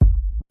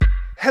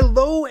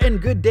Hello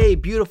and good day,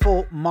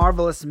 beautiful,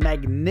 marvelous,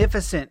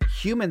 magnificent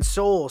human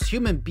souls,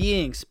 human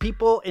beings,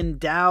 people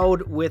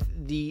endowed with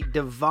the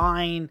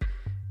divine,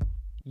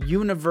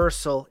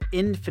 universal,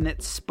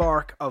 infinite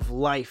spark of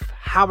life.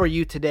 How are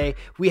you today?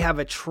 We have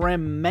a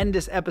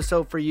tremendous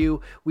episode for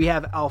you. We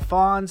have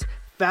Alphonse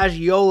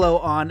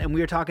Fagiolo on, and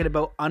we are talking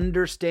about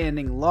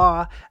understanding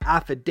law,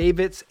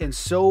 affidavits, and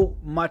so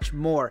much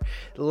more.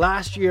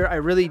 Last year, I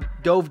really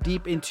dove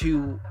deep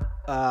into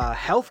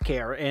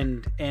healthcare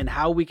and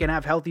how we can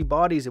have healthy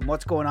bodies and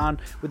what's going on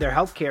with our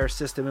healthcare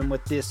system and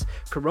with this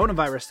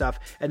coronavirus stuff.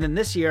 And then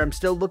this year, I'm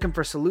still looking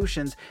for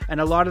solutions, and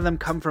a lot of them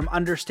come from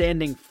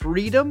understanding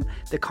freedom,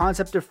 the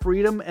concept of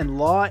freedom and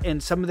law,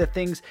 and some of the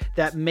things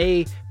that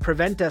may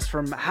prevent us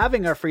from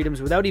having our freedoms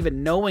without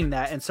even knowing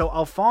that. And so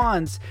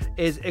Alphonse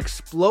is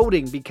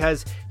exploding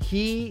because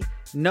he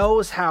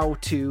knows how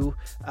to,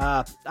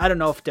 I don't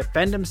know if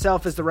defend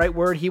himself is the right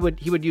word. He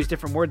would use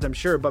different words, I'm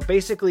sure, but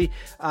basically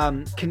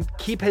can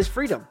keep his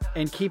freedom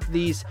and keep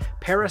these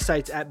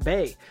parasites at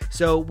bay.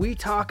 So we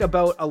talk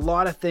about a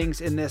lot of things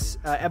in this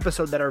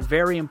episode that are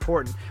very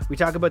important. We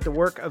talk about the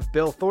work of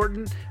Bill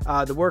Thornton,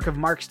 the work of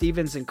Mark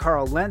Stevens and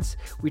Carl Lentz.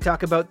 We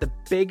talk about the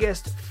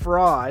biggest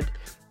fraud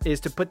is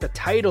to put the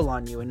title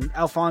on you, and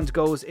Alphonse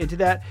goes into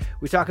that.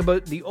 We talk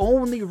about the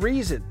only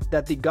reason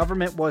that the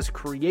government was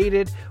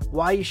created,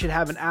 why you should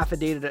have an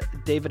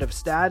affidavit of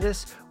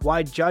status,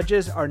 why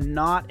judges are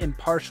not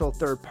impartial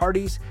third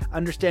parties,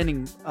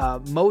 understanding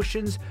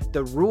motions,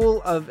 the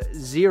rule of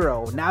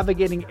zero,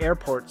 navigating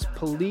airports,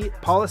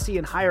 policy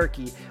and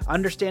hierarchy,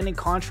 understanding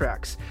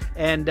contracts,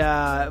 and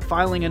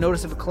filing a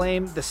notice of a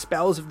claim, the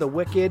spells of the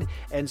wicked,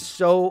 and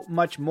so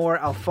much more.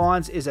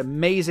 Alphonse is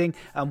amazing.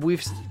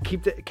 We've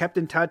kept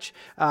in touch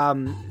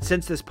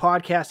since this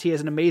podcast. He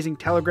has an amazing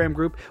Telegram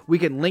group we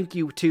can link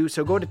you to.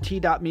 So go to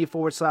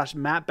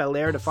t.me/Matt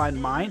Belair to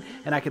find mine,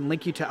 and I can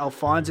link you to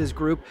Alphonse's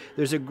group.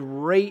 There's a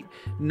great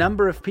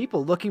number of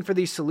people looking for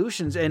these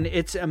solutions, and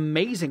it's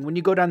amazing when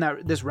you go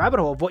down this rabbit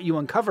hole of what you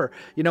uncover.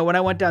 You know, when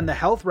I went down the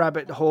health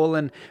rabbit hole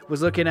and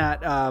was looking at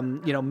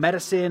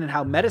medicine and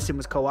how medicine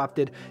was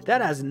co-opted,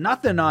 that has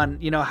nothing on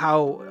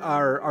how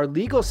our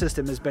legal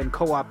system has been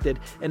co-opted,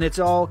 and it's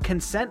all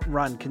consent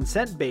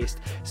based.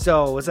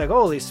 So it's like,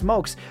 holy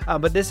smokes.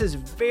 But this is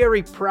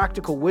very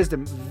practical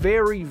wisdom,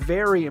 very,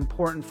 very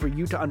important for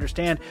you to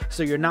understand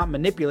so you're not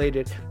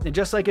manipulated. And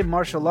just like in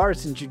martial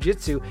arts and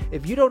jiu-jitsu,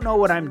 if you don't know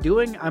what I'm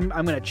doing, I'm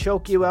going to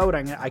choke you out.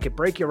 I could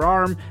break your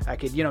arm. I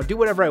could, do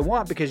whatever I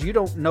want because you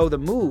don't know the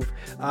move,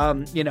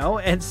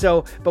 and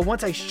so, but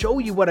once I show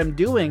you what I'm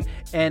doing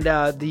and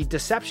the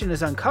deception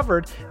is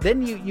uncovered,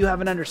 then you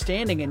have an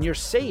understanding and you're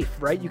safe,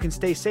 right? You can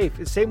stay safe.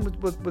 It's same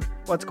with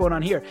what's going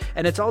on here.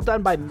 And it's all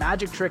done by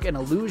magic trick and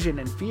illusion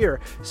and fear.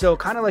 So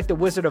kind of like the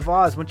Wizard of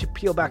Oz, once you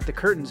peel back the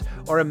curtains,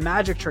 or a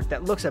magic trick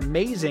that looks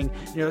amazing,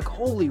 and you're like,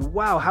 holy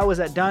wow, how was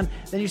that done?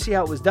 Then you see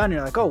how it was done, and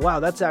you're like, oh wow,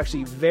 that's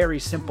actually very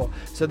simple.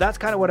 So that's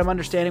kind of what I'm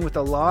understanding with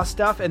the law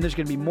stuff, and there's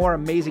going to be more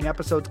amazing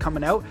episodes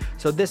coming out.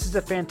 So this is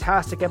a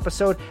fantastic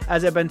episode.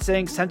 As I've been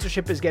saying,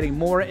 censorship is getting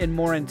more and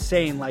more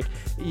insane. Like,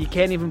 you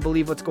can't even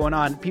believe what's going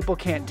on. People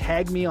can't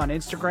tag me on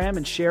Instagram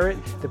and share it.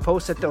 The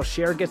post that they'll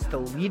share gets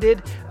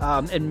deleted,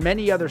 and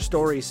many other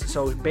stories.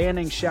 So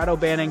banning, shadow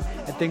banning,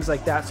 and things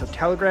like that. So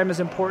Telegram is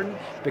important.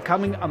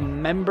 Becoming a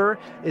member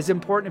is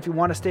important. If you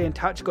want to stay in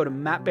touch, go to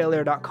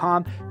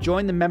mattbelair.com,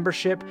 join the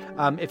membership.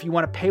 If you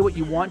want to pay what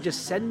you want,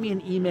 just send me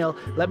an email.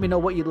 Let me know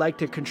what you'd like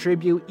to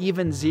contribute.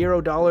 Even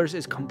 $0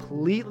 is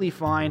completely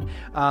fine.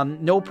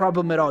 No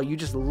problem at all. You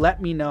just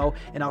let me know,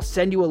 and I'll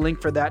send you a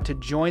link for that to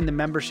join the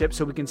membership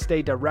so we can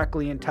stay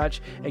directly in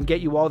touch and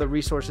get you all the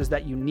resources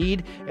that you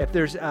need. If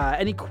there's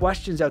any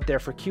questions out there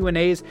for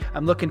Q&As,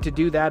 I'm looking to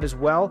do that as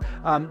well.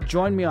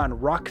 Join me on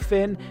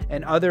Rockfin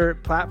and other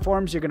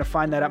platforms. You're going to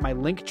find that at my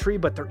link tree,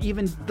 but they're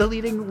even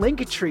deleting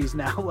link trees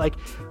now. Like,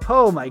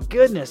 oh my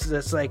goodness,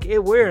 it's like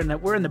we're in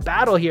the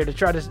battle here to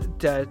try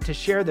to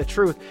share the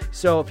truth.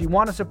 So if you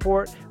want to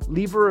support,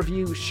 leave a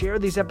review, share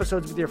these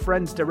episodes with your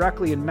friends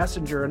directly in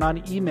Messenger and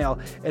on email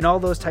and all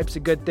those types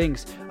of good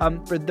things.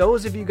 For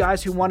those of you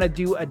guys who want to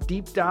do a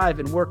deep dive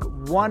and work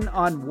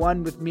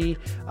one-on-one with me,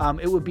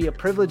 it would be a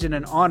privilege and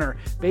an honor.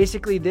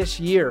 Basically, this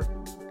year,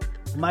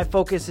 my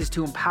focus is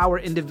to empower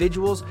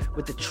individuals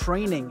with the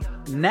training,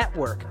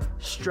 network,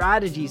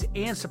 strategies,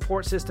 and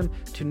support system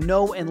to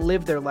know and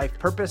live their life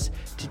purpose,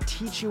 to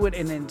teach you and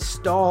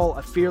install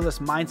a fearless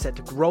mindset,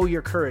 to grow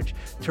your courage,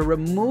 to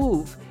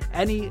remove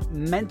any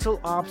mental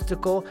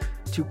obstacle,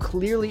 to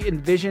clearly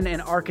envision and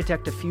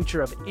architect a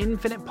future of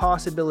infinite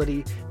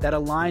possibility that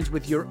aligns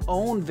with your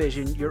own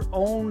vision, your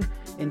own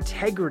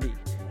integrity,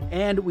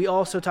 And we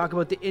also talk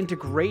about the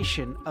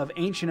integration of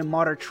ancient and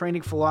modern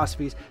training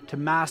philosophies to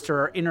master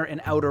our inner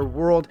and outer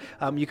world.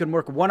 You can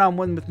work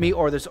one-on-one with me,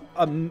 or there's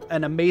an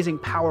amazing,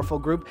 powerful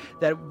group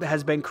that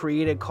has been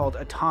created called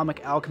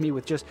Atomic Alchemy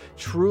with just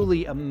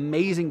truly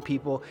amazing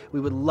people. We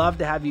would love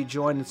to have you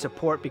join and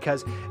support,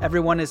 because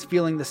everyone is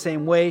feeling the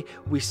same way.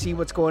 We see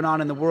what's going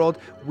on in the world.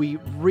 We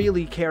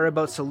really care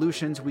about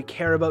solutions. We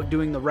care about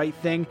doing the right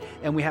thing.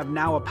 And we have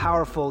now a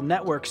powerful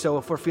network. So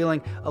if we're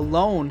feeling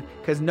alone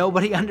because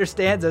nobody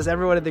understands us,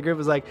 everyone in the group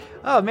is like,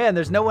 oh man,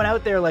 there's no one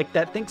out there like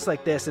that thinks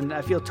like this, and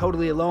I feel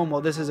totally alone.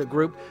 Well, this is a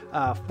group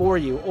for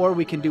you, or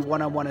we can do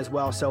one-on-one as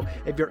well. So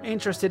if you're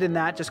interested in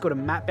that, just go to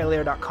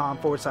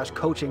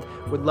mattbelair.com/coaching.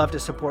 Would love to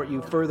support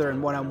you further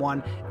in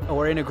one-on-one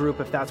or in a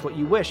group if that's what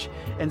you wish.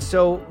 And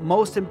so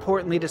most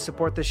importantly, to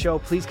support the show,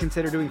 please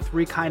consider doing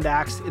 3 kind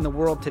acts in the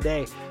world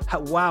today.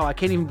 Wow, I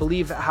can't even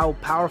believe how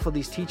powerful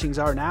these teachings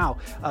are now,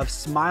 of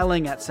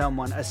smiling at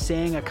someone, of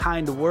saying a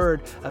kind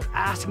word, of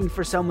asking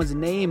for someone's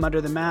name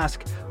under the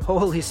mask.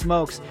 Holy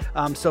smokes.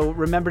 So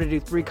remember to do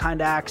 3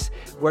 kind acts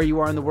where you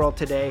are in the world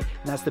today,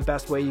 and that's the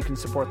best way you can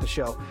support the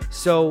show.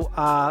 So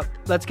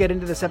let's get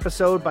into this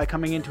episode by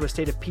coming into a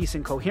state of peace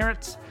and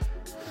coherence.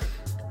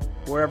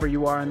 Wherever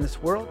you are in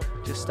this world,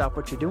 just stop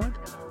what you're doing.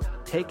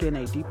 Take in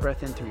a deep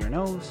breath in through your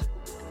nose.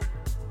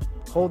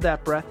 Hold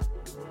that breath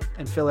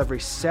and fill every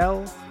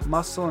cell,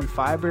 muscle, and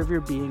fiber of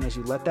your being as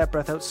you let that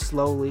breath out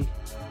slowly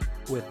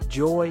with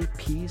joy,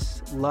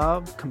 peace,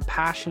 love,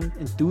 compassion,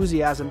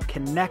 enthusiasm,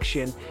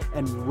 connection,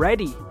 and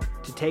ready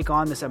to take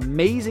on this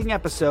amazing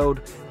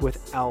episode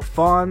with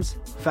Alphonse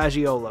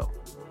Fagiolo.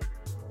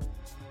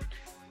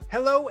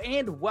 Hello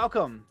and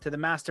welcome to the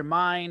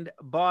Mastermind,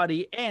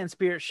 Body, and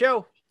Spirit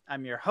Show.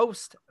 I'm your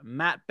host,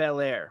 Matt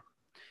Belair.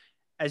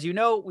 As you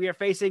know, we are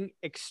facing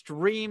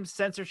extreme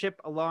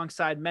censorship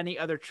alongside many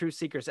other truth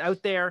seekers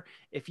out there.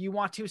 If you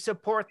want to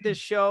support this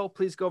show,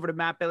 please go over to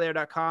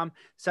mattbelair.com,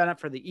 sign up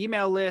for the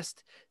email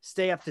list,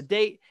 stay up to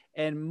date,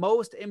 and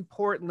most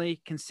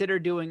importantly, consider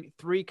doing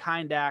 3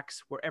 kind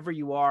acts wherever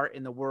you are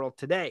in the world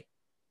today.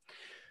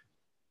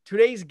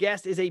 Today's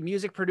guest is a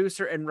music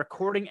producer and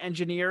recording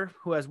engineer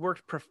who has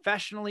worked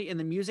professionally in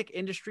the music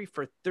industry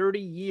for 30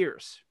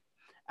 years.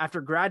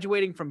 After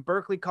graduating from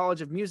Berklee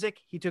College of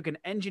Music, he took an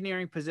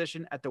engineering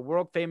position at the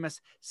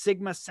world-famous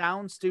Sigma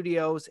Sound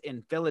Studios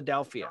in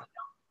Philadelphia.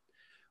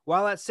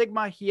 While at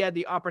Sigma, he had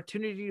the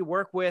opportunity to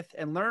work with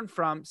and learn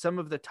from some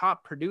of the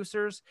top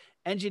producers,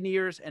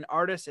 engineers, and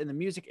artists in the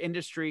music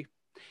industry.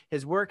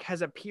 His work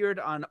has appeared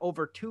on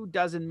over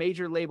 24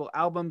 major label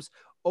albums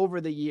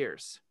over the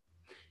years.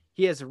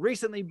 He has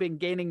recently been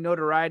gaining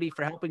notoriety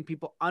for helping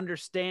people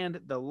understand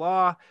the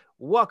law.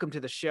 Welcome to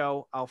the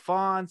show,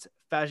 Alphonse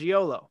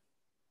Fagiolo.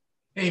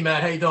 Hey,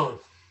 Matt, how you doing?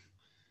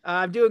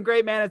 I'm doing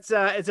great, man. It's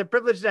a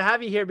privilege to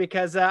have you here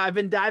because I've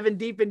been diving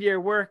deep into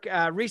your work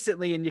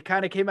recently, and you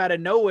kind of came out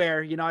of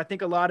nowhere. You know, I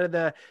think a lot of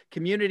the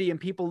community and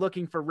people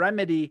looking for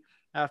remedy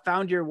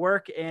found your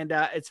work, and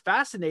it's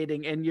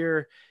fascinating. And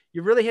you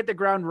really hit the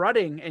ground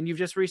running, and you've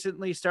just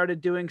recently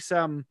started doing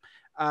some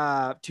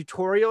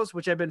tutorials,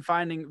 which I've been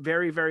finding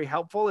very, very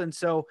helpful. And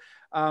so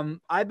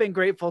I've been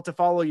grateful to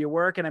follow your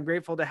work, and I'm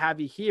grateful to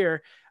have you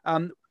here.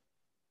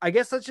 I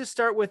guess let's just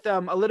start with a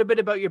little bit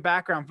about your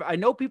background. I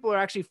know people are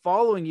actually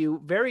following you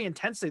very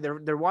intensely.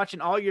 They're watching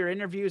all your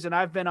interviews, and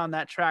I've been on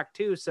that track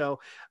too. So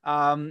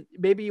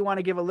maybe you want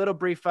to give a little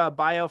brief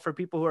bio for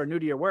people who are new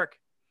to your work.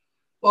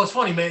 Well, it's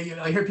funny, man.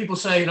 I hear people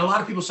say, and a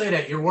lot of people say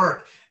that, your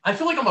work. I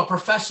feel like I'm a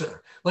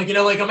professor. Like,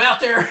 like I'm out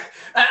there,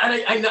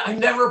 and I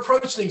never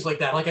approach things like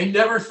that. Like, I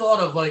never thought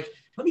of, like,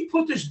 let me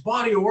put this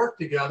body of work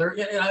together.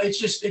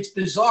 It's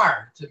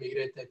bizarre to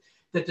me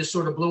that this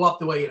sort of blew up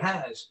the way it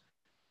has.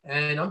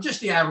 And I'm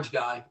just the average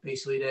guy,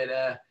 basically,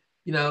 that,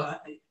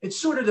 it's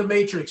sort of the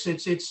Matrix.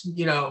 It's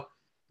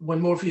when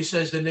Morpheus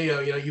says to Neo,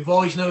 you've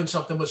always known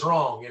something was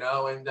wrong, and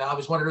I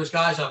was one of those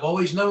guys. I've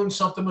always known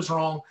something was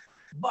wrong,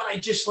 but I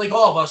just, like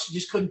all of us, you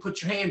just couldn't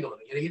put your hand on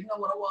it. You didn't know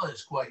what it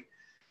was quite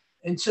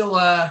until,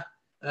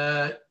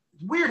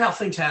 weird how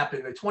things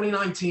happen. In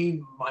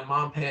 2019, my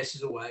mom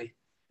passes away.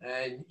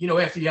 And,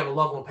 after you have a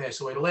loved one pass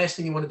away, the last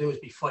thing you want to do is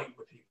be fighting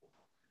with people,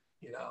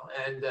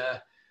 and,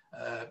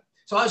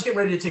 so I was getting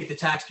ready to take the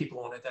tax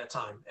people on at that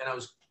time, and I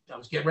was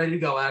getting ready to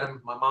go at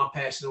them. My mom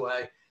passed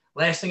away.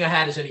 Last thing I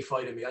had is any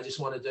fight in me. I just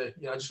wanted to,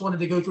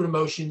 go through the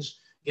motions,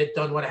 get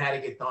done what I had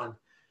to get done.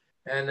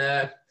 And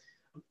I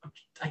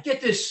get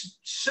this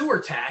sewer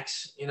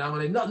tax, and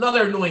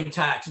another annoying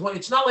tax. Well,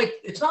 it's not like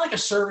a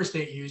service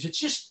they use. It's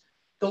just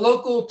the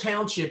local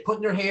township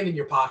putting their hand in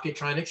your pocket,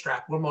 trying to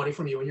extract more money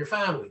from you and your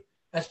family.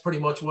 That's pretty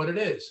much what it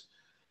is.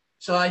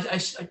 So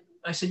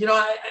I said,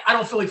 I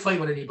don't feel like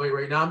fighting with anybody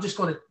right now. I'm just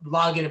going to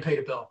log in and pay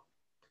the bill.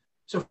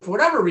 So for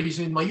whatever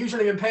reason, my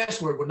username and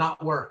password would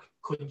not work.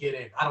 Couldn't get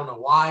in. I don't know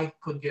why.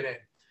 Couldn't get in.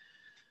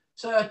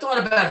 So I thought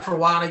about it for a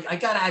while. I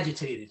got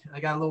agitated. I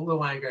got a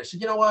little angry. I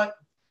said, you know what?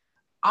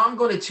 I'm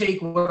going to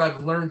take what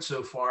I've learned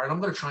so far, and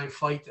I'm going to try and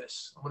fight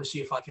this. I'm going to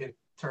see if I can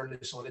turn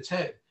this on its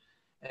head.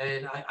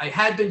 And I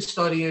had been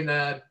studying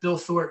Bill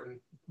Thornton.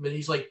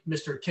 He's like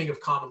Mr. King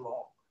of Common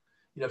Law.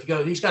 You know, if you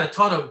go, he's got a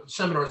ton of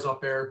seminars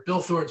up there.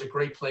 Bill Thornton's a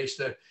great place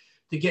to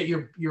get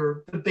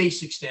the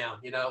basics down,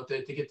 you know,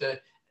 to get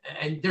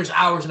and there's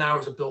hours and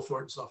hours of Bill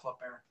Thornton stuff up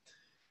there.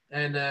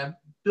 And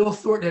Bill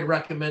Thornton had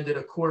recommended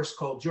a course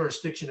called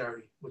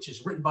Jurisdictionary, which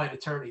is written by an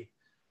attorney.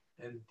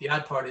 And the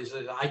odd part is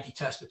that I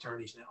detest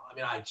attorneys now. I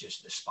mean, I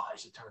just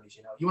despise attorneys.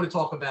 You know, you want to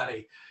talk about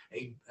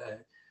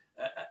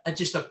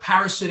just a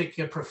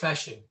parasitic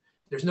profession.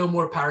 There's no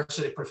more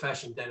parasitic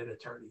profession than an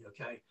attorney.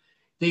 Okay,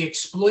 they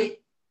exploit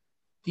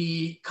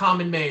the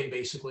common man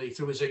basically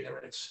through his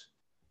ignorance,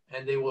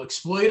 and they will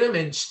exploit him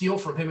and steal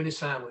from him and his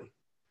family.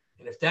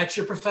 And if that's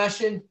your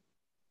profession,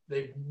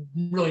 they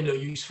really no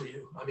use for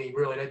you. I mean,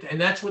 really, and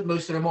that's what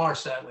most of them are.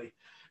 Sadly,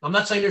 I'm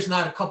not saying there's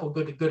not a couple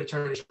good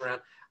attorneys around.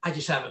 I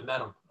just haven't met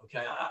them.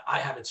 Okay, I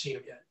haven't seen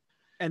them yet.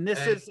 And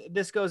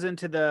this goes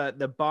into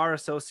the bar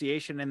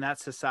association in that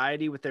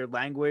society with their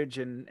language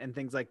and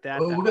things like that.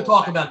 Well, we're gonna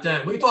talk about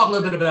them. We can talk a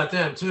little bit about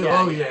them too.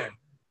 Yeah, yeah.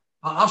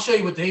 I'll show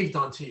you what they've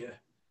done to you,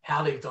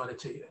 how they've done it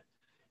to you.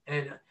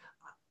 And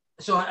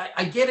so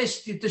I get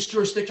this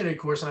jurisdictionary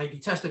course, and I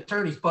detest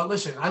attorneys. But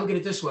listen, I look at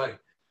it this way: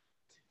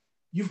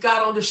 you've got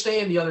to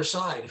understand the other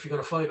side if you're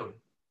going to fight them.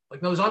 Like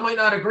those, I might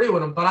not agree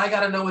with them, but I got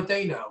to know what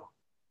they know,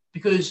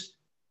 because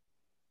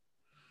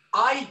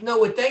I know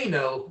what they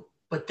know,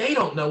 but they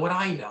don't know what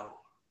I know.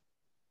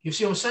 You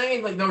see what I'm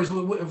saying? Like, in other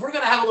words, if we're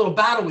going to have a little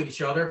battle with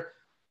each other,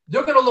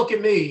 they're going to look at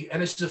me,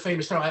 and this is a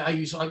famous term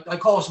I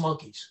call us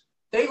monkeys.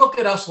 They look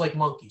at us like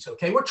monkeys,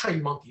 okay? We're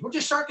trained monkeys. We're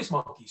just circus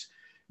monkeys.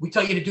 We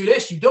tell you to do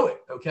this, you do it,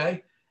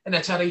 okay? And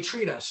that's how they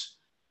treat us.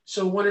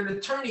 So when an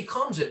attorney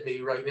comes at me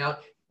right now,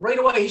 right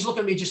away, he's looking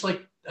at me just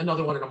like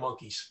another one of the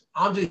monkeys.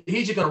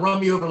 He's just going to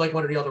run me over like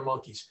one of the other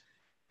monkeys.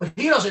 But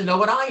he doesn't know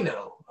what I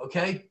know,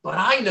 okay? But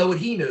I know what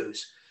he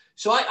knows.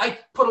 So I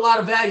put a lot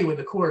of value in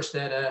the course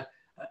that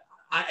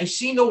I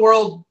seen the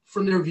world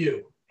from their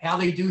view, how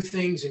they do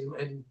things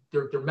and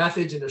their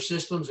methods and their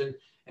systems and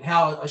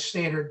how a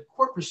standard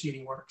court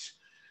proceeding works.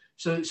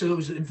 So it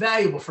was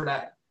invaluable for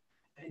that.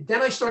 And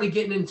then I started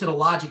getting into the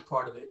logic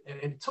part of it. And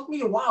it took me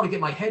a while to get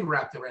my head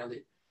wrapped around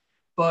it.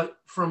 But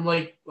from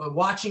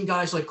watching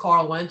guys like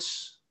Carl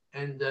Lentz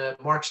and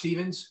Mark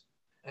Stevens,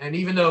 and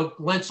even though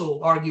Lentz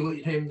will argue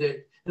with him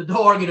they'll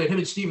argue that him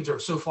and Stevens are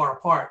so far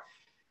apart,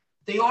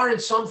 they are in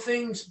some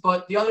things,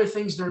 but the other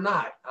things they're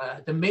not.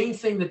 The main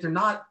thing that they're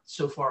not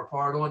so far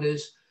apart on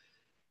is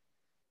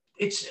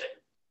I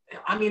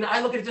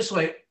look at it this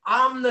way.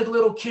 I'm the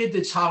little kid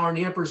that's hollering,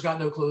 the emperor's got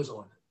no clothes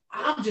on.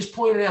 I'm just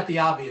pointing out the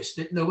obvious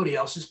that nobody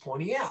else is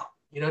pointing out,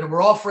 that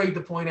we're all afraid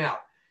to point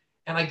out.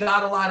 And I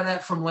got a lot of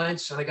that from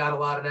Lentz, and I got a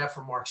lot of that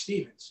from Mark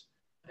Stevens.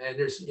 And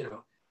there's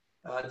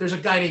a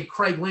guy named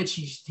Craig Lynch.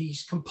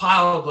 He's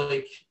compiled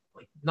like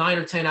 9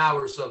 or 10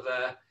 hours of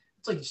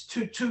it's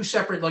two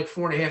separate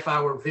 4.5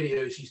 hour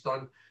videos he's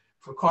done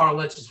for Carl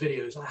Lentz's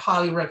videos. I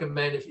highly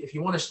recommend if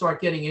you want to start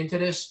getting into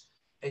this.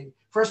 And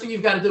first thing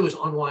you've got to do is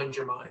unwind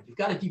your mind. You've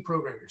got to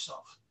deprogram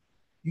yourself.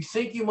 You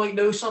think you might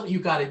know something,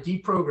 you've got to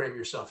deprogram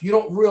yourself. You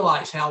don't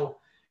realize how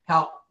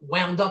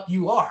wound up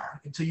you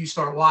are until you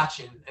start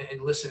watching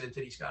and listening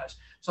to these guys.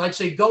 So I'd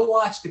say go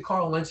watch the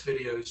Carl Lentz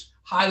videos.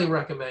 Highly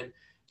recommend,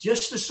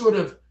 just to sort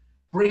of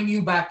bring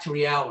you back to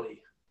reality,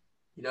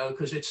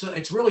 because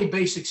it's really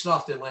basic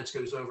stuff that Lentz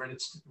goes over, and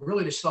it's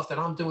really the stuff that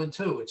I'm doing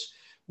too.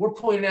 We're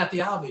pointing out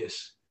the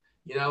obvious,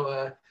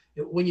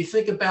 when you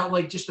think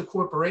about just a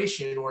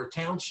corporation or a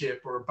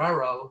township or a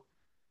borough.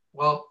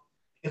 Well,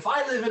 if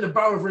I live in the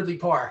borough of Ridley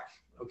Park,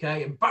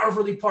 okay, and borough of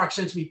Ridley Park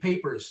sends me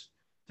papers,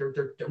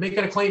 they're making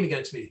a claim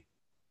against me.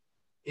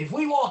 If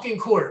we walk in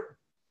court,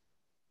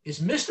 is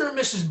Mr. and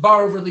Mrs.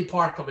 Borough of Ridley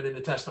Park coming in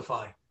to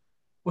testify?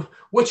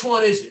 Which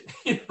one is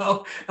it?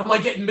 Am I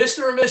getting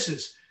Mr. or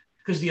Mrs.?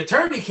 Because the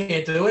attorney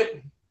can't do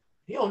it.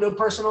 He don't know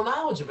personal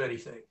knowledge of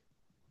anything.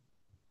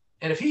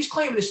 And if he's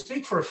claiming to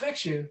speak for a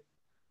fiction,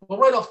 well,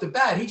 right off the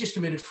bat, he just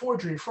committed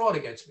forgery and fraud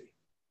against me.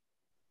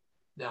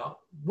 Now,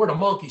 we're the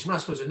monkeys. We're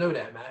not supposed to know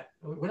that, Matt.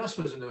 We're not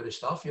supposed to know this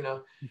stuff. They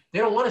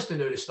don't want us to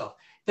know this stuff.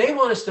 They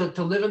want us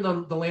to live in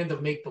the land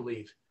of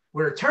make-believe,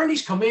 where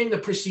attorneys come in the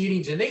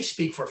proceedings and they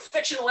speak for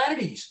fictional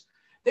entities.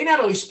 They not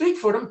only speak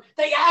for them,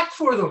 they act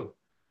for them.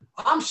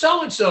 I'm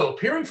so-and-so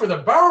appearing for the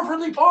Borough of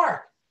Ridley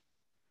Park.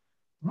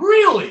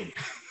 Really?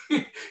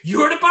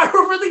 You're the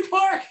Borough of Ridley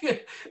Park?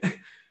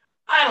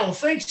 I don't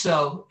think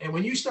so. And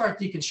when you start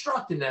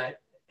deconstructing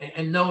that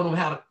and knowing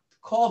how to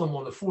call them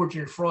on the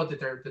forgery and fraud that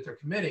they're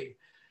committing,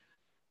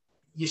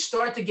 you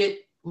start to get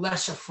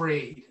less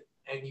afraid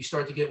and you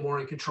start to get more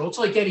in control. It's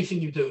like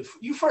anything you do.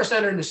 You first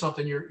enter into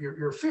something,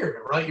 you're afraid of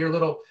it, right? You're a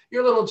little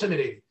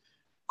intimidated.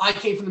 I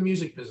came from the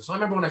music business. I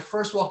remember when I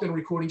first walked in a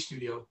recording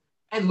studio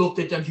and looked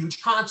at them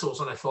huge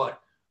consoles, and I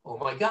thought, oh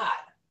my God,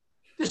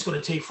 this is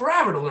going to take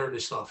forever to learn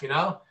this stuff,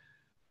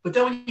 But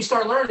then when you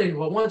start learning,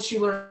 well, once you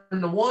learn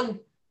the one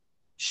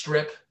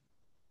strip,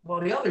 well,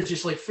 the other is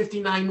just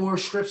 59 more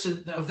strips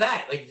of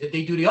that.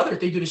 They do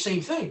the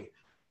same thing.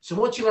 So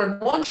once you learn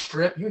one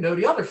strip,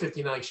 the other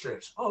 59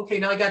 strips. Oh, okay,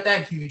 now I got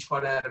that huge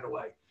part out of the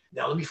way.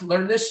 Now let me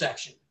learn this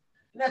section.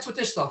 And that's what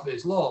this stuff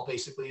is. Law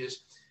basically is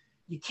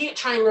you can't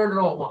try and learn it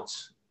all at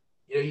once.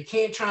 You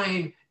can't try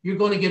and you're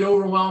going to get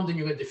overwhelmed and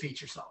you're going to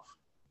defeat yourself.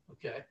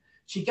 Okay.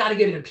 So you got to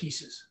get it in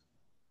pieces.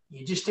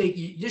 You just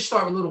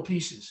start with little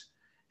pieces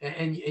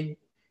and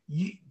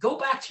you go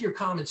back to your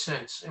common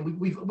sense. And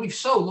we've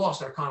so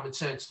lost our common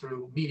sense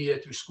through media,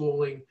 through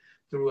schooling,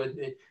 through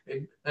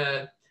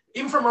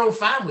even from our own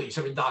families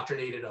have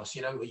indoctrinated us.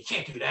 You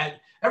can't do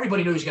that.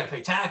 Everybody knows you got to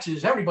pay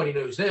taxes. Everybody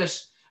knows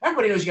this.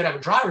 Everybody knows you got to have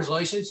a driver's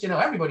license.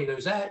 Everybody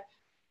knows that.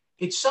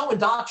 It's so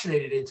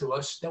indoctrinated into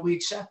us that we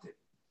accept it.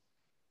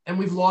 And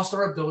we've lost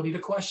our ability to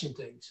question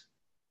things.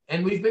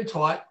 And we've been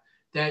taught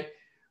that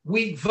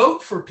we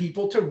vote for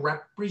people to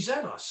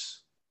represent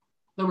us.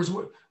 In other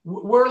words,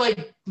 we're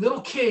like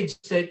little kids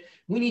that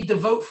we need to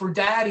vote for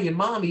daddy and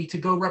mommy to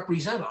go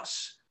represent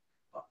us.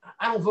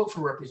 I don't vote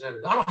for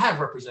representatives. I don't have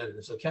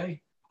representatives,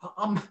 okay?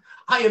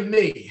 I am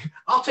me.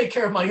 I'll take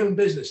care of my own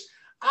business.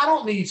 I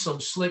don't need some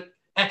slick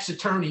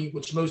ex-attorney,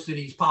 which most of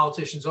these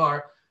politicians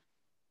are,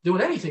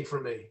 doing anything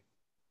for me.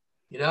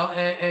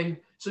 And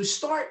so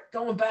start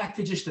going back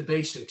to just the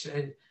basics.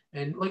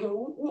 And like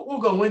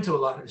we'll go into a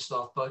lot of this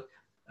stuff, but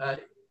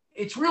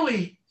it's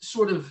really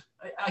sort of,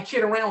 I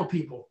kid around with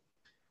people.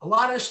 A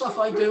lot of the stuff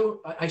I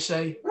do, I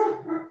say,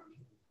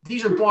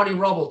 these are Barney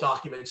Rubble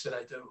documents that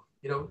I do.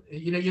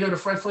 The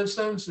Fred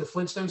Flintstones, the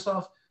Flintstone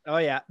stuff. Oh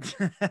yeah.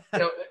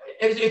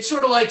 It's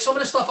sort of like some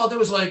of the stuff I'll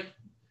do is like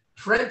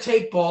Fred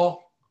take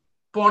ball,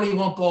 Barney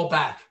want ball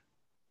back.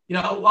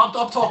 I'm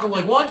talking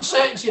like one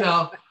sentence,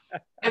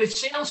 and it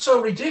sounds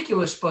so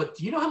ridiculous, but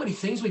do you know how many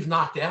things we've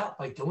knocked out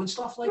by doing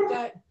stuff like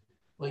that?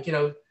 Like,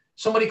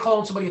 somebody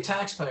calling somebody a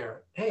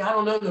taxpayer. Hey, I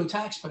don't know no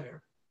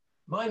taxpayer.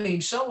 My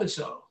name's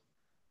so-and-so.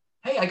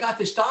 Hey, I got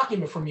this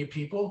document from you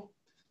people.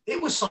 It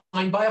was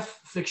signed by a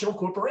fictional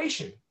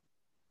corporation,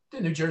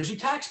 the New Jersey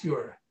Tax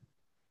Bureau.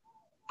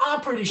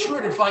 I'm pretty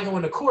sure that if I go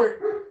into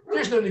court,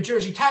 there's no New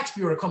Jersey Tax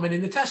Bureau coming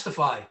in to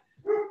testify.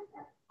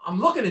 I'm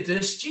looking at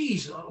this.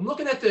 Geez, I'm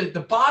looking at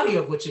the body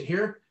of what's in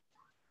here.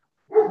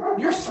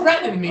 You're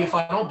threatening me if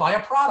I don't buy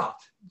a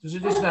product. This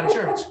is not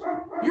insurance.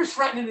 You're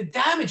threatening to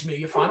damage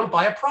me if I don't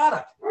buy a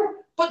product.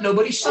 But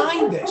nobody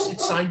signed this.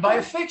 It's signed by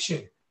a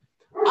fiction.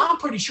 I'm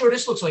pretty sure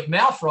this looks like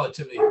mail fraud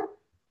to me.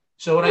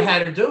 So what I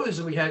had her do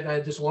is we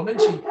had this woman.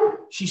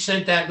 She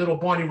sent that little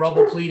Barney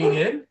Rubble pleading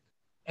in.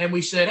 And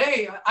we said,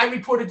 hey, I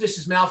reported this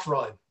as mail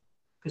fraud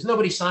because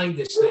nobody signed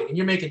this thing. And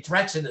you're making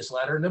threats in this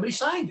letter. And nobody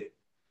signed it.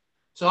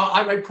 So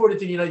I reported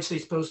to the United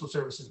States Postal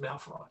Service as mail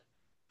fraud.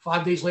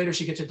 5 days later,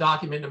 she gets a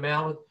document in the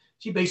mail.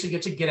 She basically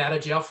gets a get out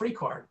of jail free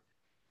card.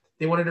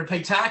 They wanted her to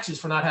pay taxes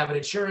for not having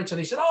insurance. And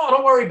they said, oh,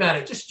 don't worry about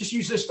it. Just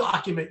use this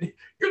document.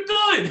 You're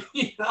good.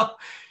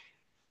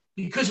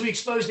 Because we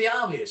exposed the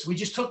obvious. We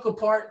just took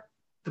apart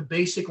the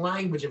basic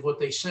language of what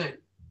they sent.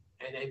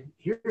 And then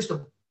here's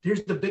the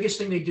biggest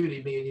thing they do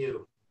to me and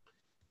you.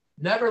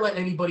 Never let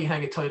anybody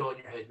hang a title on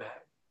your head,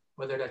 Matt.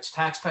 Whether that's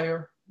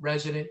taxpayer,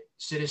 resident,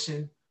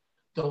 citizen.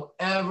 Don't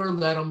ever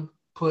let them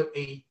put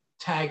a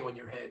tag on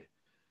your head.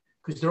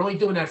 Because they're only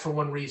doing that for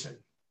one reason.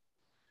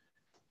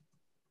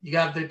 You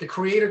got the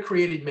creator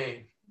created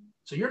man.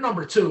 So you're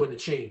number 2 in the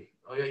chain.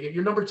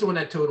 You're number 2 in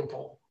that totem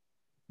pole.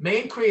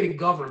 Man created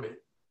government.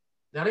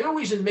 Now, the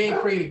only reason man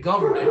created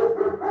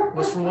government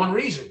was for one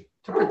reason,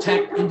 to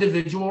protect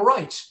individual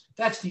rights.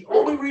 That's the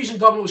only reason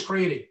government was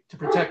created, to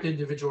protect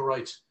individual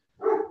rights.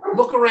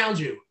 Look around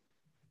you.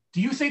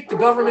 Do you think the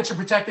governments are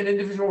protecting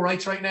individual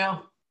rights right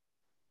now?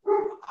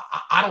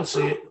 I don't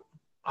see it.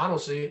 I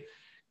don't see it.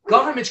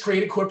 Governments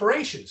created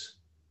corporations.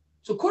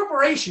 So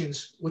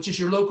corporations, which is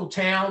your local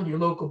town, your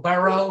local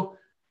borough,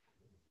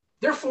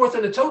 they're 4th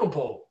in the totem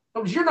pole. In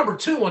other words, you're number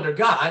 2 under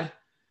God.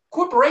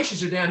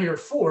 Corporations are down here at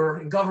 4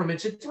 and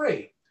government's at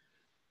 3.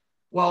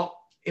 Well,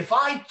 if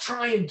I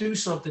try and do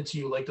something to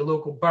you, like the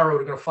local borough,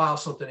 they're going to file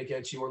something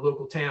against you, or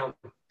local town,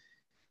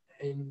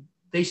 and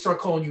they start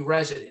calling you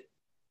resident.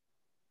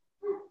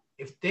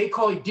 If they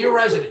call you dear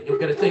resident, you'll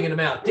get a thing in the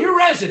mouth. Dear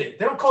resident.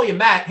 They don't call you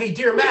Matt. Hey,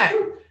 dear Matt.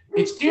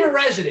 It's dear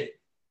resident.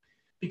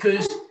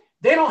 Because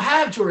they don't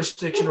have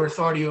jurisdiction or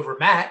authority over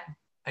Matt,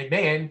 a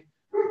man,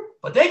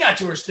 but they got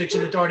jurisdiction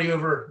and authority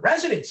over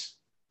residents.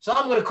 So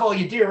I'm going to call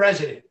you dear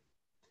resident.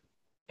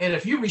 And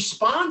if you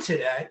respond to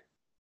that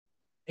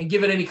and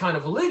give it any kind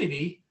of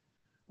validity,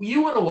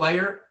 you in a way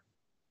are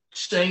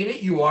saying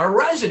that you are a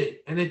resident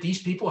and that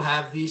these people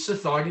have this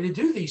authority to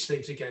do these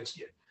things against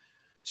you.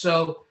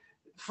 So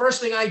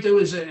first thing I do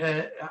is,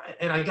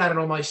 and I got it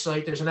on my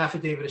site, there's an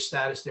affidavit of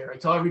status there. I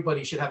tell everybody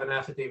you should have an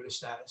affidavit of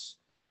status.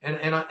 And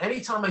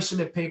anytime I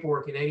submit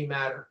paperwork in any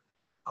matter,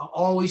 I'll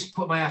always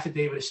put my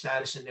affidavit of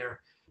status in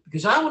there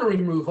because I want to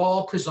remove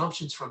all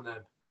presumptions from them.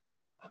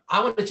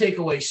 I want to take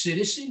away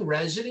citizen,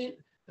 resident,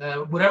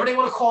 whatever they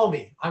want to call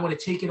me. I want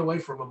to take it away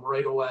from them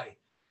right away.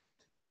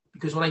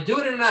 Because when I do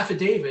it in an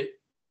affidavit,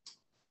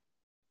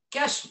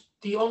 guess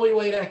the only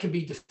way that can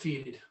be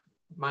defeated,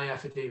 my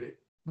affidavit.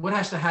 What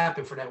has to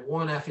happen for that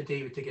one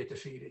affidavit to get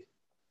defeated?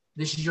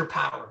 This is your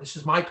power. This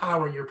is my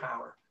power and your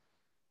power.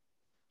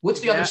 What's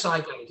the other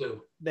side going to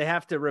do? They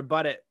have to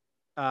rebut it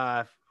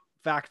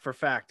fact for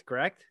fact,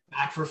 correct?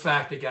 Fact for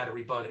fact, they got to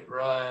rebut it,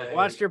 right?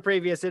 Watched your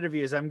previous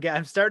interviews. I'm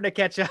starting to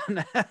catch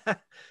on.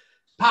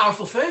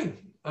 Powerful thing,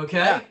 okay?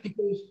 Yeah.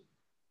 Because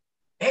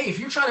hey, if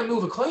you're trying to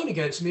move a claim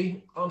against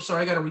me, I'm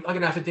sorry, I got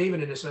an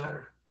affidavit in this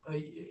matter.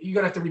 You're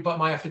gonna have to rebut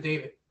my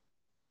affidavit.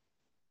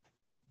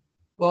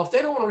 Well, if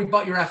they don't want to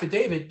rebut your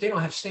affidavit, they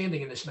don't have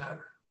standing in this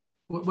matter.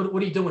 What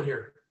are you doing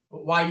here?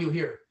 Why are you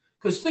here?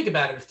 Because think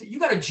about it. If you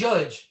got a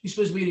judge, he's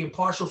supposed to be an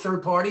impartial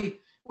third party,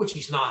 which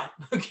he's not.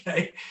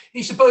 Okay,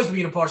 he's supposed to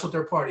be an impartial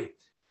third party,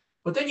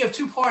 but then you have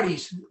two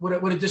parties with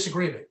a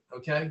disagreement.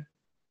 Okay,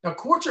 now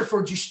courts are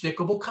for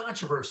justicable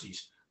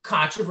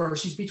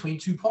controversies between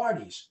two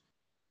parties.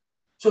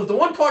 So if the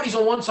one party's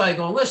on one side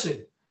going,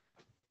 listen,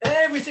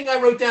 everything I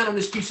wrote down on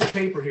this piece of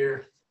paper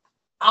here,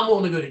 I'm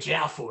willing to go to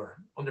jail for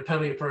under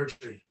penalty of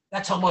perjury.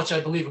 That's how much I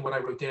believe in what I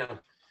wrote down.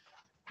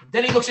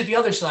 Then he looks at the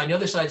other side, and the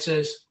other side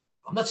says,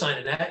 I'm not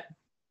signing that.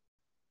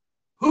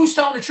 Who's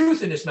telling the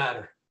truth in this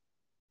matter?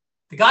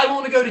 The guy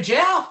willing to go to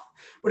jail?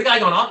 Or the guy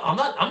going,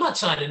 I'm not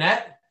signing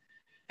that.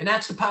 And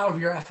that's the power of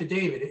your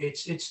affidavit.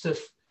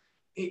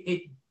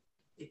 It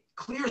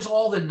clears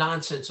all the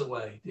nonsense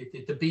away,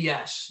 the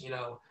BS,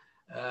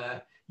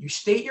 you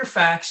state your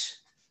facts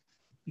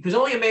because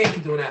only a man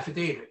can do an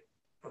affidavit,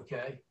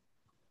 okay?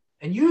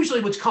 And usually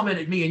what's coming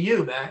at me and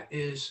you, Matt,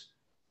 is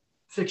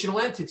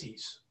fictional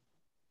entities,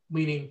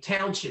 meaning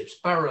townships,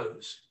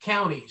 boroughs,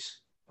 counties,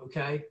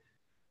 okay?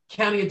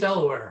 County of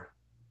Delaware.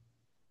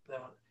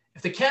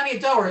 If the county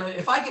of Delaware,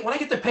 when I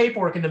get the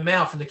paperwork in the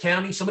mail from the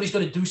county, somebody's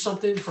going to do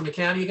something from the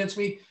county against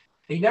me,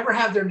 they never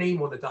have their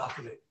name on the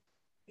document.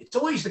 It's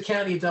always the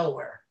county of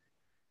Delaware.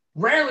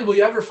 Rarely will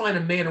you ever find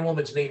a man or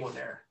woman's name on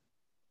there.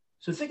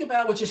 So think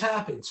about what just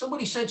happened.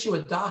 Somebody sent you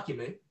a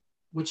document,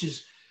 which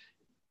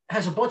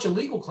has a bunch of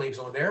legal claims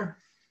on there,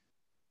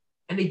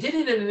 and they did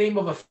it in the name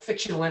of a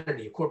fictional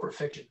entity, a corporate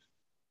fiction,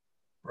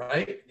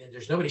 right? And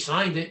there's nobody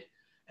signed it.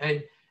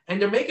 And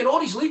they're making all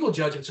these legal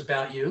judgments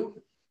about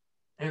you.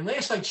 And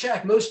last I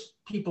checked, most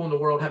people in the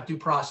world have due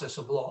process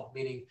of law,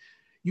 meaning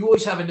you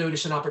always have a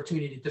notice and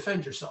opportunity to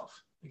defend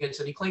yourself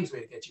against any claims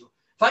made against you.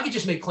 If I could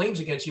just make claims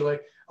against you,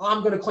 like,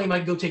 I'm going to claim I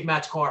can go take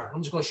Matt's car.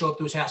 I'm just going to show up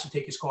to his house and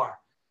take his car.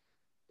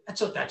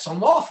 That's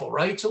unlawful,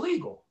 right? It's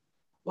illegal.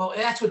 Well,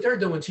 that's what they're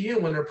doing to you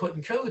when they're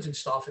putting codes and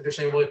stuff. And they're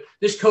saying, well,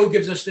 this code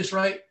gives us this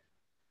right.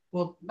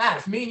 Well, Matt,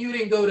 if me and you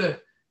didn't go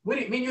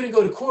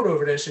to court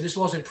over this and this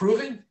wasn't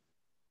proven,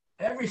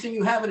 everything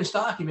you have in this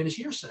document is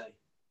hearsay.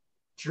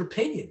 It's your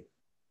opinion.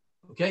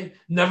 Okay?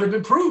 Never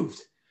been proved.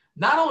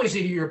 Not only is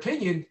it your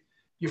opinion,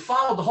 you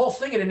filed the whole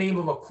thing in the name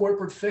of a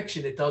corporate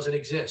fiction that doesn't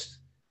exist.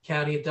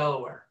 County of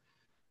Delaware.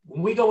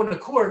 When we go into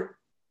court,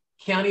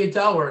 County of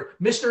Delaware,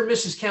 Mr. and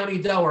Mrs. County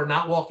of Delaware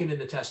not walking in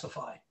to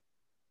testify.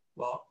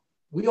 Well,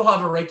 we all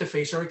have a right to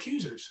face our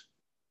accusers,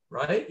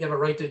 right? You have a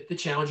right to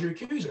challenge your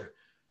accuser.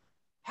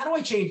 How do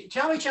I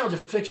challenge a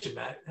fiction,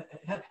 Matt?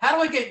 How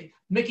do I get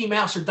Mickey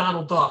Mouse or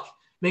Donald Duck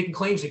making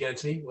claims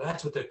against me? Well,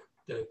 that's what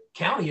the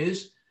county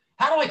is.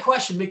 How do I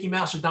question Mickey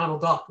Mouse or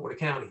Donald Duck or the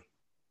county?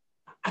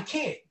 I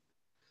can't.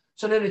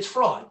 So then it's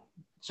fraud.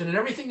 So then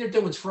everything they're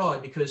doing is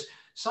fraud because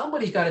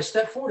somebody's got to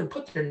step forward and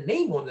put their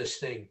name on this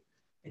thing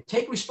and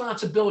take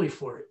responsibility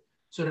for it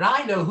so that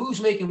I know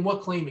who's making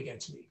what claim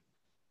against me.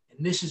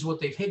 And this is what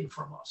they've hidden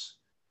from us.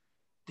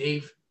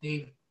 They've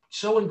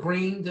so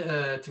ingrained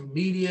through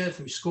media,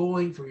 through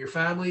schooling, through your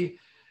family,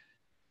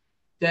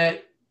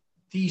 that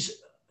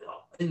these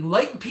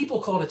enlightened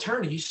people called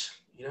attorneys,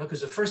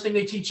 because the first thing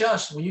they teach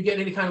us when you get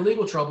in any kind of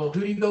legal trouble,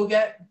 who do you go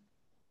get?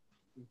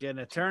 Get an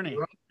attorney.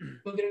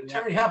 Go get an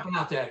attorney. How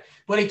about that?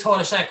 But they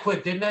taught us that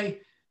quick, didn't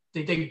they?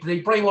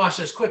 They brainwashed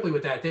us quickly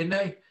with that, didn't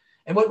they?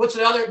 And what's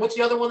the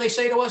other one they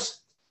say to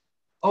us?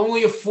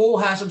 Only a fool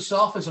has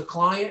himself as a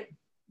client.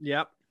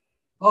 Yep.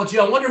 Oh, gee,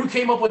 I wonder who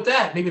came up with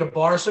that. Maybe the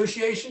Bar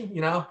Association,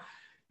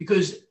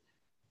 because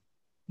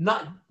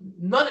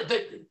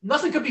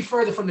nothing could be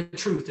further from the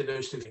truth than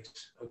those two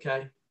things.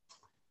 Okay,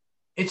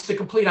 it's the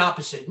complete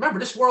opposite. Remember,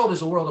 this world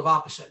is a world of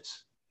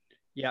opposites.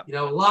 Yeah.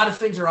 A lot of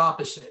things are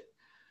opposite.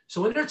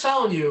 So when they're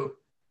telling you,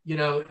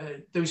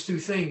 those two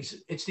things,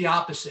 it's the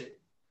opposite.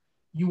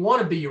 You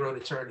want to be your own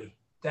attorney.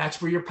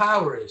 That's where your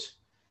power is.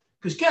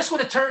 Because guess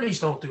what attorneys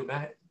don't do,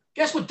 Matt?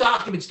 Guess what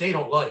documents they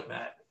don't like,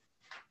 Matt?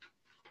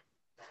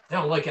 They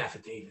don't like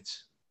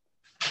affidavits.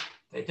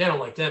 They don't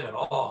like them at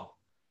all.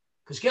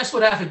 Because guess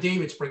what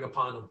affidavits bring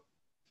upon them?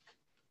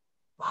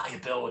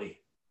 Liability.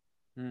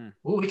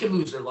 Oh, they can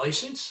lose their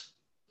license.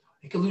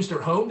 They can lose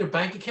their home, their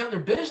bank account, their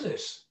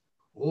business.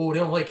 Oh, they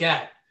don't like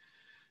that.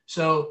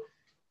 So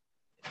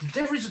the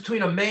difference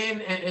between a man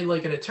and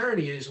like an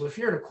attorney is, well, if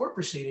you're in a court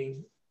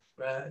proceeding,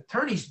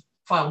 attorneys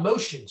file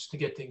motions to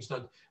get things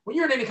done. When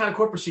you're in any kind of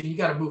court proceeding, you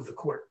got to move the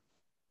court.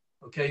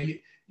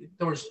 Okay. In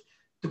other words,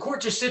 the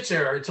court just sits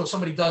there until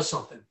somebody does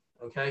something.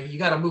 Okay. You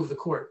got to move the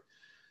court.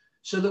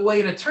 So the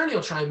way an attorney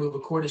will try and move a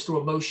court is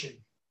through a motion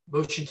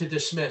to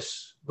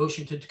dismiss,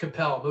 motion to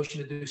compel,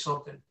 motion to do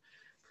something.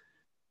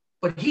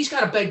 But he's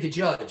got to beg the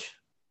judge.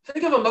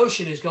 Think of a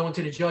motion as going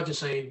to the judge and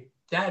saying,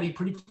 Daddy,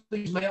 pretty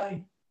please, may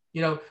I?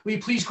 Will you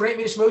please grant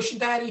me this motion,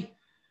 Daddy?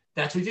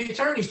 That's what the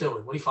attorney's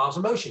doing when he files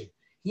a motion.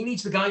 He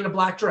needs the guy in the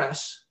black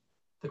dress,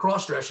 the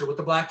cross-dresser with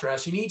the black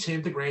dress. He needs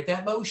him to grant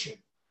that motion,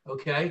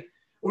 okay?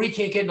 Or he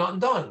can't get nothing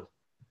done.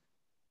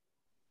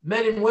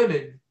 Men and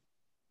women,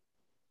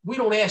 we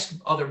don't ask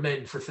other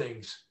men for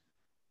things.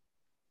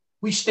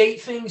 We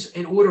state things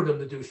and order them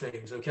to do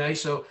things, okay?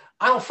 So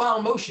I don't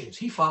file motions.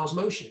 He files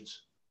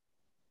motions.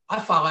 I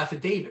file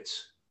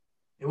affidavits.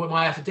 And with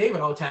my affidavit,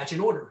 I'll attach an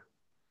order.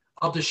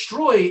 I'll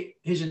destroy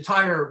his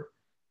entire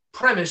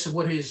premise of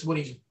what he's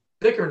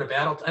bickering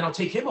about, and I'll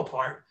take him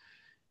apart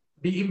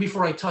even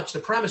before I touch the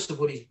premise of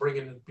what he's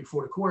bringing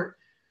before the court.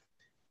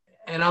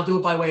 And I'll do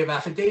it by way of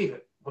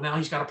affidavit. Well, now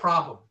he's got a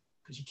problem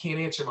because he can't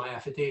answer my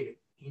affidavit.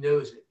 He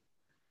knows it.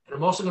 And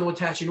I'm also going to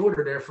attach an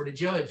order there for the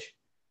judge.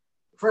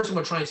 First, I'm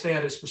going to try and stay out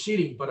of this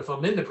proceeding, but if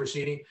I'm in the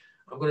proceeding,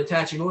 I'm going to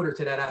attach an order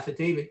to that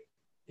affidavit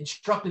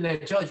instructing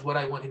that judge what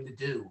I want him to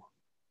do.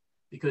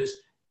 Because,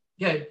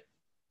 yeah.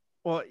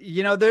 Well,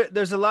 you know,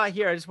 there's a lot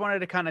here. I just wanted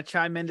to kind of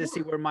chime in to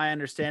see where my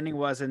understanding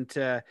was and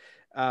to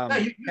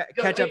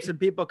catch up some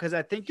people, because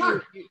I think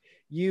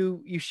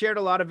you shared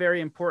a lot of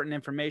very important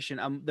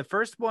information. The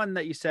first one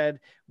that you said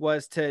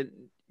was to,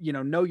 you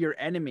know your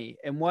enemy.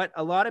 And what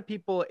a lot of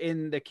people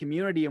in the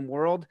community and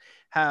world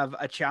have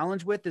a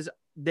challenge with is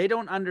they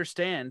don't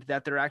understand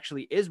that there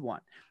actually is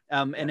one.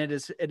 And it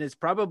is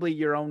probably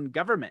your own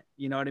government.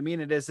 You know what I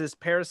mean? It is this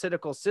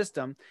parasitical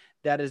system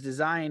that is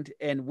designed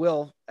and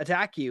will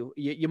attack you.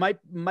 You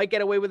might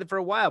get away with it for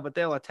a while, but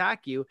they'll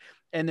attack you,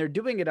 and they're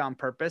doing it on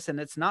purpose, and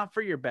it's not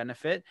for your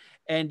benefit.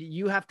 And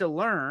you have to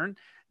learn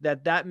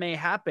that may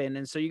happen.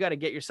 And so you got to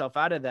get yourself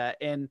out of that.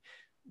 And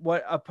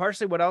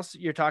partially what else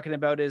you're talking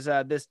about is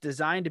this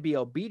design to be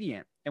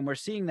obedient. And we're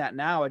seeing that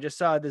now. I just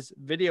saw this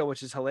video,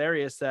 which is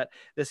hilarious, that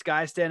this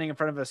guy standing in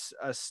front of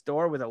a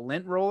store with a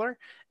lint roller,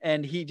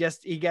 and he gets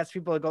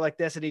people to go like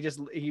this, and he does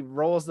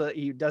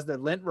the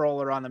lint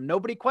roller on them.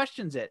 Nobody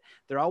questions it.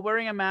 They're all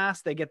wearing a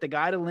mask. They get the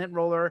guy to lint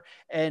roller,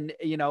 and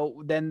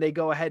then they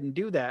go ahead and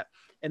do that.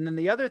 And then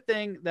the other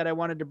thing that I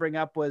wanted to bring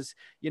up was,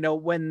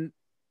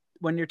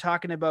 when you're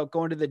talking about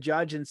going to the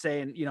judge and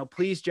saying,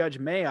 please judge,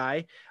 may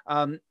I?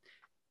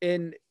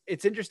 And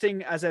it's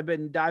interesting, as I've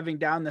been diving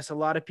down this, a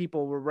lot of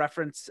people will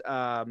reference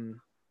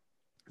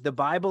the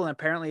Bible, and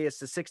apparently it's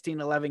the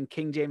 1611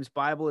 King James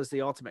Bible is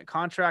the ultimate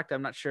contract.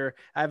 I'm not sure.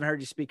 I haven't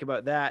heard you speak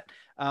about that.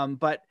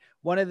 But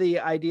one of the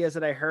ideas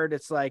that I heard,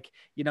 it's like,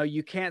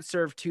 you can't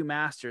serve two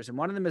masters. And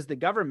one of them is the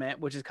government,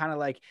 which is kind of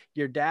like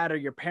your dad or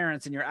your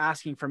parents, and you're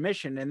asking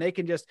permission, and they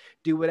can just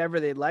do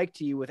whatever they'd like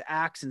to you with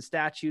acts and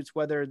statutes,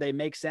 whether they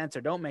make sense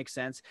or don't make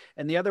sense.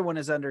 And the other one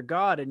is under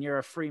God, and you're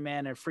a free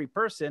man and free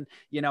person,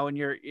 and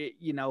you're,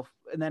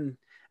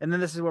 and then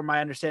this is where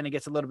my understanding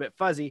gets a little bit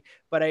fuzzy,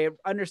 but I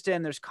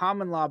understand there's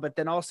common law, but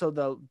then also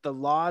the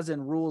laws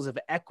and rules of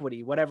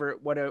equity, what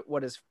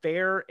is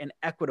fair and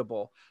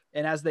equitable.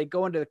 And as they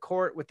go into the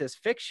court with this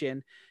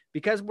fiction,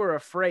 because we're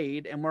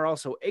afraid and we're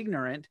also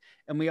ignorant,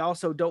 and we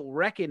also don't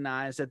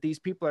recognize that these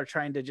people are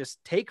trying to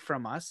just take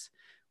from us,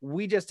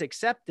 we just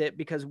accept it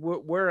because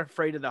we're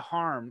afraid of the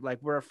harm. Like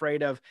we're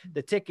afraid of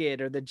the ticket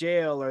or the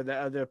jail or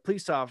the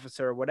police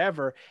officer or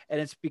whatever.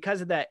 And it's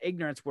because of that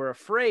ignorance, we're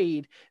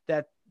afraid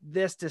that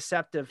this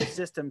deceptive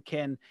system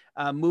can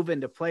move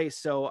into place.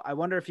 So I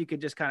wonder if you could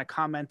just kind of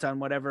comment on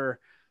whatever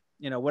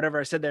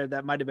I said there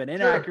that might've been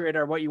inaccurate,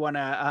 or what you want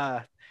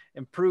to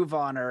improve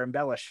on or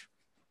embellish.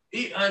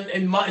 And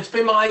it's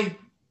been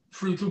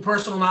through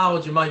personal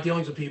knowledge and my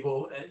dealings with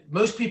people,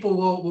 most people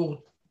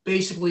will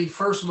basically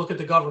first look at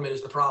the government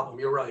as the problem.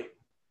 You're right.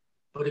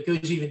 But it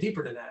goes even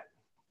deeper than that,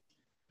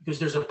 because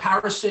there's a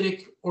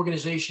parasitic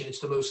organization. It's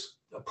the most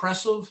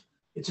oppressive.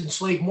 It's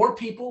enslaved more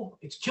people.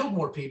 It's killed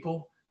more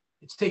people.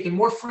 It's taken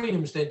more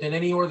freedoms than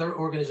any other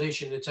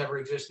organization that's ever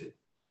existed.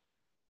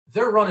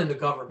 They're running the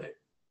government.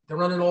 They're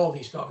running all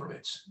these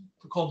governments.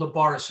 They're called the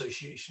Bar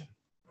Association,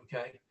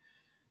 okay?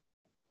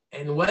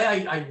 And the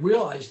way I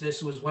realized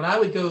this was when I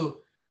would go,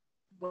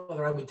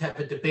 whether I would have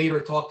a debate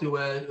or talk to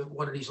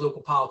one of these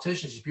local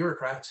politicians, these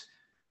bureaucrats,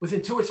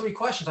 within 2 or 3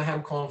 questions, I had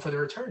them calling for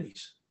their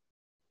attorneys.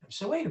 I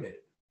said, wait a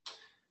minute.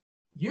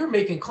 You're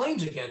making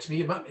claims against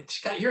me.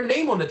 It's got your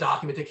name on the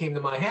document that came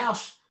to my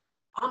house.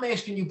 I'm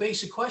asking you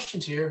basic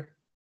questions here.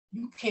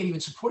 You can't even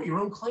support your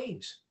own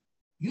claims.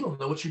 You don't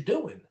know what you're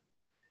doing.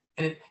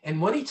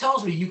 And when he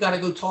tells me you got to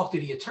go talk to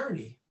the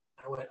attorney,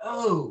 I went,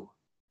 oh,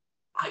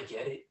 I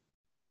get it.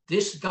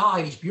 This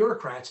guy, these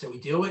bureaucrats that we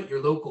deal with,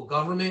 your local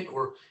government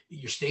or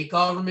your state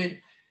government,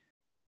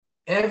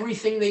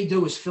 everything they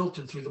do is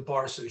filtered through the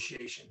Bar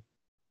Association.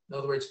 In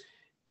other words,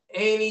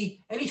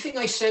 anything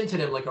I send to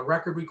them, like a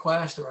record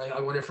request or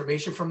I want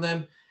information from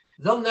them,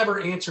 they'll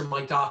never answer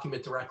my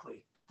document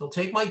directly. They'll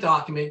take my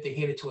document, they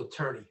hand it to an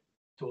attorney,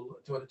 to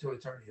an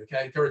attorney,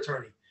 okay? Their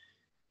attorney.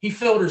 He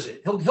filters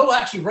it. He'll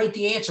actually write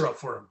the answer up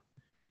for him.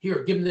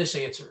 Here, give him this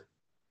answer.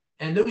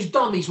 And those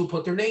dummies will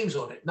put their names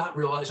on it, not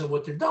realizing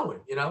what they're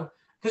doing,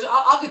 Because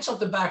I'll get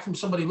something back from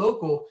somebody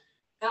local,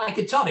 and I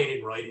can tell they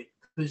didn't write it.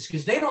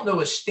 Because they don't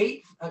know a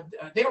state,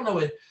 they don't know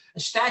a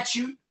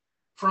statute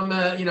from,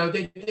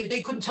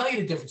 they couldn't tell you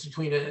the difference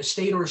between a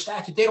state or a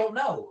statute. They don't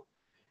know.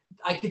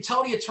 I could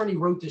tell the attorney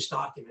wrote this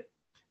document,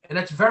 and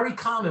that's very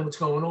common what's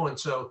going on.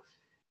 So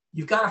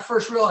you've got to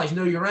first realize,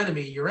 know your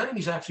enemy. Your enemy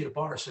is actually the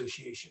Bar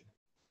Association,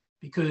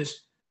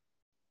 because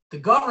the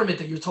government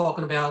that you're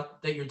talking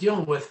about, that you're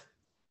dealing with,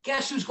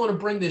 guess who's going to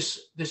bring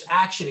this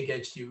action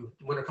against you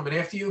when they're coming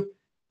after you?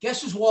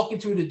 Guess who's walking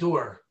through the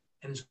door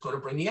and is going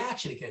to bring the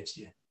action against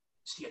you?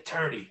 It's the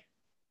attorney,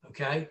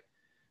 okay?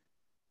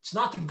 It's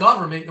not the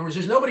government. In other words,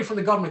 there's nobody from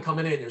the government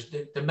coming in.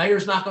 The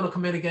mayor's not going to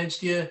come in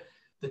against you.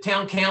 The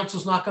town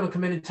council's not going to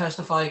come in and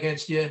testify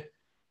against you.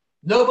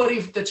 Nobody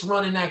that's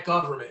running that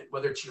government,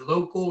 whether it's your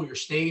local, your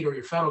state, or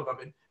your federal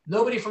government,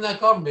 nobody from that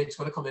government is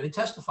going to come in and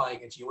testify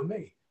against you and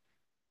me.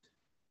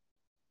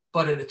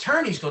 But an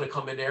attorney's going to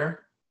come in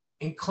there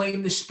and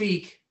claim to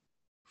speak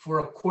for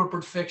a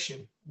corporate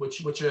fiction,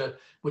 which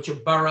a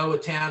borough, a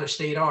town, a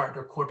state are.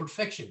 They're corporate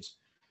fictions.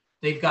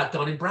 They've got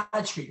Dun and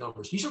Bradstreet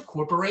numbers. These are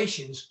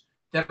corporations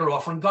that are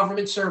offering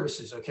government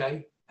services,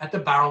 okay, at the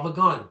barrel of a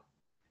gun.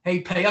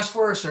 Hey, pay us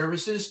for our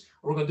services,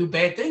 or we're going to do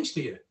bad things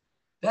to you.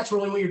 That's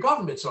really what your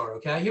governments are,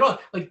 okay? You know,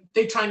 like,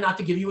 they try not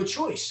to give you a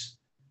choice.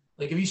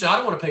 Like, if you say, I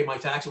don't want to pay my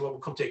taxes, well, we'll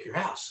come take your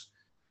house.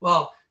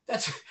 Well,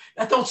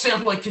 that don't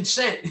sound like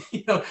consent.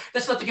 You know,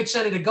 that's not the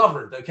consent of the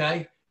governed,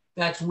 okay?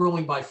 That's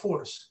ruling by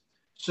force.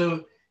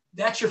 So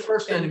that's your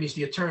first enemies,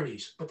 the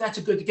attorneys. But that's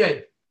a good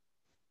again.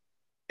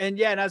 And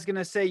yeah, and I was going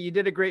to say, you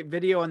did a great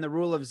video on the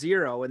rule of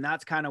zero, and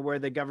that's kind of where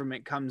the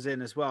government comes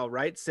in as well,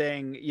 right?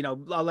 Saying, you know,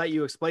 I'll let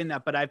you explain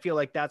that, but I feel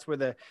like that's where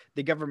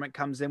the government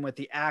comes in with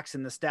the acts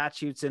and the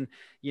statutes. And,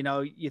 you know,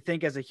 you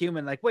think as a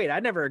human, like, wait, I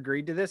never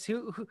agreed to this.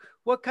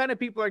 What kind of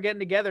people are getting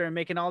together and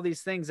making all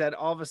these things that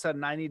all of a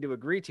sudden I need to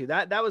agree to?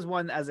 That was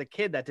one as a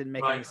kid that didn't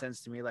make any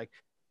sense to me. Like,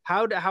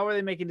 how are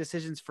they making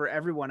decisions for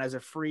everyone as a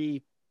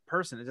free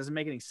person? It doesn't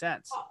make any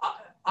sense.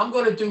 I'm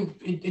going to do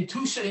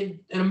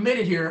in a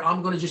minute here.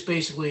 I'm going to just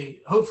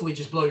basically, hopefully,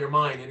 just blow your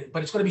mind.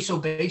 But it's going to be so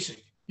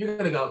basic. You're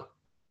going to go,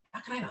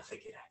 how can I not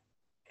think of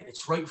that? And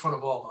it's right in front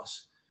of all of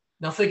us.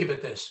 Now think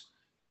about this.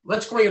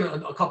 Let's bring in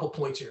a couple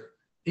points here.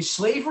 Is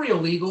slavery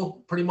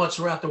illegal pretty much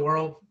throughout the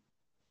world?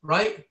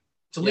 Right?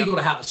 It's illegal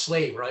to have a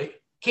slave, right?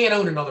 Can't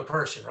own another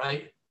person,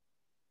 right?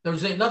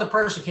 There's another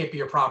person can't be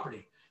your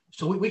property.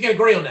 So we can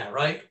agree on that,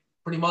 right?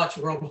 Pretty much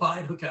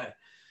worldwide. Okay.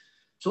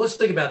 So let's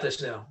think about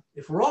this now.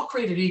 If we're all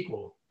created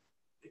equal,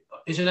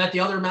 isn't that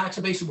the other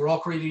maxim? Basically, we're all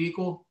created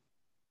equal.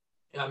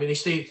 I mean, they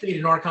state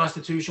in our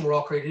Constitution, we're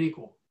all created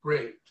equal.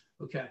 Great.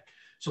 Okay.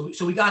 So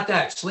we got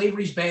that.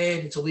 Slavery's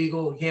bad. It's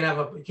illegal.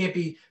 It can't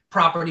be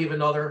property of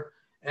another,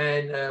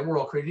 and we're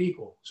all created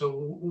equal.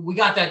 So we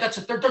got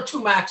that. They're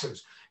two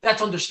maxims.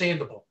 That's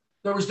understandable.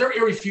 In other words, they're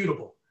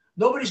irrefutable.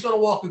 Nobody's going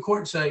to walk in court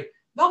and say,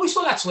 no, we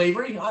still got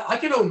slavery. I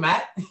can own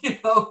Matt. You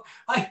know,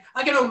 I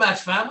can own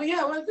Matt's family.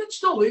 Yeah, well, that's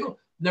still legal.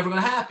 Never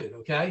going to happen,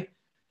 okay?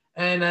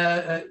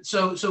 And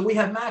so we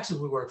have maxims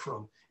we work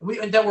from,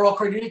 and then we're all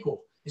created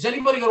equal. Is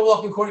anybody going to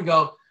walk in court and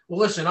go, well,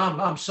 listen,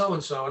 I'm so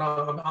and so,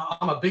 and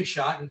I'm a big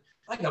shot, and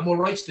I got more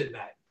rights than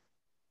that?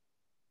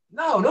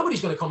 No, nobody's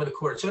going to come into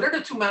court. So they're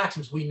the two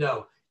maxims we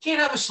know.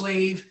 Can't have a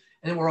slave,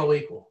 and then we're all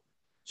equal.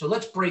 So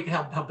let's break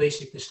how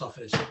basic this stuff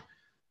is.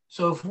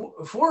 So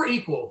if we're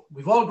equal,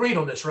 we've all agreed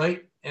on this,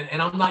 right?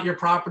 And I'm not your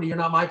property, you're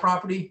not my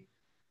property.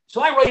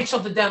 So I write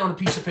something down on a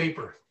piece of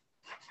paper.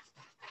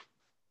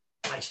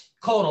 I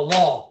call it a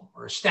law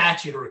or a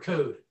statute or a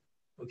code,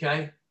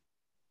 okay?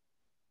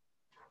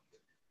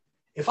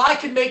 If I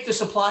could make this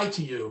apply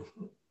to you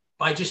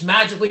by just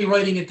magically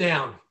writing it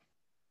down,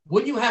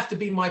 wouldn't you have to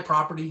be my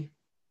property?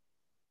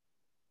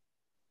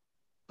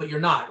 But you're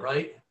not,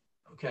 right?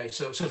 Okay,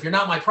 so if you're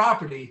not my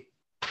property,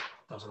 it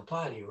doesn't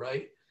apply to you,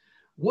 right?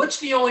 What's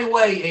the only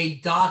way a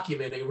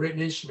document, a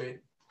written instrument,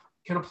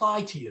 can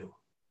apply to you?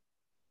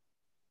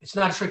 It's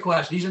not a trick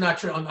question. These are not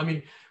true. I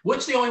mean,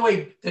 what's the only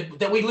way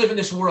that we live in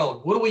this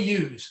world? What do we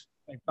use?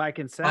 By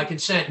consent. By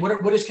consent.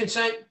 What is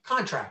consent?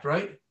 Contract,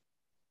 right?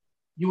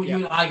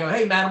 I go,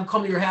 hey, Matt, I'm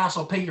coming to your house.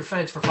 I'll pay your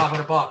fence for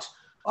 $500.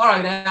 All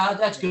right,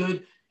 that's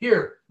good.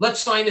 Here, let's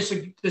sign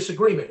this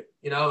agreement.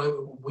 You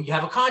know, we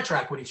have a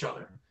contract with each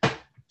other.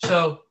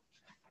 So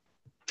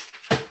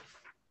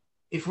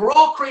if we're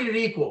all created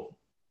equal,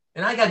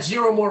 and I got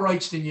zero more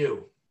rights than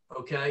you,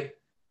 okay?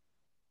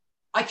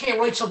 I can't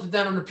write something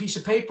down on a piece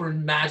of paper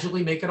and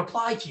magically make it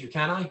apply to you,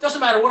 can I? It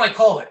doesn't matter what I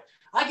call it.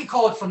 I can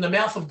call it from the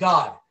mouth of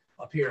God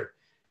up here.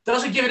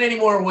 Doesn't give it any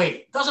more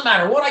weight. Doesn't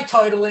matter what I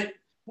title it,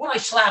 what I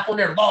slap on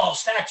there, law,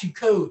 statute,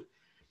 code.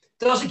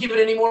 Doesn't give it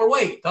any more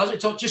weight, does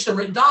it? So it's just a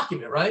written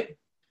document, right?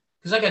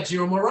 Because I got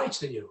zero more rights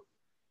than you.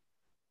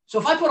 So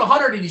if I put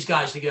 100 of these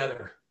guys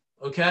together,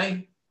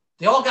 okay,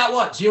 they all got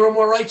what? Zero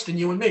more rights than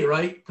you and me,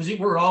 right? Because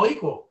we're all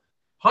equal.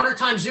 100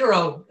 times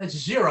zero, that's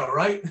zero,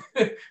 right?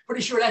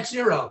 Pretty sure that's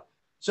zero.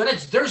 So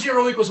their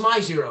zero equals my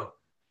zero.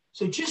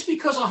 So just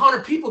because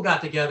 100 people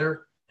got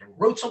together and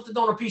wrote something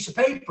on a piece of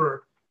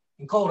paper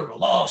and called it a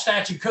law,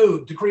 statute,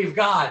 code, decree of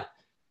God,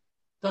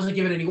 doesn't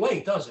give it any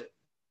weight, does it?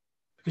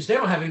 Because they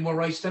don't have any more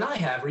rights than I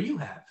have or you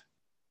have.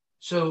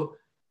 So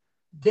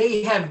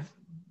they have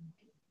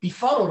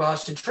befuddled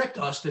us and tricked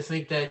us to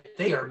think that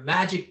they are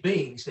magic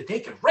beings, that they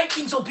can write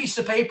things on pieces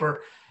of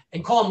paper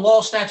and call them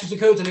law, statutes,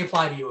 and codes, and they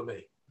apply to you and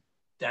me.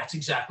 That's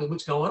exactly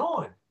what's going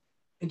on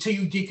until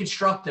you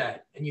deconstruct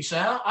that and you say,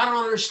 I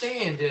don't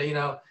understand.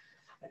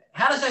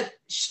 How does that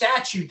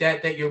statute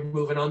that you're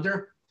moving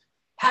under,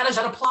 how does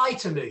that apply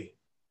to me?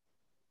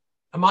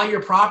 Am I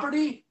your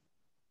property?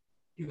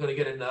 You're going to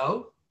get a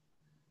no.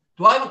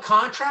 Do I have a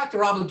contract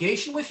or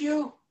obligation with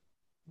you?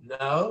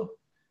 No.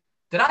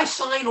 Did I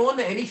sign on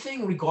to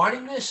anything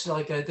regarding this?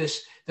 Did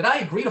I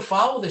agree to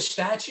follow this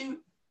statute?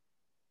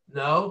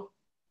 No.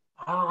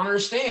 I don't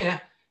understand.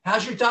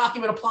 How's your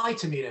document apply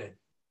to me then?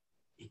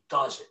 It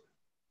doesn't.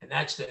 And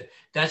that's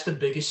the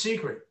biggest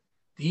secret.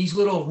 These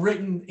little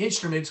written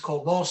instruments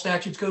called law,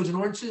 statutes, codes, and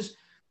ordinances,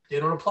 they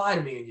don't apply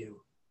to me and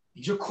you.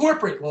 These are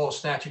corporate law,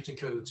 statutes, and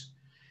codes.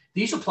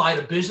 These apply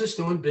to business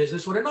doing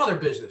business with another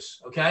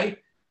business, okay?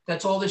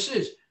 That's all this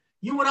is.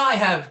 You and I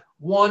have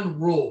one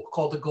rule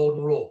called the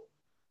golden rule.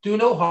 Do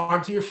no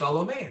harm to your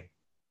fellow man.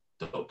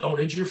 Don't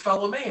injure your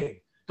fellow man.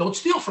 Don't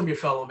steal from your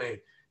fellow man.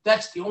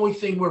 That's the only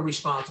thing we're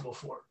responsible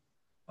for,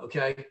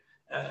 okay?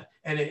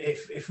 And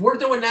if we're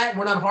doing that and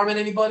we're not harming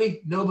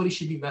anybody, nobody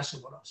should be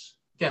messing with us.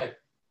 Okay.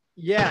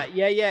 Yeah.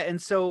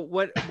 And so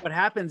what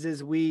happens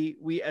is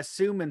we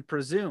assume and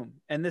presume,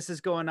 and this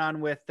is going on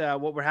with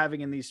what we're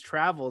having in these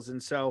travels.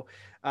 And so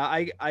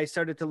I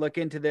started to look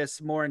into this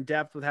more in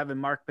depth with having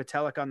Mark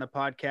Patelik on the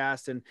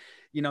podcast, and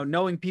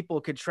knowing people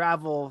could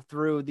travel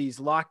through these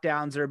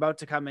lockdowns. They're about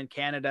to come in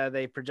Canada.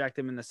 They project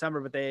them in the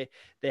summer, but they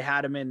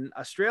had them in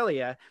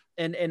Australia.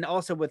 And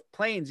also with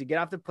planes, you get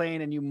off the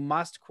plane and you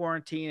must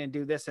quarantine and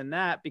do this and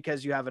that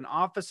because you have an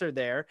officer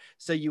there.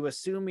 So you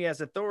assume he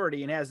has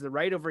authority and has the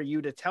right over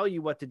you to tell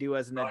you what to do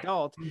as an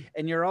adult.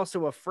 And you're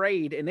also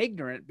afraid and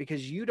ignorant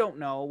because you don't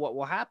know what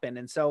will happen.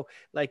 And so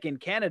like in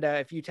Canada,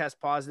 if you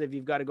test positive,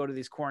 you've got to go to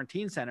these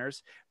quarantine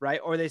centers, right?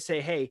 Or they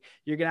say, hey,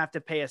 you're going to have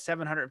to pay a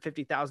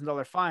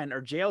 $750,000 fine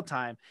or jail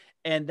time.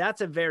 And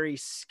that's a very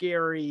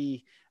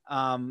scary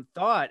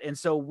thought. And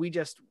so we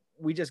just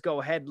go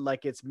ahead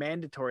like it's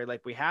mandatory,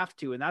 like we have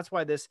to. And that's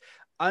why this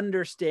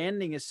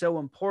understanding is so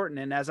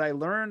important. And as I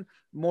learn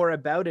more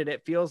about it,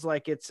 it feels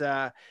like it's,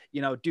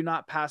 do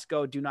not pass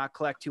go, do not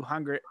collect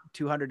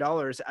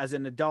 $200 as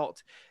an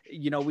adult.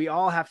 We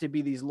all have to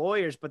be these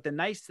lawyers. But the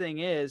nice thing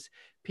is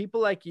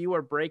people like you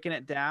are breaking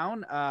it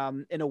down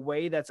in a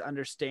way that's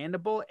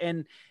understandable.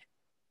 And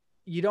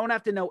you don't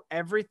have to know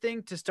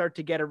everything to start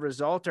to get a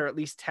result or at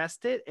least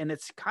test it. And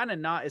it's kind of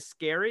not as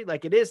scary.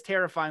 Like it is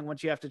terrifying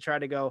once you have to try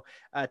to go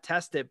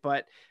test it.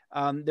 But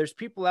there's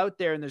people out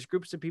there and there's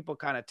groups of people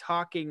kind of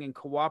talking and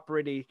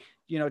cooperating,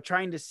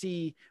 trying to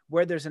see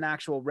where there's an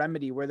actual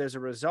remedy, where there's a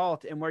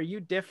result, and where you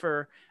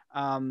differ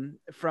from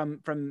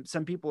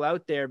some people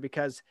out there.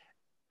 Because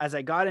as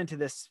I got into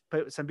this,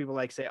 some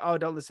people say, oh,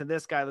 don't listen to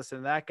this guy, listen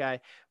to that guy,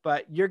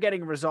 but you're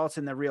getting results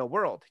in the real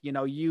world.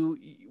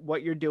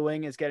 What you're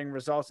doing is getting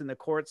results in the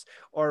courts,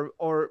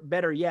 or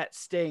better yet,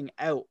 staying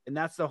out. And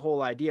that's the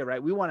whole idea,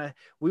 right? We want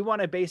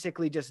to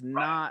basically just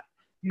not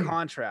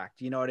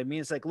contract. You know what I mean?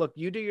 It's like, look,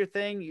 you do your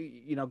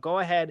thing, go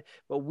ahead,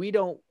 but we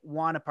don't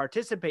want to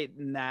participate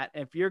in that.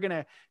 If you're going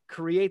to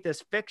create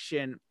this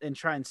fiction and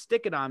try and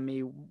stick it on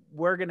me,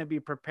 we're going to be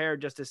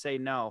prepared just to say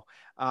no.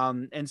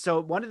 And so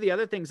one of the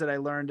other things that I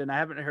learned, and I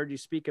haven't heard you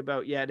speak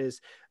about yet,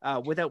 is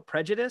without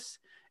prejudice.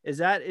 Is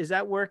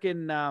that work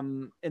in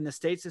the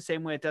States the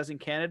same way it does in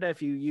Canada?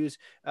 If you use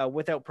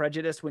without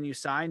prejudice when you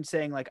sign,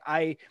 saying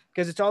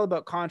because it's all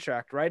about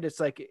contract, right? It's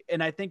like,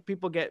 and I think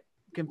people get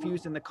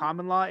confused in the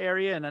common law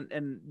area,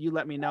 and you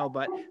let me know,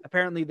 but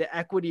apparently the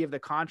equity of the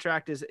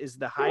contract is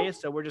the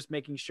highest. So we're just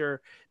making sure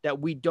that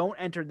we don't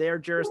enter their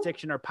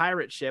jurisdiction or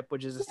pirate ship,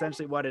 which is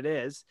essentially what it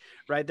is,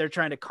 right? They're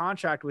trying to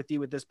contract with you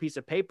with this piece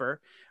of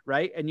paper,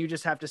 right? And you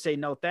just have to say,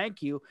 no,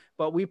 thank you.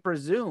 But we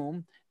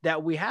presume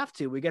that we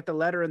get the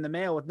letter in the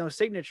mail with no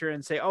signature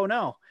and say, oh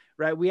no,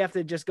 right? We have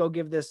to just go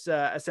give this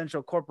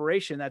essential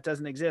corporation that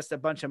doesn't exist a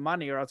bunch of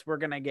money, or else we're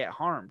going to get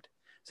harmed.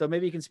 So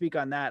maybe you can speak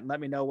on that and let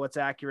me know what's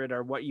accurate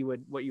or what you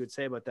would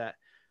say about that.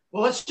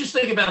 Well, let's just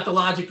think about the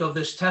logic of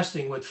this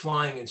testing with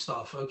flying and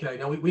stuff. Okay,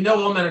 now we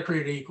know all men are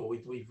created equal.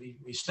 We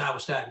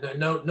established that.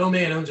 No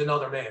man owns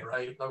another man,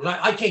 right?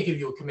 I can't give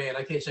you a command.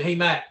 I can't say, hey,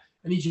 Matt,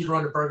 I need you to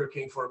run a Burger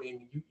King for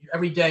me.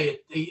 Every day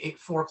at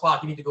 4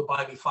 o'clock, you need to go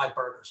buy me 5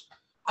 burgers.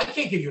 I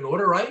can't give you an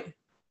order, right?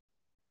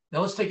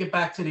 Now let's take it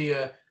back to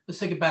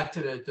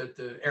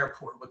the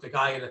airport with the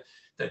guy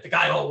the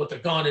guy all with the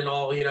gun and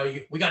all.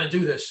 We got to do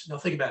this. Now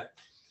think about it.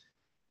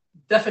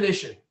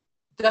 Definition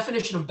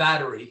of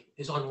battery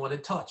is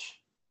unwanted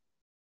touch.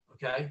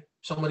 Okay,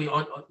 somebody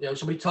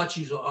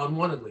touches you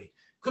unwantedly.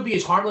 Could be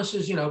as harmless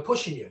as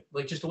pushing you,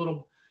 like just a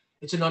little.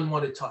 It's an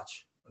unwanted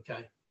touch.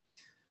 Okay.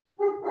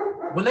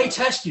 When they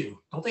test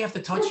you, don't they have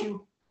to touch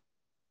you?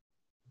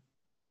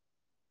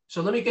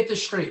 So let me get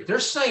this straight. They're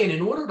saying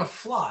in order to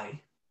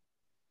fly,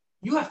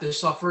 you have to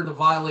suffer the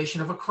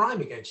violation of a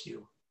crime against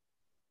you.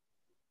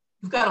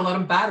 You've got to let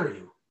them batter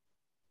you,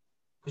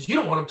 because you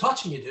don't want them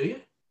touching you, do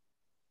you?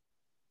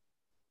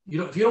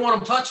 If you don't want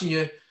them touching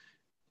you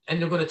and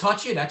they're going to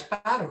touch you, that's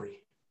battery.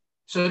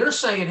 So they're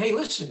saying, hey,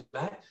 listen,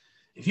 Matt,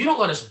 if you don't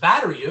let us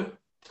batter you,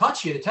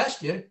 touch you, to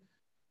test you,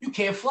 you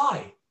can't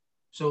fly.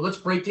 So let's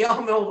break the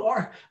elemental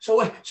R.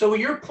 So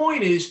your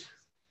point is,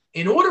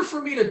 in order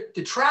for me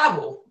to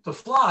travel, to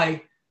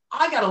fly,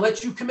 I got to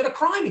let you commit a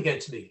crime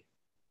against me.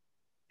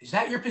 Is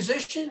that your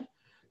position?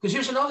 Because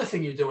here's another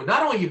thing you're doing.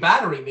 Not only are you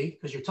battering me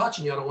because you're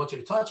touching me, I don't want you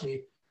to touch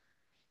me.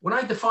 When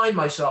I define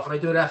myself and I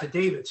do it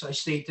affidavits, I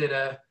state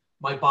that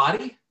my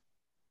body,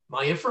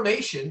 my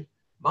information,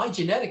 my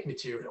genetic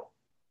material,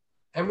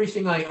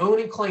 everything I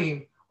own and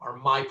claim are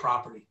my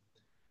property.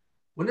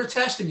 When they're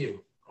testing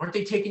you, aren't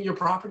they taking your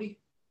property?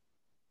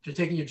 They're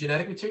taking your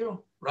genetic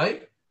material,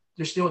 right?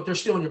 They're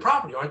stealing your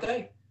property, aren't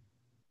they?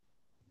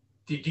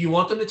 Do you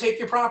want them to take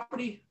your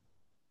property?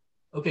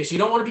 Okay, so you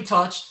don't want to be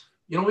touched,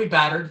 you don't want to be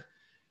battered,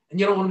 and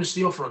you don't want them to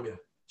steal from you.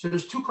 So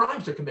there's two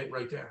crimes they're committing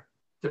right there.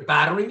 They're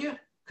battering you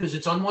because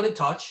it's unwanted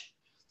touch,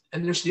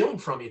 and they're stealing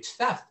from you. It's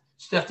theft.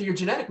 It's theft of your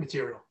genetic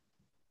material.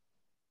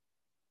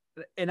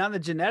 And on the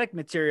genetic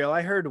material,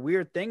 I heard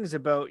weird things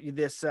about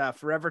this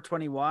Forever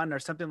 21 or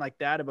something like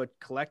that about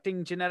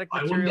collecting genetic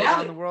material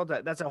around the world.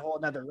 That's a whole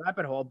another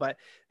rabbit hole, but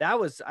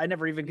I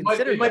never even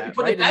considered that.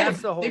 Right?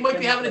 They might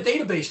be having a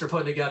database they're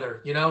putting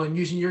together, and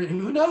using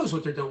who knows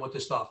what they're doing with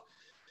this stuff.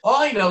 All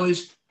I know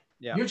is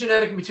your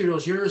genetic material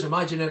is yours and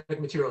my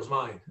genetic material is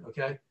mine.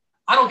 Okay.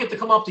 I don't get to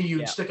come up to you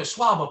and stick a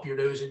swab up your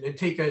nose and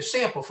take a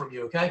sample from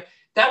you. Okay.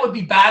 That would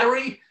be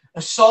battery,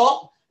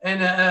 assault,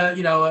 and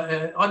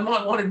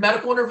unwanted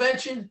medical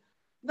intervention.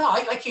 No,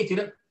 I can't do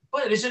that.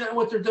 But isn't that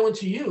what they're doing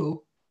to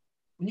you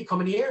when you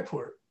come in the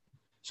airport?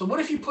 So what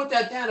if you put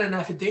that down in an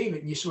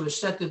affidavit and you sort of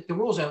set the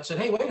rules out and said,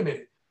 hey, wait a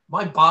minute,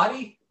 my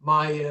body,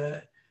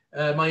 my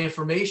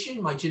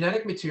information, my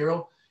genetic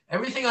material,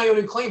 everything I own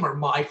and claim are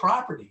my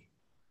property.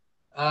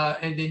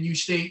 And then you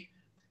state,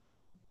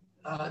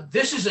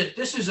 this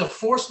is a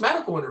forced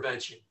medical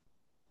intervention.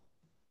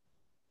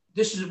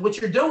 This is what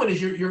you're doing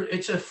is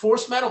it's a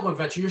forced medical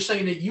intervention. You're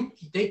saying that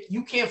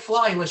you can't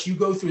fly unless you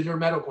go through their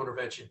medical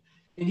intervention.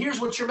 And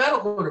here's what your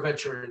medical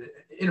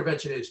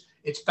intervention is.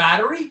 It's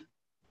battery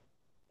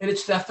and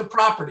it's theft of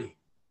property.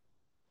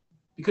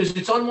 Because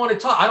it's unwanted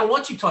touch. I don't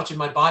want you touching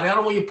my body. I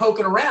don't want you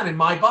poking around in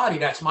my body.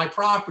 That's my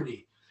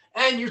property.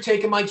 And you're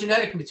taking my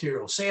genetic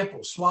material,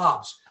 samples,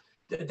 swabs.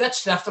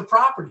 That's theft of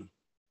property.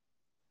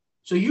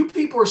 So you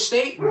people are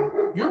stating,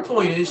 your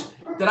point is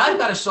that I've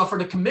got to suffer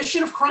the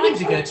commission of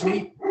crimes against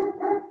me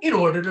in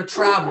order to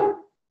travel.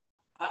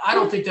 I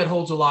don't think that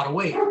holds a lot of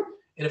weight.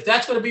 And if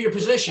that's going to be your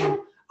position,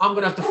 I'm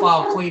going to have to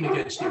file a claim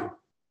against you.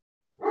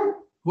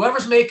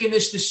 Whoever's making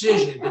this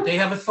decision that they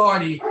have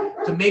authority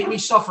to make me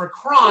suffer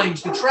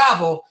crimes to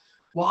travel,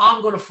 well,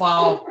 I'm going to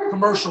file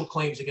commercial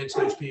claims against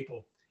those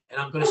people.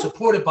 And I'm going to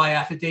support it by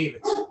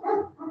affidavits.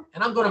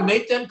 And I'm going to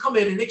make them come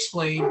in and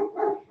explain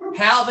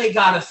how they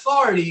got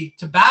authority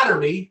to batter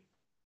me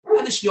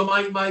and to steal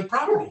my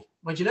property,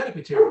 my genetic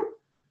material.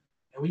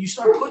 And when you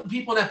start putting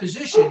people in that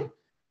position,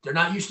 they're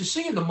not used to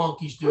seeing the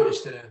monkeys do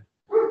this to them.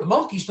 The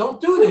monkeys don't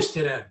do this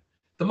to them.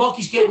 The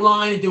monkeys get in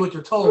line and do what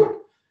they're told.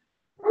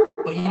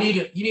 But you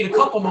need a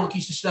couple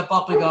monkeys to step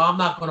up and go, I'm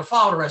not going to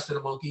follow the rest of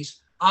the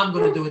monkeys. I'm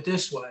going to do it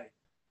this way.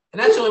 And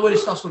that's the only way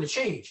this stuff's going to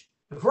change.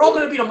 If we're all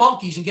going to be the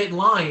monkeys and get in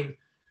line,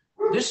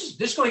 this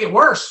is going to get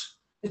worse.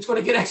 It's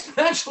going to get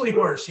exponentially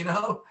worse,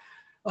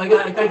 Like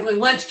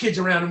Lent's kids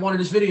around in one of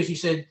his videos, he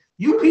said,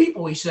 you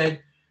people, he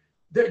said,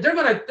 they're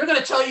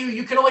gonna tell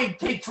you can only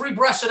take 3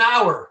 breaths an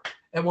hour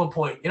at one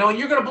point, and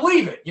you're gonna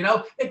believe it,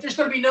 if there's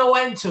gonna be no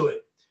end to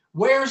it.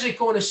 Where is it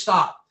going to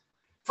stop?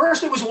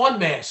 First it was 1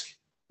 mask.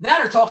 Now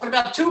they're talking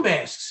about 2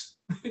 masks.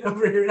 They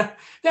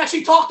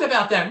actually talked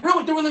about that.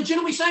 Really, they were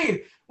legitimately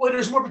saying, well,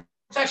 there's more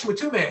protection with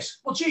 2 masks.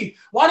 Well, gee,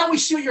 why don't we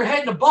seal your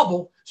head in a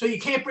bubble so you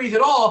can't breathe at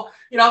all,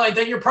 and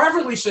then you're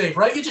perfectly safe,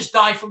 right? You just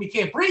die from you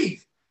can't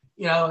breathe,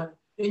 and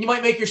you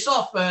might make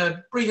yourself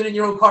breathing in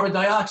your own carbon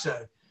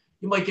dioxide.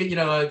 You might get,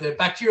 the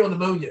bacterial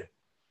pneumonia.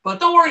 But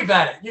don't worry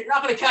about it. You're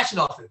not going to catch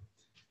nothing.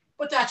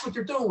 But that's what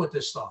they're doing with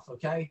this stuff,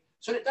 okay?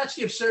 So that's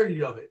the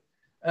absurdity of it.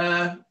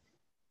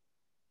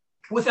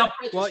 Without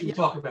prejudice, we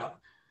talk about.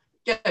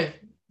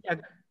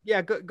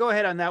 Yeah, go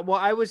ahead on that. Well,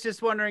 I was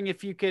just wondering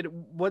if you could,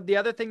 what the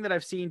other thing that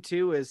I've seen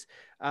too is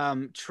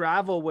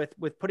travel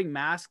with putting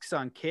masks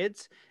on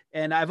kids.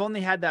 And I've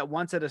only had that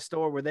once at a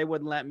store where they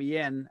wouldn't let me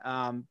in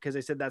because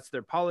they said that's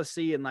their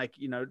policy and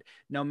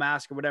no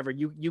mask or whatever.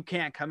 You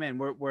can't come in.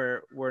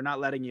 We're not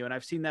letting you. And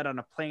I've seen that on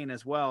a plane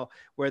as well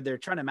where they're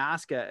trying to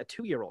mask a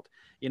 2-year-old,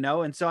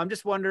 And so I'm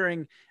just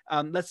wondering,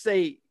 let's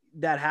say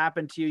that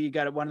happened to you. You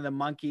got one of the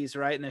monkeys,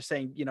 right? And they're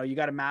saying, you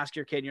got to mask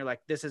your kid. And you're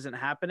like, this isn't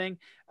happening.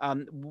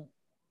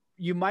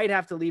 You might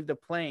have to leave the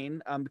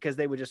plane because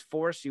they would just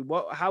force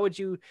you. How would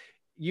you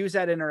use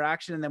that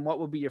interaction, and then what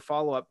would be your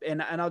follow-up?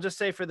 And I'll just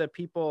say for the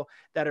people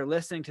that are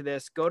listening to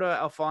this, go to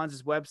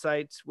Alphonse's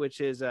website,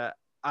 which is I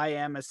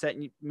am has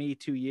sent me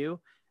to you.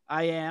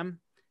 I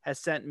am has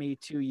sent me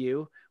to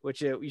you,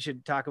 which we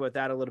should talk about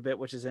that a little bit,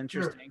 which is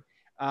interesting.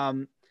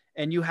 Sure.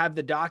 And you have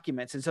the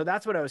documents. And so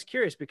that's what I was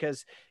curious,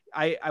 because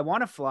I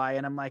want to fly.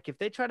 And I'm like, if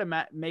they try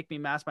to make me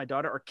mask my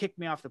daughter or kick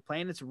me off the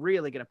plane, it's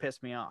really going to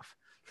piss me off.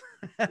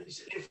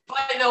 If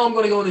I know I'm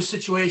going to go in a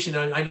situation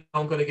and I know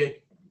I'm going to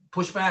get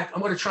pushback,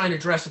 I'm going to try and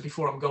address it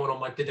before I'm going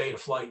on the day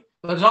of flight,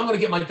 because I'm going to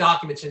get my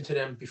documents into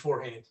them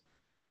beforehand.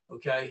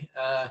 Okay.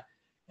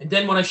 And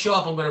then when I show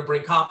up, I'm going to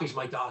bring copies of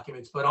my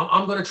documents, but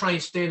I'm going to try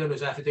and stand on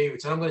those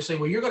affidavits. And I'm going to say,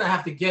 well, you're going to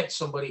have to get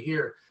somebody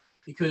here,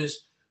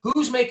 because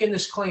who's making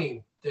this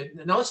claim?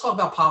 Now let's talk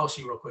about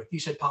policy real quick. You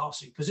said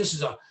policy, because this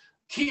is a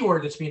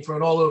keyword that's being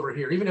thrown all over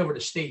here, even over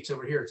the States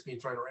over here, it's being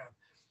thrown around.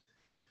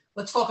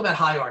 Let's talk about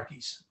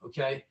hierarchies.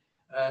 Okay.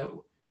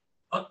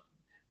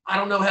 I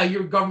don't know how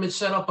your government's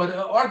set up, but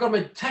our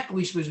government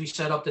technically was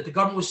set up that the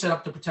government was set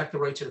up to protect the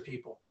rights of the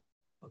people.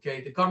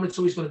 Okay. The government's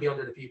always going to be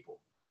under the people.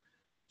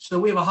 So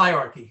we have a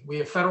hierarchy. We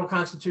have federal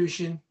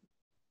constitution,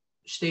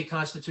 state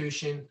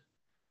constitution,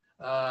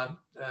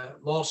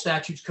 law,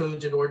 statutes,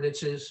 codes, and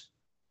ordinances,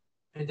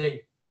 and then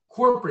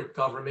corporate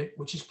government,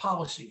 which is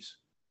policies.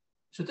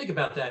 So think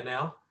about that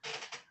now.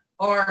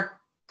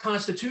 Our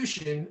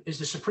Constitution is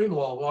the supreme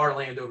law of our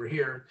land over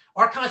here.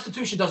 Our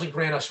Constitution doesn't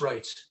grant us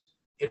rights.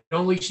 It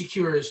only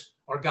secures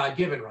our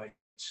God-given rights.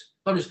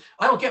 In other words,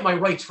 I don't get my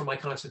rights from my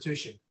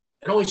Constitution.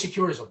 It only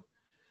secures them.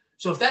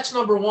 So if that's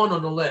number one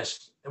on the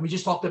list, and we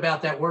just talked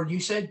about that word you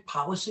said,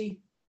 policy,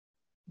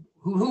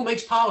 who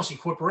makes policy?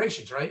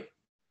 Corporations, right?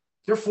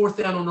 They're fourth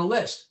down on the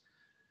list.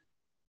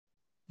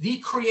 The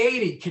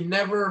created can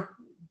never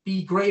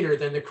be greater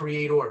than the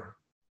creator,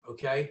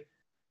 okay?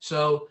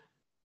 So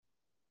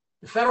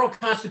the federal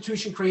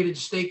constitution created the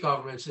state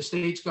governments. The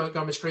state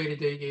governments created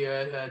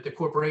the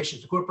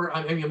corporations.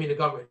 The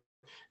government.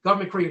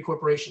 Government created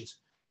corporations.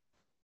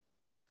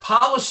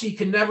 Policy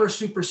can never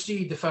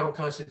supersede the federal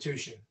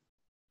constitution.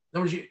 In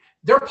other words,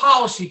 their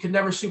policy can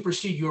never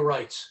supersede your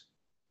rights.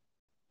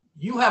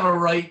 You have a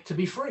right to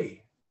be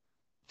free,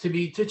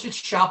 to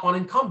shop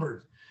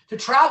unencumbered, to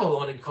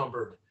travel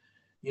unencumbered.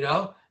 You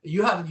know,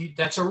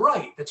 that's a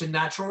right. That's a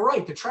natural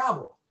right to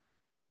travel.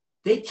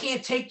 They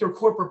can't take their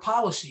corporate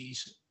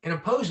policies and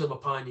impose them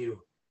upon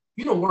you.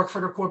 You don't work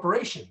for their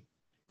corporation.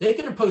 They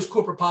can impose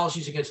corporate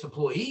policies against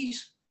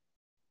employees.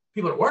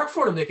 People that work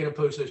for them, they can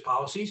impose those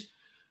policies,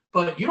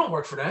 but you don't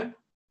work for them.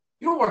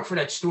 You don't work for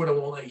that store that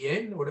won't let you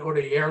in, or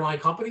the airline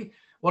company.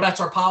 Well,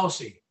 that's our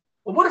policy.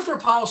 Well, what if their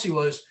policy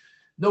was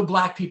no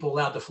black people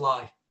allowed to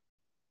fly?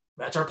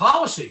 That's our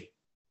policy.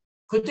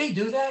 Could they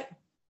do that?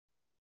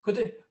 Could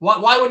they?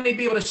 Why wouldn't they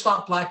be able to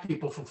stop black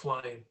people from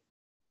flying?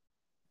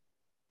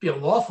 Be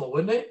unlawful,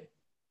 wouldn't it?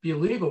 Be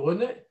illegal,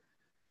 wouldn't it?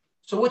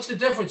 So what's the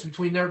difference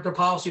between their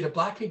policy that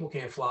black people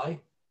can't fly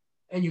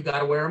and you got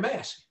to wear a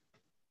mask?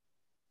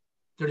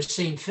 They're the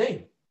same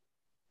thing.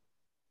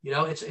 You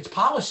know, it's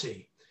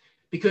policy.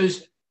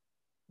 Because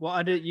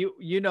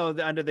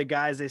under the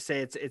guise, they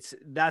say it's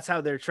that's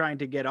how they're trying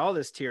to get all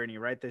this tyranny,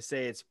 right? They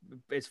say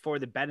it's for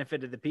the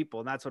benefit of the people,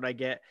 and that's what I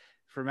get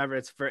from ever.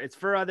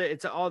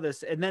 It's all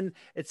this, and then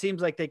it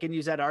seems like they can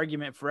use that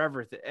argument for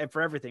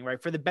everything,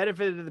 right? For the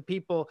benefit of the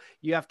people,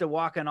 you have to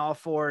walk on all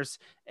fours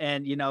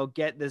and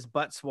get this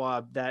butt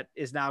swab that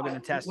is now going to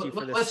test you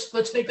for this.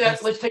 Let's take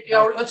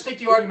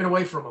the argument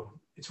away from them.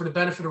 It's for the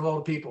benefit of all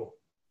the people.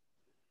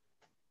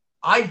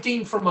 I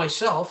deem for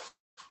myself,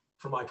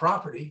 for my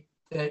property,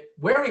 that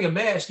wearing a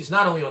mask is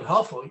not only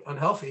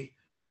unhealthy,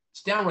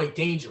 it's downright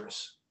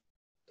dangerous.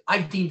 I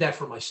deem that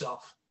for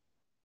myself.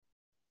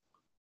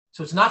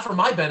 So it's not for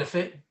my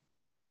benefit,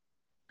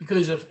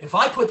 because if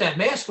I put that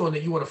mask on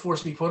that you want to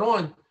force me to put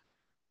on,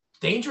 it's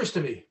dangerous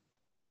to me.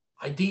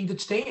 I deemed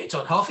it's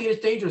unhealthy and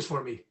it's dangerous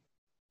for me.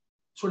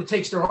 Sort of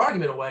takes their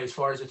argument away as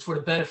far as it's for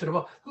the benefit of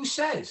all. Who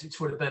says it's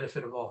for the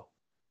benefit of all?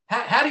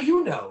 How do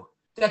you know?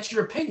 That's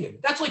your opinion.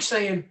 That's like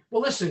saying,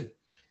 well, listen,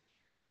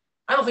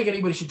 I don't think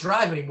anybody should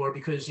drive anymore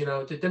because,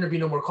 then there'd be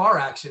no more car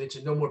accidents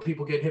and no more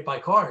people getting hit by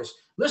cars.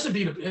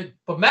 Listen,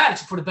 but Matt,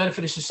 it's for the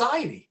benefit of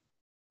society,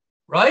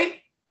 right?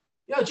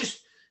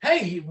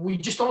 Hey, we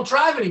just don't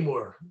drive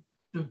anymore.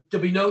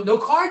 There'll be no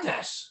car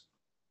deaths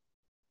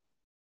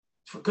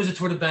because it's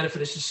for the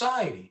benefit of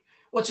society.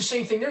 Well, it's the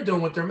same thing they're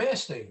doing with their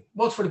mask thing.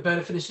 Well, it's for the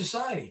benefit of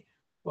society.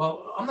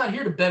 Well, I'm not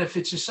here to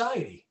benefit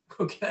society.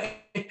 Okay.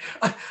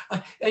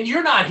 And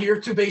you're not here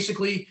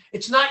to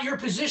it's not your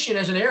position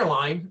as an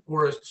airline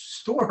or a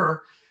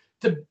store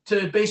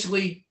to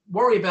basically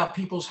worry about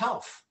people's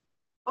health.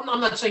 I'm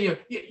not saying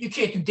you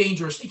can't do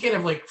dangerous, you can't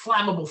have like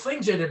flammable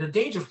things in it that are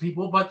dangerous for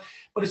people, but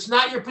it's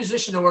not your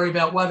position to worry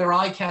about whether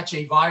I catch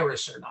a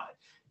virus or not.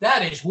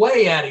 That is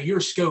way out of your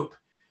scope.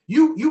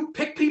 You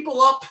pick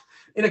people up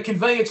in a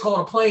conveyance called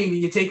a plane and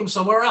you take them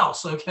somewhere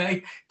else.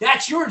 Okay.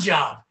 That's your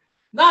job,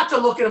 not to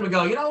look at them and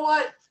go, you know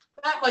what?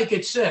 Matt might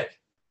get sick.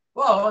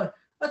 Well,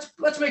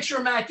 let's make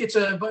sure Matt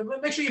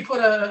but make sure you put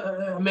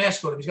a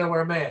mask on him. He's got to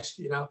wear a mask,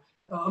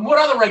 And what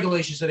other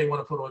regulations do they want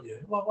to put on you?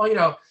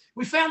 Well,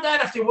 we found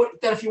that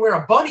if you wear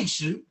a bunny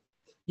suit,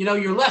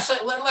 you're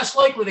less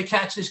likely to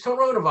catch this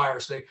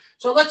coronavirus thing.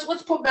 So let's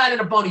put Matt in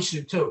a bunny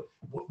suit too.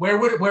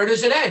 Where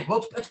does it end?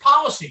 Well, it's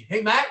policy.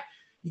 Hey, Matt,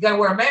 you got to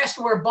wear a mask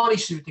and wear a bunny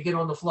suit to get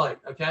on the flight.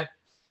 Okay,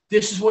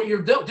 this is what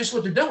you're doing. This is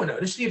what they're doing now.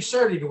 This is the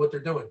absurdity of what they're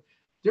doing.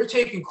 They're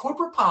taking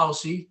corporate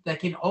policy that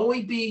can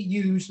only be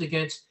used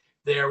against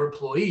their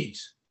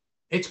employees.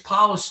 It's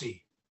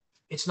policy.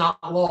 It's not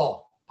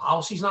law.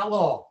 Policy's not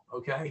law,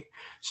 okay?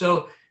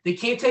 So they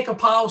can't take a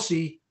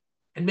policy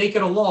and make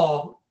it a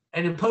law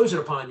and impose it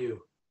upon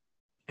you.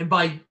 And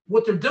by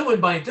what they're doing,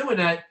 by doing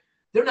that,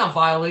 they're not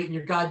violating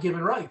your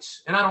God-given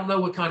rights. And I don't know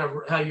what kind of,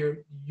 how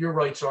your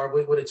rights are,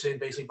 what it's in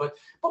basically, but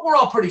we're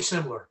all pretty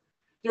similar.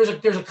 There's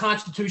a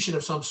constitution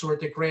of some sort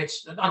that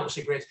grants, I don't want to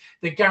say grants,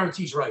 that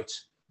guarantees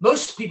rights.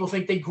 Most people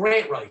think they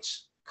grant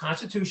rights.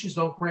 Constitutions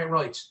don't grant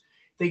rights.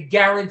 They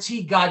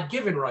guarantee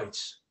God-given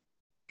rights,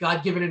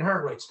 God-given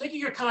inherent rights. Think of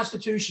your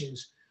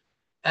constitutions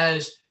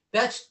as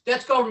that's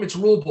government's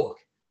rule book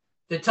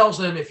that tells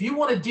them if you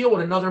want to deal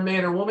with another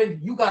man or woman,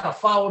 you got to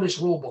follow this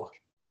rule book.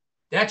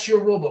 That's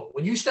your rule book.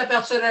 When you step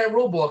outside that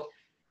rule book,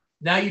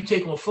 now you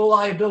take on full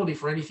liability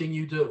for anything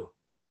you do.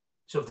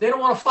 So if they don't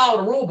want to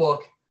follow the rule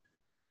book,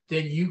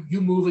 then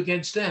you move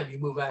against them. You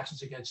move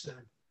actions against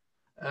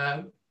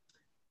them.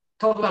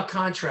 Talk about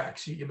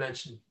contracts you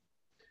mentioned.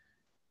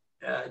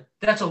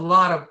 That's a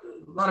lot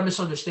of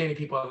misunderstanding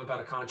people have about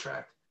a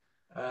contract.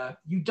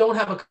 You don't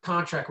have a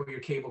contract with your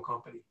cable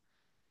company.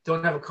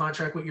 Don't have a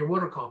contract with your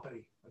water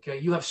company. Okay,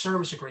 you have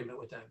service agreement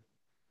with them.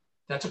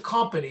 That's a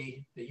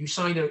company that you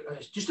signed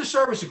just a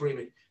service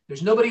agreement.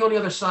 There's nobody on the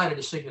other side of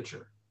the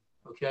signature.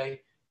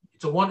 Okay,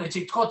 it's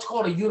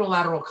called a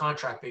unilateral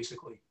contract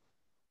basically.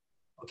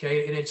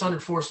 Okay, and it's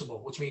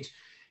unenforceable, which means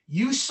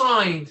you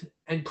signed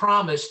and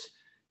promised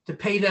to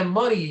pay them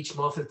money each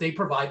month if they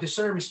provide the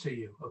service to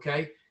you.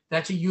 Okay,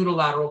 that's a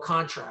unilateral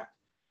contract.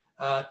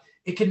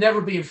 It can never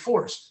be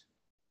enforced.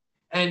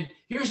 And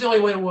here's the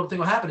only way one thing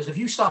will happen is if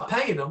you stop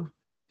paying them,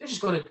 they're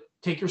just going to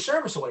take your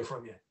service away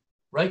from you,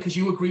 right? Because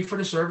you agreed for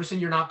the service and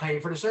you're not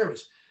paying for the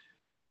service.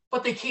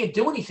 But they can't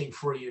do anything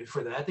for you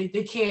for that. They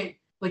can't,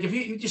 like if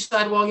you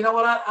decide, well, you know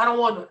what, I don't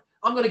want,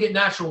 I'm going to get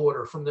natural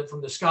water from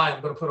the sky.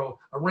 I'm going to put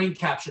a rain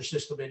capture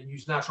system in and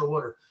use natural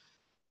water.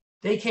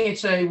 They can't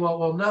say,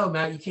 well, no,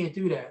 Matt, you can't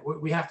do that.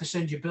 We have to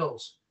send you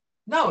bills.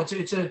 No,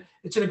 it's an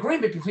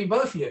agreement between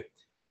both of you.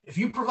 If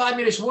you provide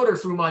me this water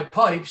through my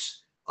pipes,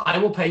 I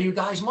will pay you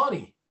guys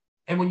money.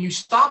 And when you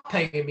stop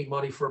paying me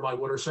money for my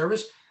water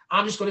service,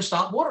 I'm just going to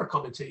stop water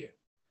coming to you.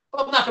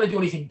 But I'm not going to do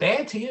anything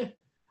bad to you.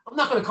 I'm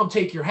not going to come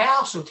take your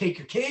house or take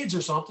your kids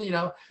or something. You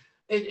know,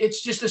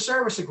 it's just a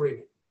service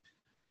agreement.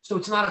 So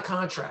it's not a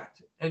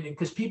contract. And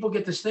because people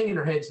get this thing in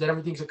their heads that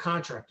everything's a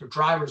contract. Their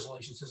driver's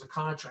license is a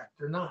contract.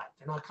 They're not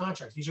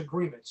contracts. These are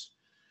agreements.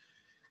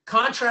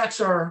 Contracts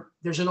are,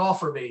 there's an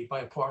offer made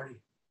by a party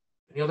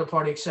and the other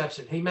party accepts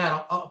it. Hey,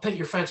 Matt, I'll paint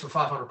your fence for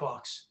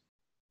 $500.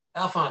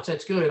 Alphonse,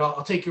 that's good.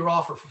 I'll take your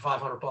offer for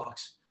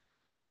 $500.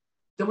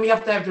 Then we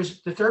have to have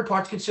the third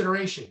part's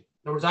consideration. In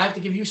other words, I have to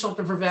give you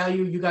something for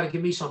value. You got to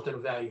give me something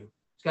of value.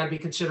 It's got to be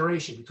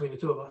consideration between the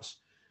two of us.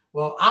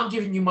 Well, I'm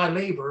giving you my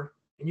labor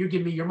and you're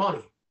giving me your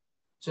money.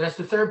 So that's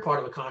the third part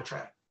of the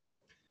contract.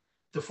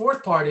 The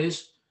fourth part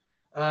is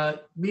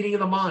meeting of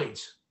the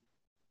minds.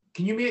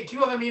 Can you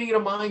have a meeting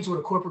of the minds with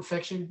a corporate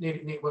fiction,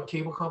 a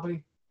cable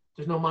company?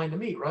 There's no mind to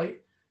meet,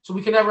 right? So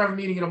we can never have a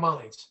meeting of the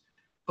minds.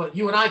 But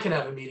you and I can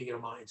have a meeting of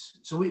the minds.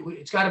 So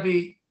it's got to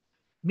be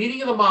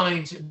meeting of the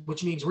minds,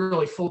 which means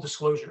really full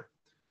disclosure.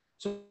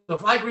 So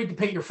if I agreed to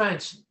paint your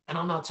fence and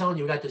I'm not telling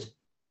you we got this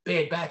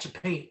bad batch of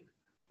paint,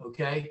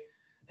 okay,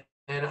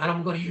 and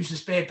I'm going to use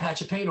this bad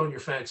patch of paint on your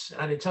fence,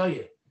 and I didn't tell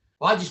you,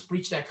 well, I just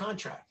breached that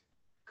contract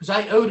because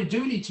I owed a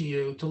duty to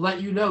you to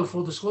let you know,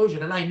 full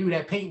disclosure, and I knew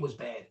that paint was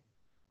bad.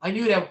 I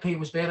knew that paint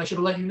was bad. I should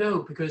have let you know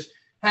because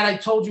had I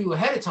told you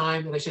ahead of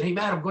time and I said, hey,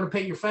 Matt, I'm going to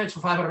paint your fence for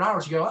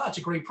 $500, you go, oh, it's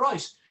a great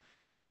price.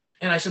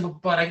 And I said,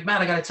 but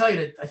Matt, I got to tell you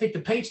that I think the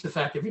paint's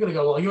defective. You're going to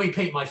go, well, you ain't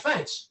paint my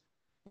fence.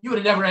 You would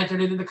have never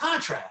entered it into the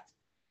contract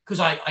because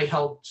I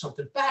held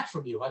something back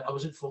from you. I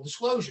was in full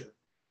disclosure.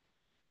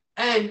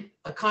 And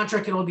a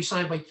contract can only be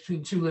signed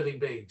between two living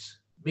beings.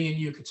 Me and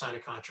you can sign a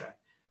contract.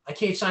 I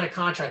can't sign a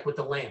contract with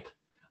the lamp.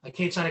 I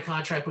can't sign a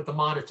contract with the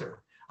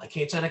monitor. I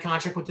can't sign a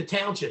contract with the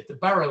township, the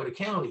borough, the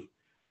county.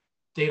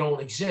 They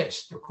don't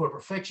exist. They're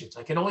corporate fictions.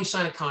 I can only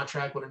sign a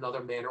contract with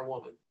another man or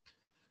woman.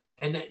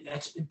 And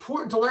that's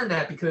important to learn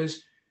that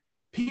because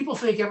people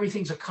think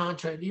everything's a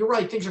contract. You're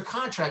right, things are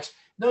contracts.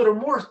 No, they're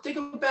more, think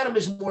about them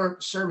as more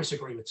service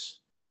agreements.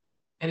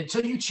 And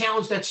until you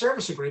challenge that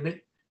service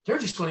agreement, they're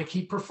just going to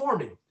keep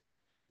performing.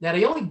 Now,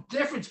 the only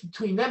difference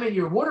between them and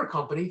your water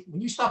company,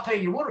 when you stop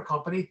paying your water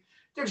company,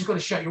 they're just going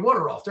to shut your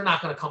water off. They're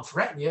not going to come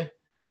threaten you.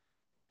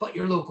 But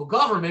your local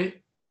government,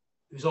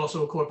 who's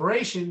also a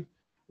corporation,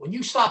 when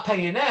you stop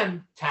paying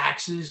them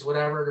taxes,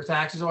 whatever their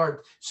taxes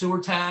are, sewer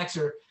tax,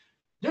 or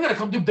they're going to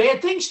come do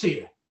bad things to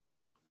you.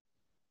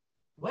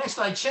 Last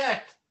I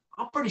checked,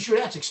 I'm pretty sure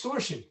that's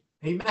extortion.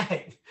 Hey,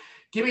 Matt,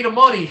 give me the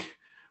money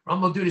or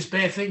I'm going to do this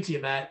bad thing to you,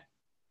 Matt.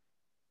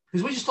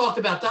 Because we just talked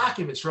about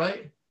documents,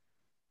 right?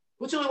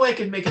 What's the only way I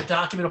can make a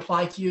document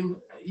apply to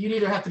you? You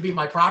either have to be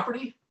my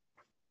property.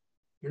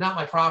 You're not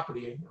my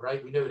property,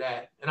 right? We know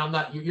that. And I'm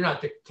not, you're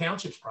not the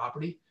township's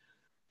property.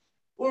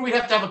 Or we'd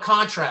have to have a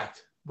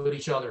contract with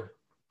each other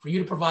for you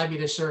to provide me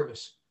this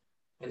service.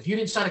 And if you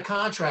didn't sign a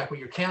contract with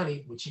your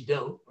county, which you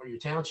don't, or your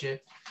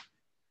township,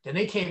 then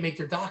they can't make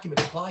their document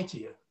apply to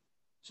you.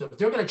 So if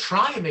they're going to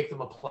try and make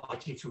them apply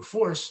to you through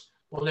force,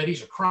 well, then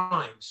these are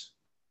crimes.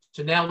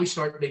 So now we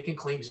start making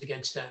claims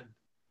against them.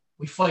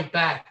 We fight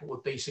back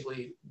with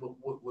basically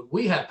what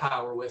we have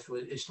power with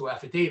is through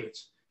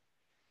affidavits.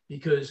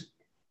 Because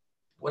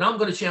when I'm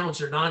going to challenge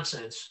their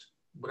nonsense,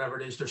 whatever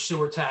it is, their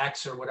sewer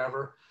tax or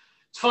whatever,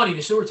 it's funny,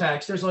 the sewer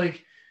tax, there's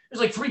like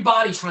 3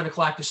 bodies trying to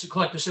collect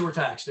the sewer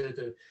tax.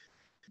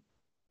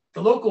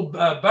 The local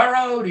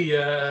borough,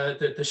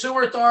 the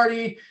sewer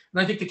authority,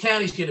 and I think the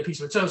county's getting a piece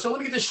of it. So let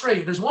me get this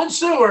straight. There's one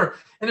sewer,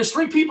 and there's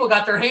 3 people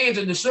got their hands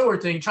in the sewer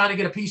thing trying to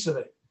get a piece of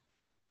it.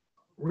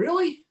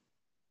 Really?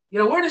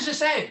 Where does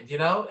this end?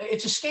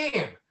 It's a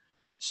scam.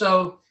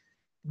 So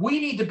we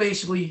need to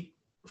basically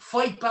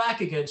fight back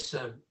against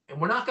them. And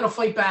we're not going to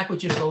fight back with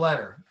just a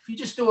letter. If you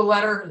just do a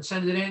letter and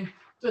send it in,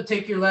 they'll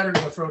take your letter and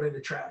they'll throw it in the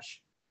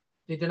trash.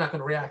 They're not going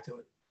to react to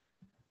it.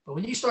 But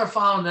when you start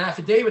filing an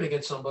affidavit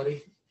against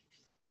somebody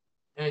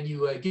and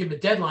you give them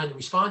a deadline to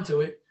respond to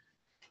it,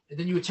 and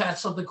then you attach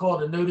something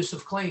called a notice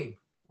of claim,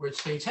 where it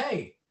states,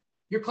 hey,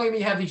 you're claiming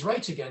you have these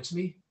rights against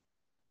me.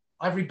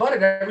 I've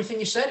rebutted everything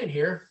you said in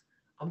here.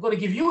 I'm going to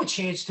give you a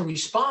chance to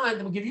respond.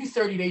 I'm going to give you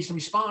 30 days to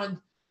respond.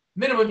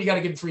 Minimum, you got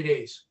to give them 3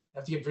 days. You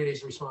have to give them 3 days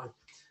to respond.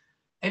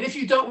 And if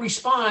you don't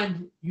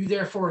respond, you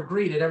therefore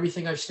agree that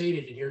everything I've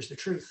stated, and here's the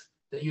truth,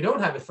 that you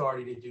don't have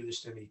authority to do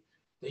this to me,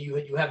 that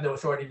you have no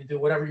authority to do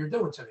whatever you're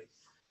doing to me.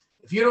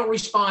 If you don't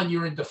respond,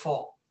 you're in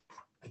default.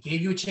 I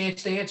gave you a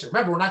chance to answer.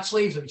 Remember, we're not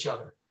slaves of each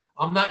other.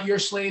 I'm not your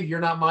slave. You're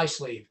not my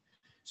slave.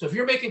 So if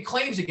you're making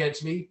claims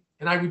against me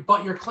and I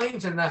rebut your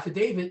claims in an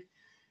affidavit,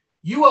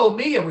 you owe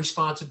me a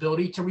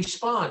responsibility to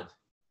respond.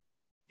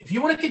 If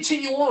you want to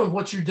continue on with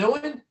what you're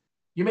doing,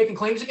 you're making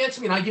claims against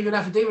me, and I give you an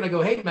affidavit, I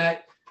go, hey,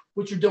 Matt,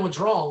 what you're doing is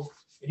wrong,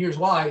 and here's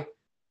why.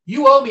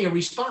 You owe me a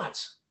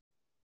response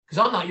because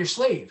I'm not your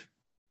slave.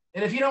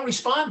 And if you don't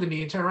respond to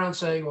me and turn around and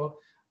say, well,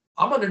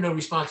 I'm under no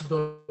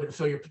responsibility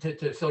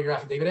to fill your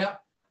affidavit out.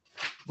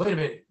 Wait a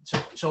minute.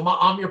 So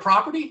I'm your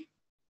property?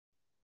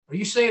 Are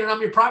you saying that I'm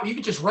your property? You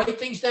can just write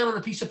things down on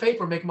a piece of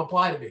paper and make them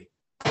apply to me.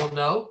 Well,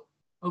 no.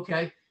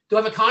 Okay. Do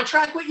I have a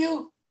contract with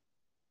you?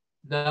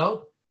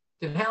 No.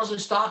 Then how's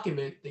this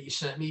document that you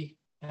sent me,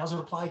 how's it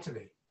apply to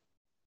me?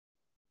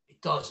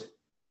 It doesn't.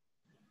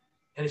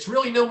 And it's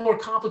really no more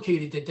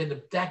complicated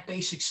than that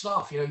basic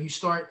stuff. You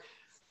start,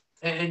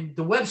 and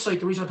the website,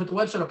 the reason I put the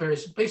website up there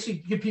is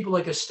basically give people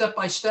like a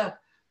step-by-step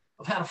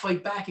of how to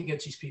fight back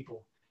against these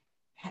people,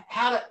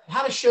 how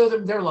to show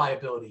them their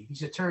liability,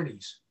 these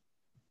attorneys,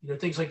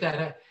 things like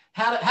that.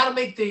 How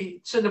to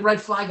send the red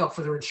flag up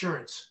for their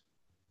insurance.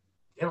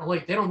 They don't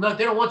want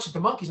you. The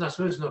monkey's not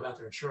supposed to know about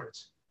their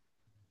insurance.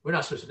 We're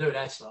not supposed to know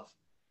that stuff.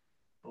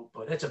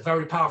 But that's a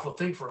very powerful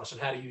thing for us on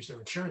how to use their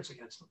insurance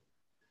against them.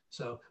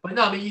 So, but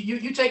no, I mean,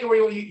 you take it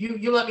where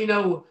you let me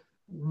know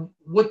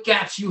what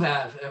gaps you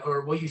have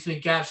or what you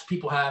think gaps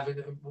people have,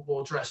 and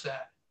we'll address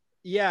that.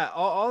 Yeah,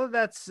 all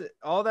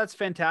that's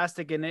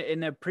fantastic.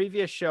 In a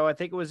previous show, I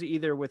think it was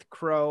either with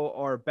Crow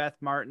or Beth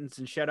Martins,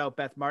 and shout out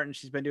Beth Martin.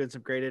 She's been doing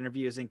some great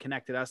interviews and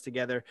connected us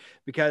together,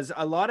 because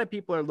a lot of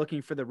people are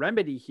looking for the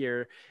remedy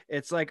here.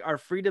 It's like our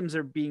freedoms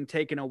are being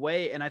taken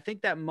away. And I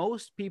think that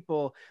most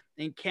people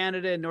in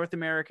Canada, North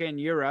America, and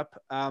Europe,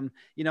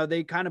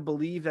 they kind of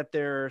believe that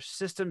their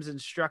systems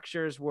and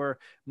structures were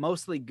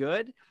mostly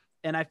good.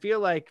 And I feel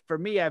like for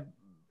me,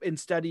 in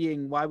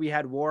studying why we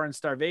had war and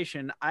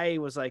starvation, I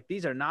was like,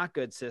 these are not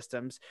good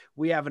systems.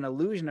 We have an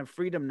illusion of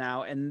freedom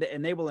now, and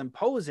they will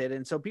impose it.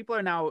 And so people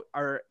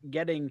are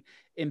getting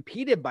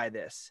impeded by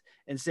this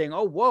and saying,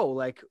 oh, whoa,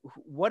 like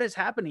what is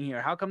happening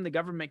here? How come the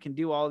government can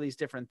do all these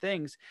different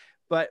things,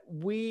 but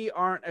we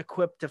aren't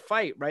equipped to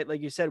fight, right?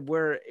 Like you said,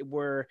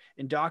 we're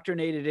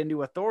indoctrinated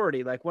into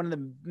authority. Like one of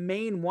the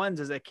main ones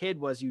as a kid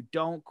was you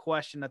don't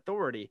question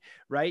authority,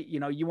 right?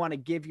 You want to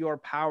give your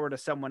power to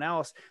someone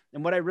else.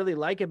 And what I really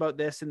like about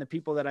this and the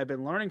people that I've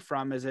been learning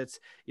from is it's,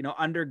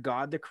 under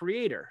God, the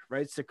creator,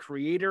 right? It's the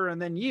creator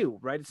and then you,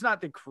 right? It's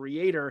not the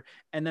creator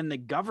and then the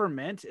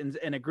government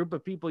and a group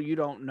of people you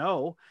don't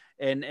know.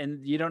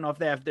 And you don't know if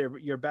they have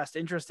your best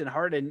interest in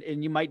heart,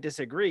 and you might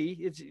disagree.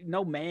 It's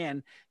no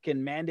man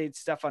can mandate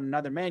stuff on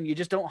another man. You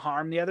just don't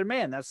harm the other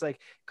man. That's like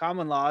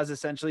common law is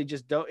essentially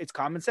it's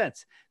common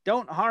sense.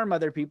 Don't harm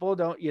other people.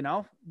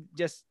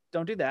 Just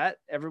don't do that.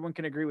 Everyone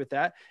can agree with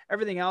that.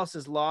 Everything else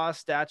is law,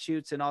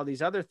 statutes, and all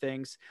these other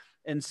things.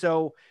 And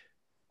so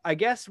I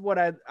guess what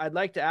I'd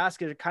like to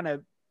ask is kind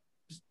of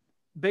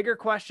bigger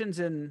questions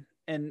and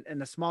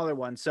the smaller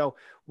ones. So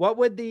what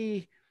would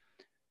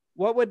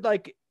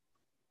like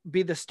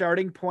be the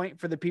starting point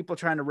for the people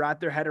trying to wrap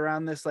their head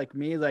around this, like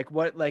me?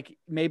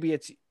 Maybe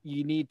it's,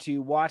 you need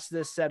to watch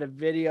this set of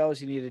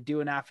videos, you need to do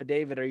an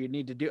affidavit, or you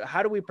need to do,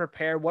 how do we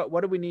prepare?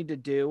 What do we need to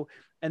do?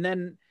 And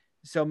then,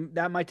 so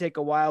that might take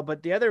a while,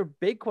 but the other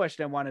big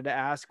question I wanted to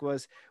ask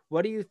was,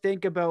 what do you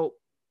think about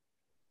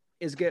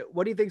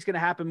what do you think is going to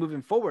happen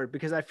moving forward?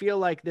 Because I feel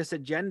like this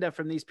agenda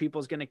from these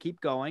people is going to keep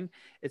going.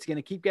 It's going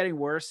to keep getting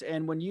worse.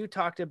 And when you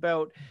talked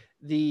about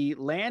the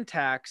land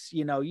tax,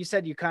 you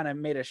said you kind of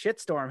made a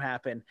shitstorm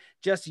happen,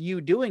 just you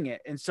doing it.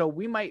 And so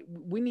we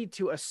need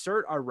to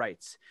assert our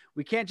rights.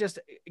 We can't just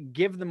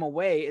give them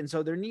away. And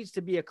so there needs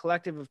to be a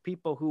collective of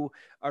people who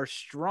are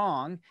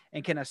strong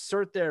and can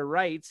assert their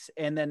rights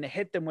and then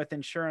hit them with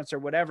insurance or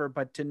whatever,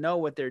 but to know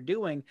what they're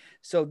doing.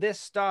 So this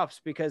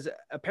stops, because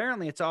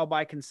apparently it's all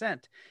by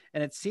consent.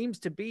 And it seems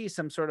to be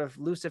some sort of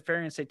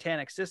Luciferian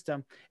satanic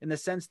system, in the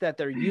sense that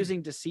they're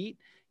using deceit.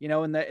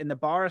 In the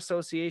Bar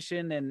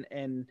Association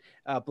and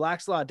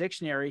Black's Law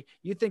Dictionary,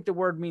 you think the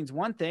word means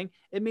one thing,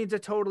 it means a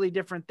totally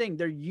different thing.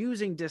 They're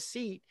using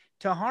deceit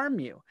to harm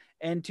you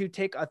and to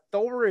take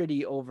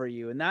authority over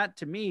you. And that,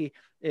 to me,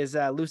 is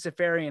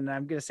Luciferian. And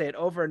I'm going to say it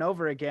over and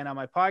over again on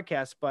my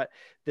podcast, but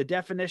the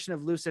definition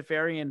of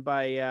Luciferian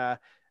by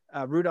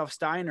Rudolf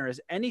Steiner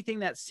is anything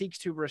that seeks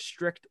to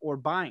restrict or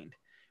bind.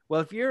 Well,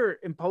 if you're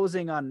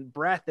imposing on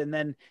breath, and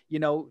then,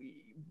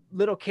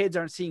 little kids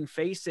aren't seeing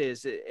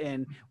faces,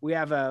 and we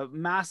have a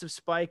massive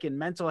spike in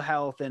mental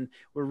health, and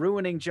we're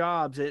ruining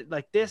jobs,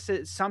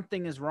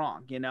 something is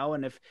wrong,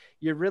 and if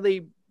you're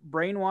really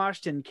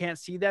brainwashed and can't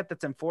see that,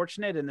 that's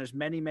unfortunate. And there's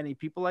many, many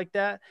people like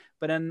that.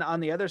 But then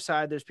on the other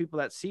side, there's people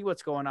that see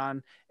what's going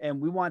on,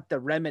 and we want the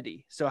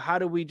remedy. So how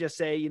do we just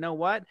say, you know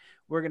what,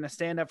 we're going to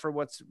stand up for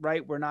what's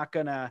right. We're not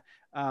going to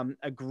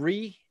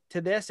agree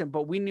to this.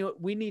 But we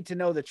need to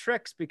know the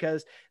tricks,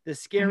 because the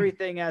scary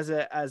thing as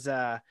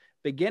a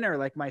beginner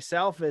like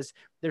myself is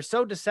they're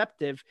so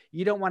deceptive.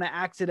 You don't want to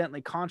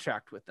accidentally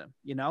contract with them.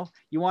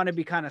 You want to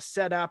be kind of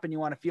set up, and you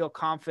want to feel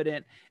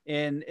confident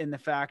in the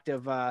fact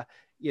of,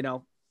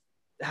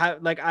 how,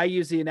 like I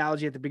use the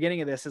analogy at the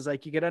beginning of this, is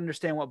like you could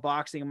understand what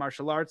boxing and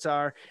martial arts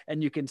are,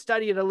 and you can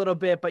study it a little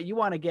bit, but you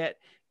want to get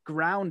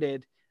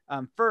grounded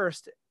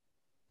first.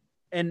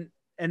 And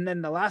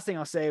then the last thing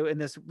I'll say in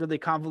this really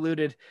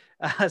convoluted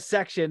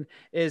section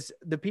is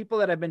the people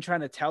that I've been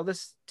trying to tell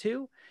this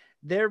to,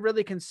 they're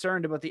really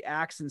concerned about the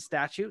acts and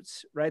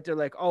statutes, right? They're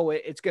like, oh,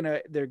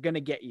 they're going to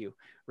get you,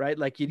 right?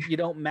 Like you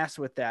don't mess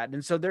with that.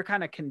 And so they're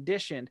kind of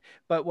conditioned.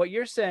 But what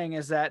you're saying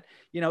is that,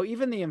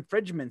 even the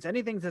infringements,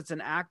 anything that's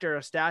an act or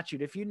a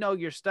statute, if you know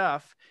your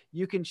stuff,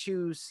 you can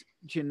choose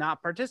to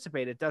not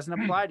participate. It doesn't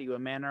apply to you, a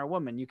man or a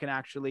woman. You can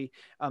actually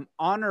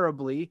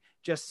honorably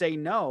just say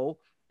no,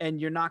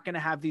 and you're not going to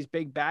have these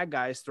big bad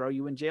guys throw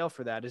you in jail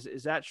for that.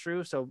 Is that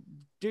true? So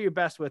do your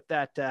best with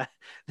that, that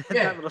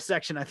little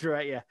section I threw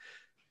at you.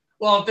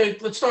 Well,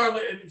 let's start.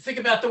 Think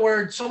about the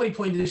word. Somebody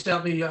pointed this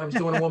out to me. I was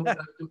doing an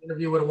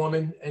interview with a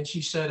woman, and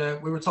she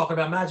said we were talking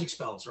about magic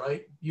spells,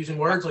 right? Using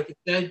words like you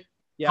said,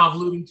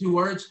 convoluting two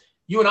words.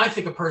 You and I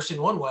think a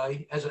person one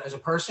way as a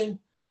person,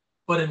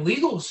 but in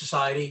legal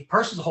society,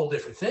 person's a whole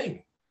different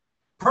thing.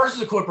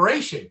 Person's a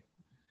corporation,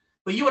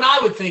 but you and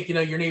I would think,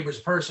 your neighbor's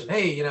a person.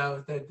 Hey,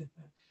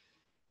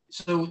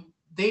 so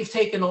they've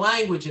taken the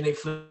language and they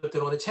flipped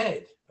it on its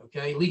head.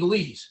 Okay,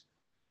 legalese.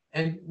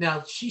 And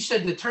now she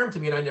said the term to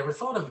me, and I never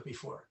thought of it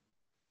before.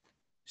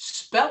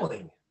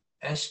 Spelling,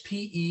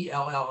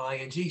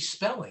 spelling,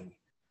 spelling.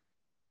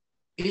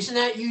 Isn't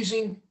that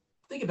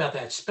think about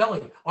that,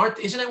 spelling.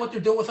 Isn't that what they're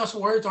doing with us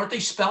in words? Aren't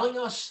they spelling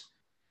us?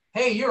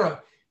 Hey,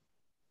 you're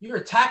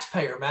a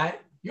taxpayer,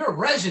 Matt. You're a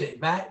resident,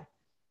 Matt.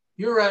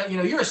 You're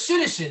a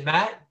citizen,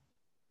 Matt.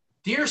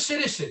 Dear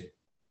citizen,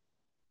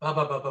 blah,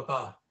 blah, blah, blah,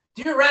 blah.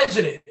 Dear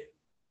resident,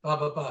 blah,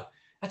 blah, blah.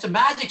 That's a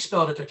magic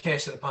spell that they're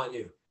casting upon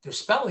you. They're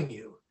spelling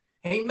you.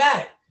 Hey,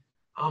 Matt,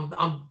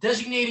 I'm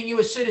designating you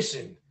a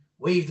citizen.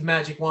 Wave the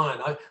magic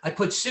wand. I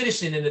put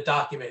citizen in the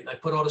document, and I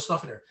put all the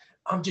stuff in there.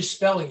 I'm just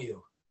spelling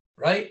you,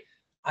 right?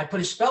 I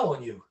put a spell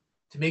on you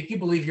to make you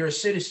believe you're a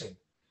citizen.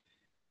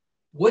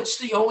 What's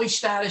the only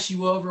status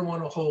you ever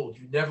want to hold?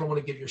 You never want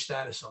to give your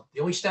status up.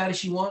 The only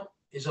status you want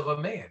is of a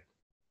man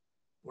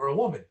or a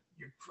woman.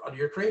 You're under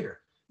your creator.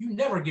 You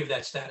never give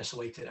that status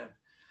away to them.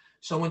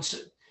 So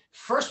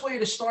first way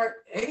to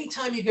start,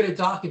 anytime you get a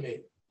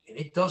document and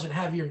it doesn't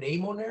have your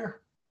name on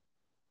there,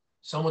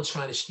 someone's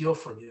trying to steal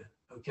from you,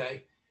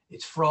 okay?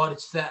 It's fraud,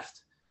 it's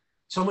theft.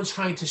 Someone's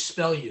trying to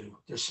spell you.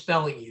 They're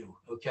spelling you,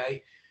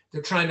 okay?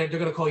 They're going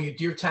to call you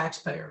dear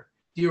taxpayer,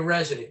 dear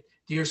resident,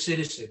 dear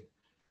citizen.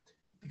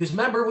 Because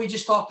remember, we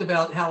just talked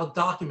about how a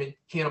document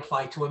can't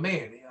apply to a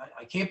man.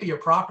 I can't be your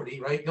property,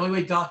 right? The only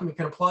way a document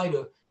can apply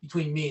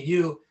between me and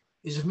you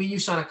is if me and you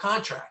sign a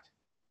contract.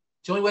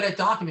 It's the only way that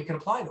document can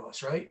apply to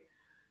us, right?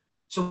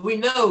 So we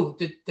know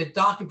that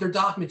their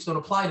documents don't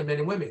apply to men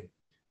and women.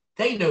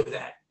 They know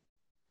that.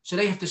 So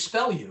they have to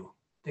spell you.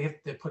 They're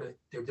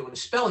doing a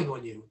spelling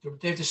on you.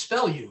 They have to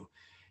spell you.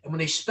 And when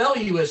they spell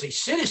you as a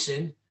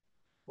citizen,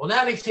 well,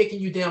 now they've taken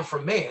you down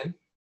from man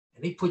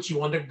and they put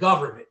you under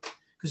government,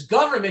 because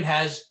government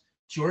has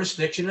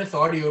jurisdiction and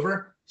authority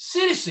over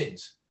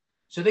citizens.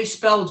 So they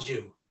spelled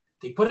you.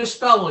 They put a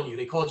spell on you.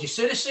 They called you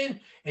citizen,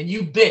 and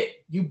you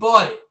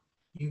bought it.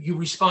 You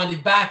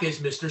responded back as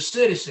Mr.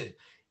 Citizen.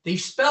 They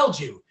spelled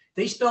you.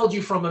 They spelled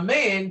you from a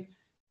man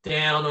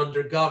down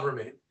under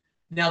government.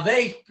 Now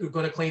they are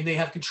going to claim they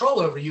have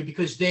control over you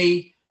because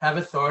they have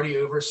authority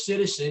over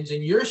citizens,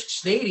 and you're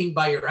stating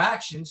by your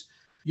actions,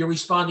 you're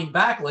responding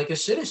back like a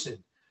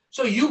citizen.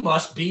 So you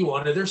must be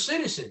one of their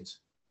citizens.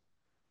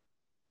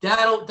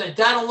 That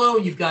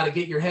alone, you've got to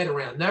get your head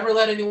around. Never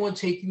let anyone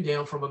take you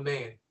down from a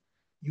man.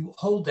 You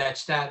hold that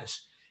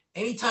status.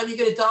 Anytime you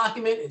get a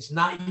document, it's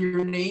not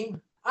your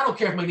name. I don't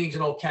care if my name's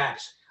in all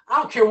caps. I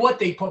don't care what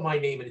they put my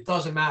name in. It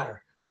doesn't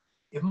matter.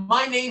 If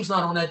my name's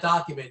not on that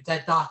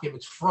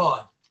document's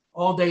fraud.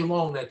 All day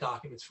long, that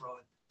document's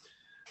fraud.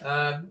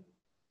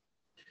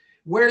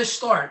 Where to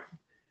start?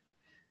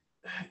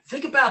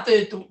 Think about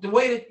the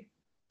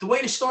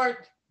way to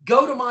start.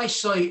 Go to my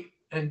site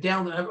and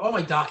download. All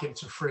my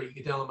documents are free.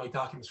 You can download my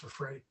documents for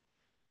free.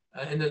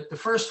 And the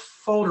first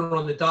folder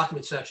on the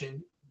document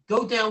section,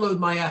 go download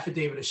my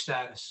affidavit of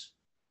status.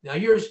 Now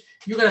you're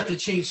gonna have to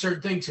change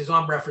certain things because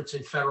I'm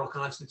referencing federal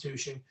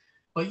constitution,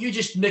 but you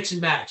just mix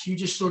and match. You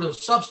just sort of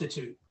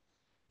substitute.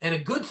 And a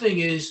good thing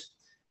is,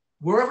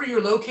 wherever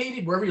you're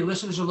located, wherever your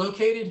listeners are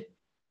located,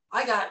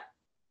 I got,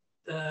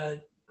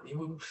 there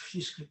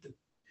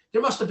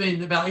must have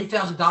been about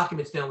 8,000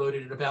 documents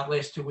downloaded in about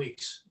last 2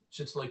 weeks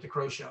since like the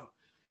Crow Show.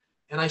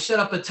 And I set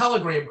up a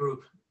Telegram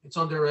group. It's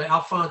under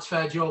Alphonse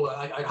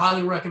Fagiola. I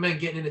highly recommend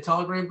getting in the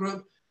Telegram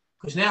group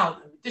because now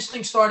this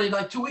thing started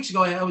like 2 weeks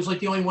ago. I was like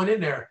the only one in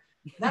there.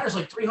 Now there's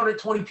like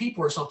 320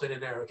 people or something in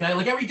there. Okay.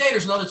 Like every day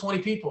there's another 20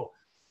 people.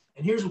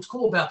 And here's what's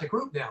cool about the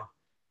group now.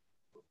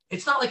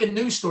 It's not like a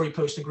news story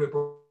posting group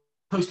or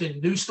posting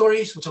news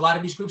stories, which a lot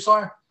of these groups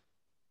are.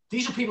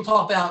 These are people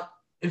talk about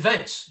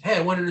events. Hey,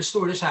 I went in the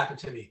store. This happened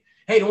to me.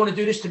 Hey, they want to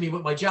do this to me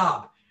with my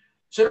job.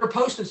 So they're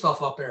posting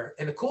stuff up there.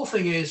 And the cool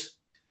thing is,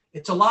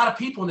 it's a lot of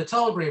people in the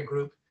Telegram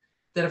group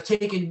that have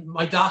taken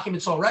my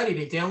documents already.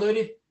 They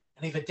downloaded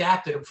and they've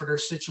adapted them for their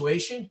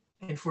situation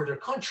and for their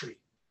country.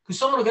 Because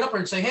someone will get up there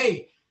and say,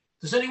 hey,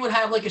 does anyone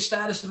have like a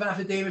status of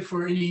affidavit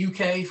for in the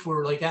UK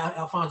for like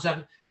Alphonse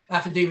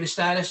affidavit of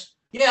status?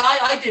 Yeah,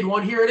 I did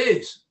one. Here it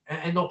is.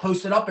 And they'll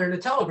post it up there in the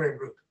Telegram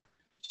group.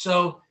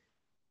 So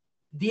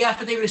the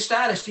affidavit of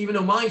status, even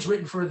though mine's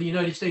written for the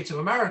United States of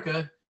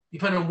America,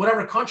 depending on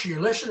whatever country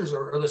your listeners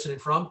are listening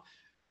from,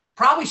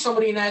 probably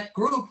somebody in that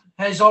group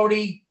has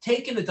already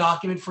taken the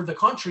document for the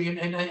country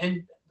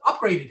and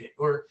upgraded it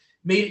or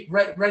made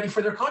it ready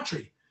for their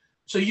country.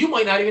 So you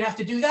might not even have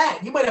to do that.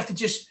 You might have to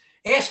just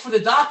ask for the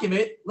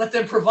document, let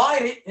them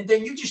provide it, and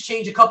then you just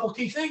change a couple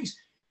key things.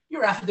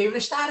 Your affidavit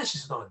of status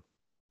is done.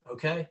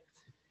 Okay?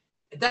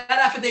 That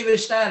affidavit of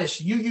status,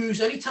 you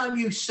use anytime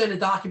you send a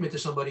document to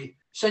somebody,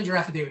 send your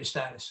affidavit of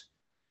status.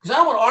 Because I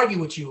don't want to argue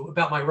with you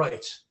about my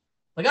rights.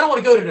 Like, I don't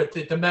want to go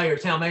to the mayor,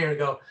 town mayor, and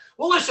go,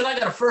 well, listen, I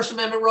got a First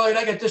Amendment right.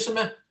 I got this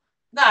amendment.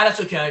 Nah, that's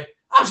okay.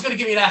 I'm just going to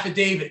give you an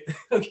affidavit,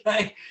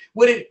 okay?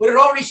 With it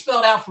already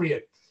spelled out for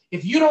you.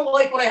 If you don't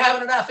like what I have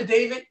in an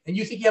affidavit and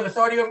you think you have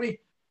authority over me,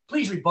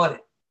 please rebut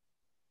it.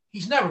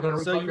 He's never going to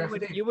rebut your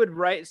affidavit. You would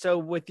write, so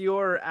with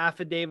your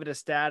affidavit of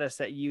status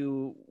that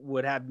you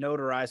would have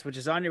notarized, which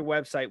is on your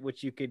website,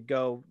 which you could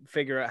go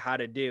figure out how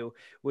to do.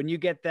 When you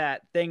get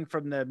that thing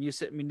from the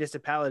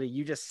municipality,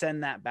 you just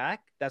send that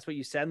back. That's what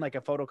you send, like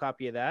a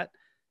photocopy of that.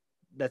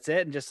 That's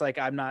it. And just like,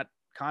 I'm not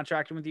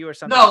contracting with you or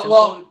something. No,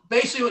 well,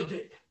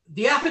 basically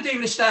the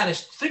affidavit of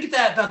status, think of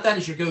that about that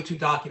as your go-to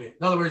document.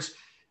 In other words,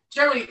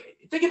 generally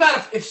think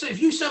about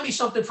if you send me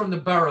something from the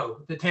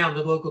borough, the town,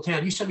 the local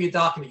town, you send me a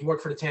document, you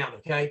work for the town,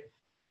 okay?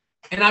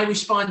 And I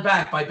respond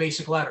back by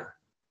basic letter.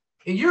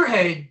 In your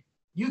head,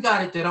 you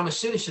got it that I'm a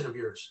citizen of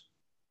yours.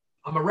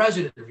 I'm a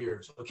resident of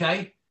yours,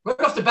 okay? Right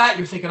off the bat,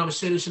 you're thinking I'm a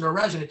citizen or a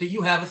resident, that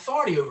you have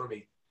authority over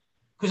me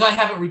because I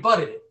haven't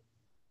rebutted it,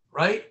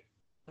 right?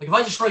 Like if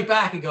I just write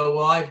back and go,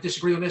 well, I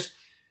disagree on this,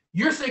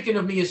 you're thinking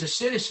of me as a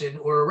citizen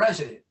or a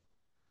resident.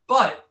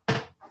 But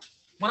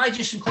when I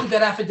just include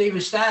that affidavit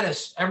of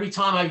status every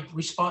time I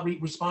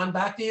respond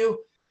back to you,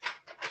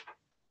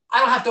 I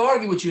don't have to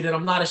argue with you that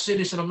I'm not a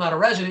citizen, I'm not a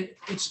resident.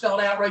 It's spelled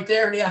out right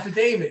there in the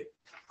affidavit.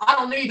 I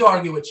don't need to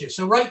argue with you.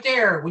 So right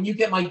there, when you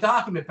get my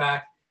document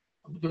back,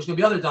 there's going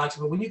to be other documents,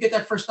 but when you get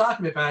that first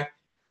document back,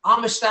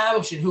 I'm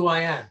establishing who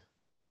I am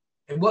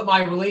and what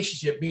my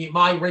relationship,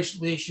 my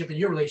relationship and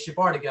your relationship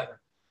are together.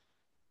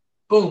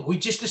 Boom. We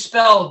just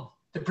dispelled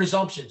the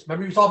presumptions.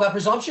 Remember we talked about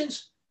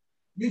presumptions?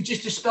 You've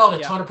just dispelled a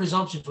ton of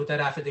presumptions with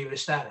that affidavit of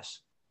status.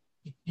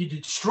 You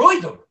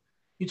destroyed them.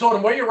 You told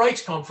them where your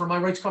rights come from. My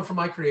rights come from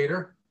my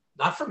creator,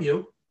 not from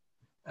you.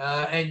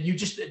 And you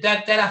just,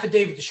 that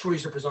affidavit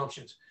destroys the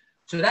presumptions.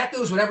 So that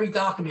goes with every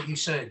document you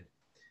send.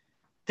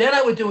 Then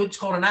I would do it's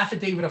called an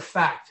affidavit of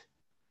fact.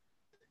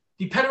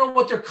 Depending on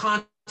what they're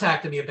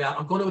contacting me about,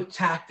 I'm going to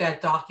attack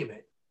that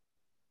document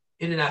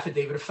in an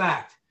affidavit of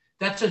fact.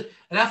 An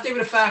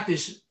affidavit of fact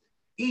is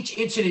each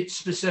incident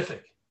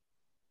specific.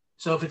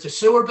 So if it's a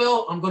sewer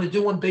bill, I'm going to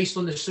do one based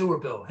on the sewer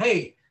bill.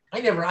 Hey,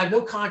 I have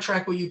no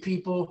contract with you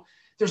people.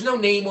 There's no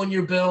name on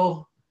your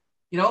bill.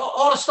 You know,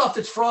 all the stuff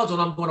that's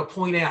fraudulent, I'm going to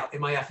point out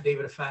in my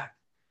affidavit of fact.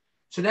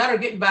 So now they're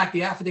getting back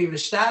the affidavit of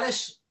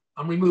status.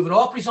 I'm removing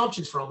all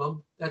presumptions from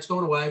them. That's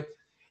going away.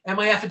 And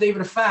my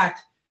affidavit of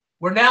fact,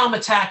 where now I'm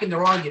attacking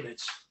their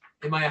arguments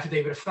in my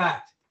affidavit of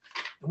fact.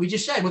 And we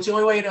just said, what's the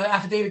only way an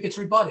affidavit gets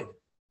rebutted?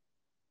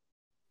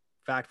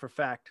 Fact for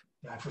fact.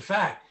 Fact for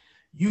fact.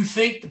 You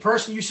think the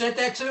person you sent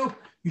that to,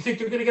 you think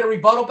they're going to get a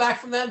rebuttal back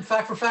from them,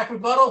 fact for fact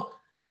rebuttal?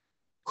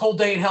 Cold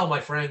day in hell,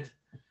 my friend.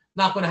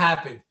 Not going to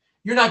happen.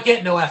 You're not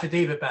getting no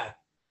affidavit back.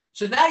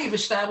 So now you've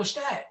established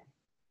that.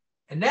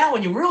 And now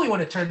when you really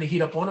want to turn the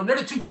heat up on them, they're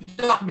the two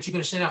documents you're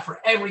going to send out for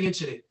every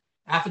incident.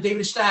 Affidavit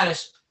of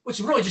status, which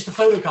is really just a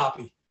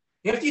photocopy.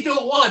 After you do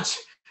it once,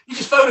 you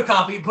just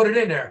photocopy and put it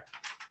in there.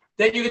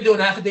 Then you can do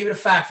an affidavit of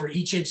fact for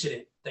each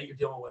incident that you're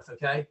dealing with,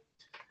 okay?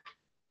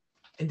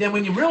 And then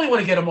when you really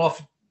want to get them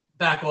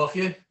back off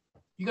you,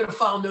 you're going to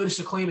file a notice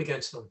of claim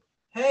against them.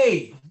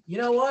 Hey, you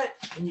know what?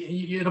 And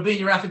it'll be in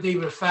your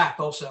affidavit of fact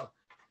also.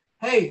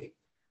 Hey,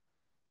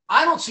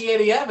 I don't see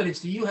any evidence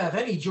that you have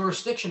any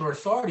jurisdiction or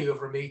authority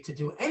over me to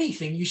do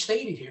anything you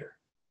stated here.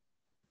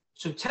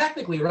 So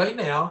technically right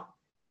now,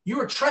 you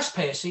are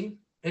trespassing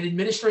and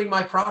administering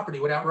my property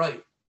without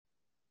right.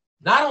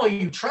 Not only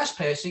are you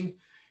trespassing,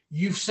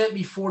 you've sent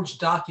me forged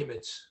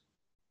documents.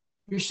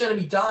 You're sending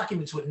me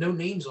documents with no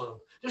names on them.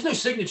 There's no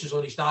signatures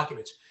on these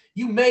documents.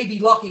 You may be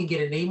lucky and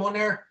get a name on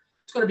there.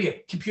 It's going to be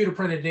a computer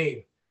printed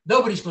name.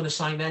 Nobody's going to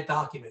sign that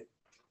document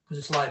because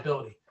it's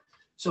liability.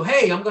 So,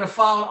 hey, I'm going to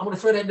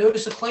throw that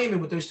notice of claim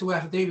in with those two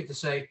affidavits to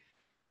say,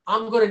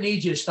 I'm going to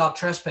need you to stop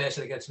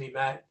trespassing against me,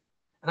 Matt.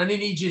 And I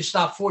need you to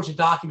stop forging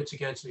documents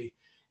against me.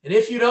 And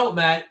if you don't,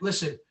 Matt,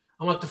 listen,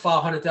 I'm going to have to file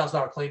a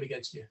 $100,000 claim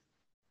against you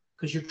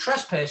because you're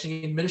trespassing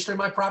and administering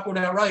my property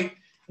without right,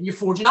 and you're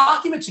forging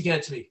documents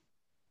against me.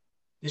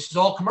 This is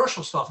all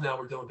commercial stuff now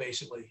we're doing,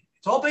 basically.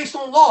 It's all based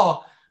on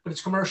law, but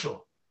it's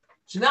commercial.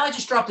 So now I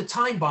just dropped a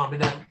time bomb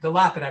in the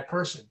lap of that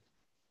person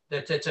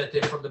that's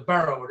from the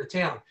borough or the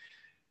town.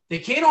 They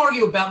can't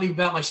argue about me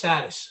about my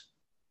status.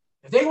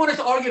 If they wanted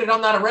to argue that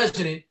I'm not a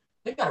resident,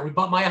 they've got to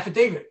rebut my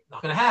affidavit.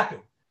 Not going to happen.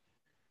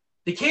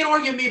 They can't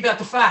argue with me about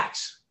the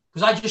facts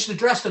because I just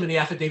addressed them in the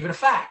affidavit of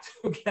fact,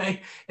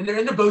 okay? And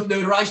they're both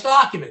notarized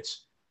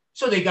documents.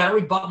 So they got to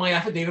rebut my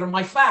affidavit on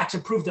my facts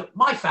and prove that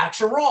my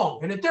facts are wrong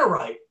and that they're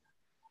right.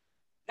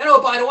 And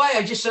oh, by the way,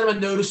 I just sent them a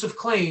notice of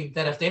claim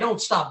that if they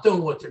don't stop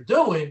doing what they're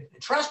doing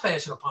and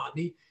trespassing upon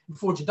me and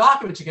forging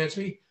documents against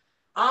me,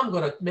 I'm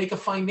going to make a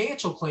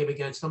financial claim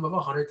against them of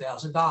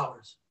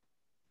 $100,000.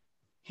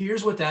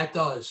 Here's what that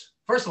does.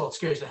 First of all, it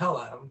scares the hell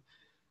out of them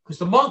because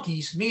the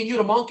monkeys, me and you,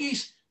 the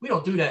monkeys, we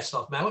don't do that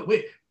stuff, man.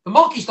 The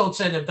monkeys don't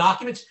send them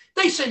documents.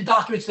 They send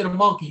documents to the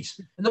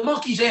monkeys. And the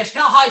monkeys ask,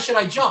 how high should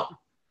I jump?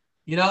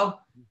 You know,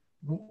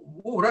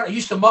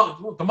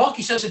 the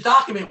monkey sends a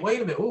document.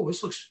 Wait a minute. Oh,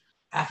 this looks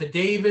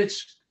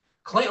affidavits,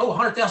 claim. Oh,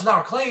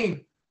 $100,000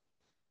 claim.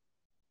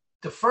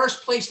 The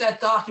first place that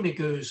document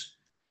goes,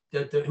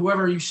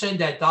 whoever you send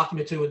that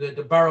document to,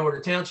 the borough or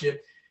the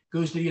township,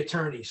 goes to the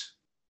attorneys.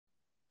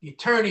 The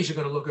attorneys are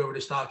going to look over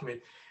this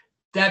document.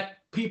 That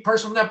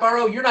person from that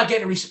borough, you're not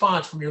getting a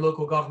response from your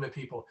local government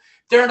people.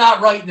 They're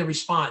not writing the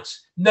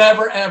response.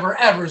 Never, ever,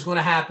 ever is going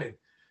to happen.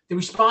 The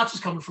response is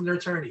coming from their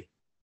attorney.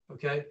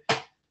 Okay?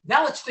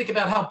 Now let's think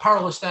about how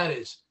powerless that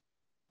is.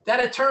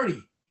 That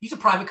attorney, he's a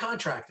private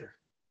contractor.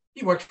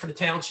 He works for the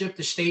township,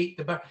 the state,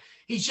 the borough.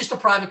 He's just a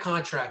private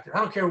contractor. I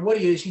don't care what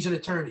he is. He's an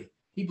attorney.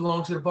 He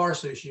belongs to the bar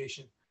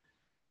association.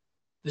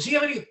 Does he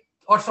have any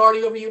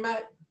authority over you,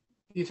 Matt,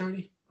 the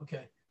attorney?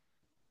 Okay.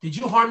 Did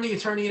you harm the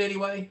attorney in any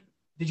way?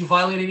 Did you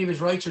violate any of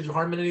his rights or did you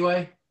harm him in any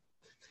way?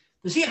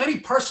 Does he have any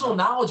personal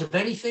knowledge of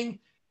anything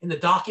in the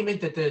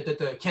document that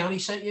the county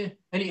sent you?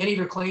 Any of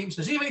their claims?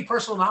 Does he have any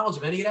personal knowledge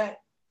of any of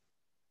that?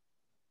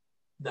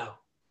 No.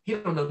 He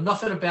don't know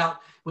nothing about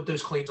what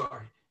those claims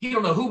are. He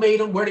don't know who made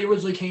them, where they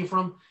originally came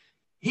from.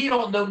 He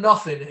don't know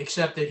nothing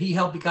except that he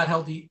got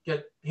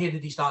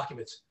handed these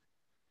documents.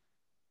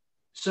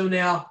 So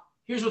now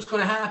here's what's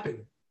going to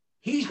happen.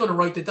 He's going to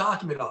write the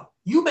document up.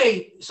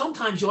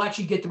 Sometimes you'll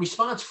actually get the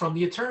response from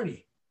the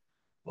attorney.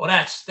 Well,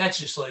 that's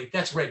just like,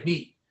 that's red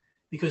meat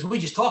because we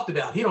just talked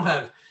about, he don't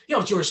have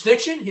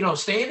jurisdiction, you don't have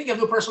standing, you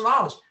have no personal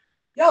knowledge.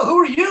 Yo, who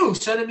are you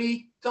sending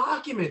me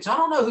documents? I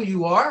don't know who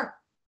you are.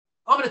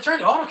 I'm an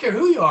attorney. I don't care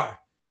who you are.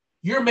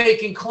 You're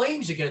making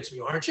claims against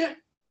me, aren't you?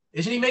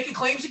 Isn't he making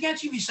claims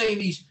against you? He's saying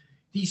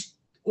these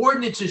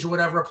ordinances or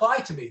whatever apply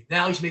to me.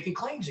 Now he's making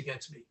claims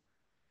against me.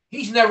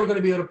 He's never going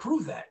to be able to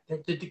prove that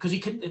because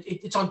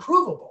it's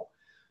unprovable.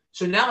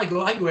 So now I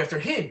go after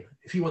him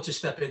if he wants to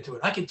step into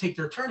it. I can take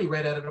their attorney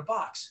right out of the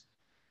box.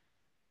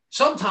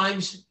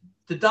 Sometimes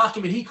the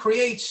document he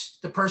creates,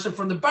 the person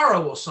from the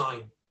borough will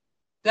sign.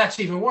 That's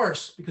even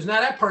worse because now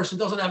that person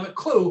doesn't have a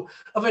clue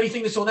of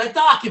anything that's on that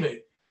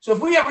document. So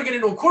if we ever get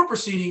into a court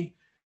proceeding,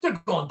 they're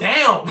going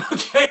down.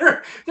 Okay?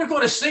 They're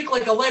going to sink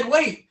like a lead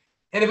weight.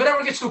 And if it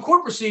ever gets to a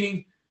court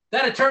proceeding,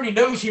 that attorney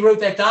knows he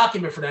wrote that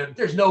document for them.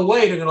 There's no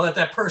way they're going to let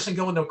that person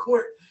go into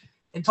court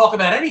and talk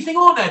about anything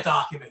on that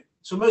document.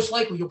 So most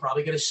likely you'll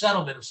probably get a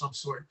settlement of some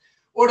sort,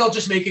 or they'll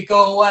just make it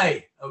go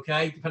away,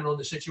 okay, depending on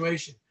the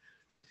situation.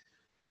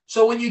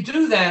 So when you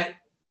do that,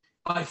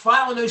 by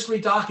filing those 3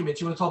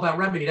 documents, you want to talk about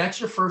remedy. That's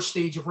your first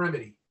stage of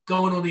remedy,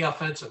 going on the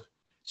offensive.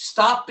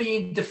 Stop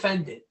being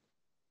defendant.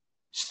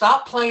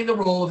 Stop playing the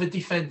role of a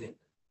defendant.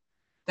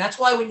 That's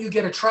why when you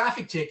get a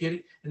traffic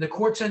ticket and the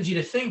court sends you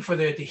the thing for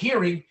the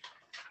hearing,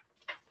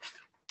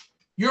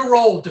 your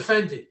role,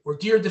 defendant, or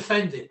dear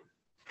defendant.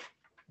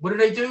 What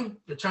do?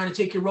 They're trying to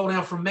take your role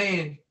down from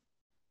man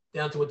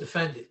down to a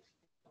defendant.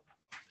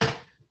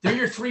 They're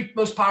your 3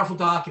 most powerful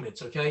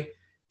documents, okay?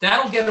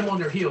 That'll get them on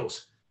their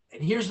heels.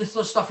 And here's the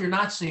stuff you're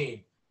not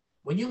seeing.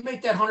 When you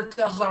make that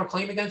 $100,000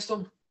 claim against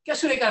them,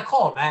 guess who they got to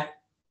call, Matt?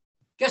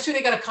 Guess who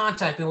they got to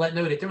contact and let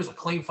know that there was a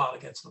claim filed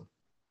against them?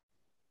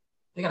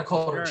 They got to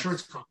call their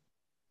insurance company.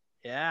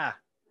 Yeah.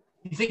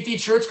 You think the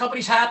insurance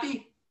company's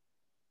happy?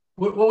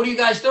 What are you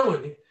guys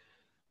doing?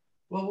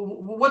 Well,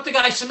 what the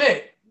guy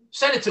submit?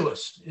 Send it to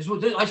us. Is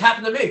what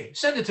happened to me.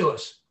 Send it to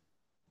us.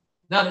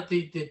 Now that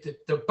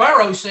the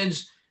borough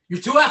sends your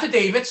 2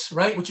 affidavits,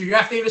 right, which are your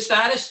affidavit of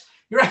status,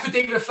 your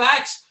affidavit of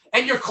facts,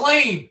 and your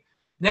claim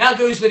now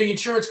goes to the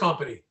insurance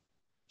company.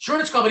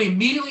 Insurance company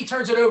immediately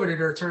turns it over to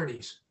their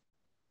attorneys.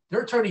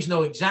 Their attorneys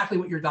know exactly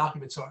what your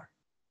documents are.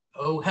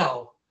 Oh,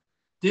 hell,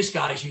 this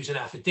guy's using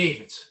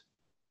affidavits.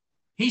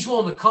 He's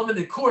willing to come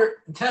into court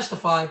and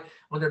testify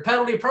under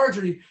penalty of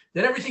perjury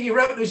that everything he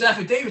wrote in those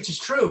affidavits is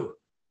true.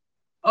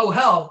 Oh,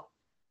 hell,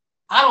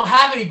 I don't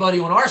have anybody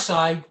on our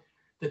side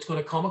that's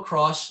going to come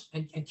across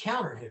and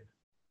counter him.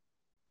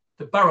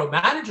 The borough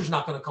manager's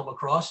not going to come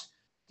across.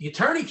 The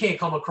attorney can't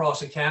come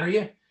across and counter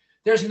you.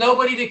 There's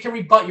nobody that can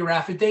rebut your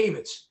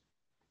affidavits.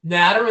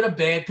 Now they're in a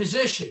bad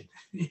position.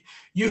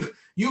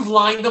 You've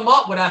lined them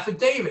up with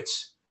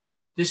affidavits.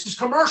 This is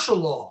commercial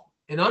law.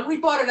 An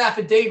unrebutted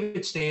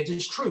affidavit stands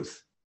as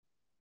truth.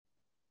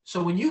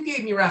 So when you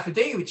gave me your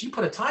affidavits, you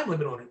put a time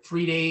limit on it,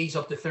 3 days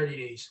up to 30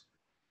 days.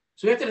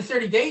 So after the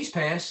 30 days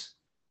pass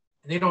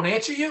and they don't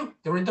answer you,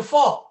 they're in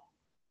default.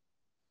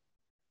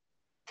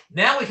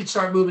 Now we can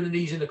start moving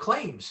these into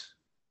claims,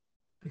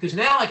 because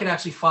now I can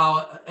actually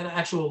file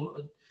I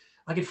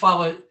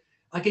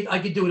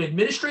could do an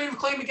administrative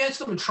claim against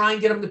them and try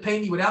and get them to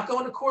pay me without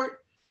going to court.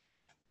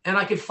 And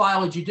I could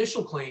file a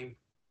judicial claim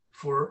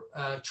for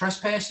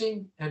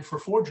trespassing and for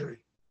forgery.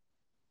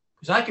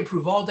 Because I could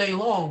prove all day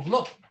long,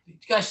 look, you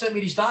guys sent me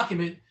these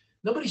documents,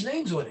 nobody's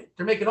name's on it.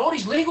 They're making all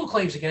these legal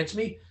claims against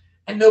me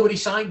and nobody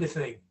signed the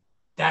thing.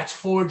 That's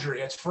forgery,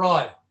 that's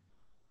fraud.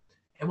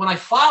 And when I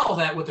file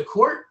that with the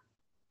court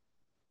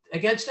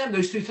against them,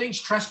 those 2 things,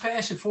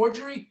 trespass and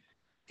forgery,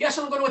 guess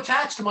what I'm going to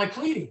attach to my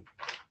pleading?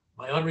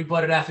 My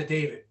unrebutted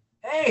affidavit.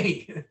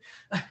 Hey,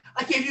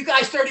 I gave you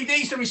guys 30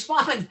 days to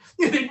respond.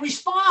 You didn't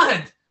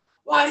respond.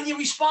 Why didn't you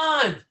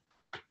respond?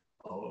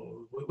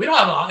 Oh, we don't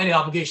have any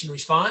obligation to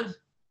respond.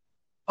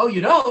 Oh,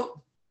 you don't?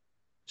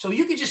 So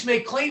you can just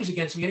make claims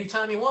against me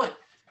anytime you want,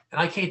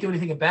 and I can't do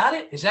anything about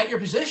it? Is that your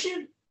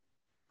position?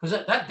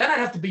 Because then I'd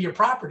have to be your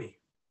property.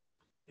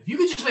 If you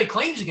could just make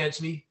claims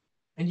against me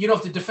and you don't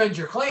have to defend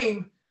your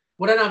claim,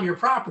 well, then I'm your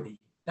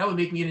property. That would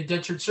make me an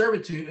indentured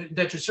servant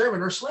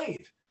or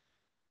slave.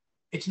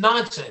 It's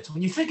nonsense.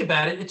 When you think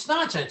about it, it's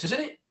nonsense, isn't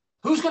it?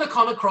 Who's going to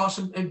come across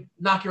and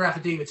knock your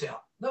affidavits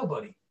out?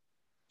 Nobody.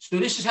 So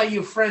this is how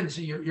your friends,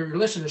 your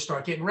listeners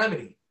start getting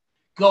remedy.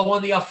 Go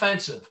on the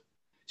offensive.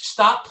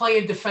 Stop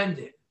playing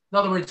defendant. In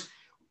other words,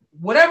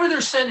 whatever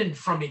they're sending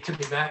from me to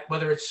me, Matt,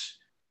 whether it's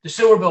the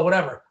sewer bill,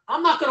 whatever,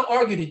 I'm not going to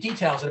argue the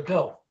details of the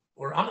bill.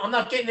 Or I'm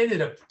not getting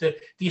into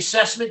the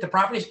assessment, the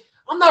properties.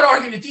 I'm not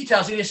arguing the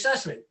details of the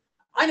assessment.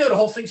 I know the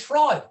whole thing's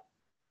fraud.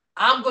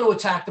 I'm going to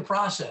attack the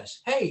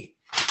process. Hey,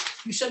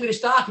 you sent me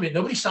this document.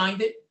 Nobody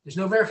signed it. There's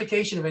no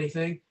verification of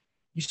anything.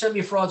 You sent me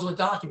a fraudulent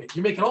document.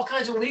 You're making all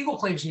kinds of legal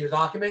claims in your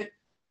document.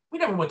 We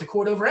never went to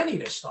court over any of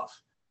this stuff.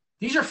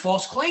 These are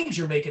false claims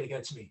you're making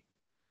against me.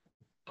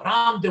 But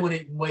I'm doing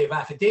it in way of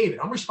affidavit.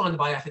 I'm responding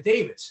by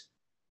affidavits.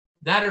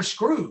 Now they're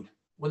screwed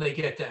when they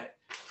get that.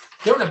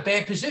 They're in a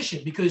bad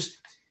position, because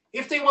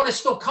if they want to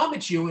still come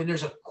at you and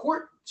there's a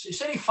court,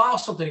 say they file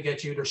something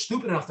against you, they're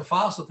stupid enough to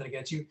file something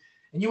against you,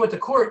 and you went to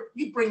court,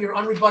 you bring your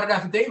unrebutted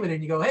affidavit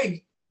and you go,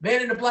 hey,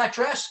 man in the black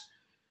dress,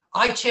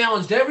 I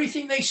challenged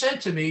everything they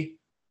sent to me.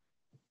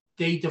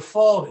 They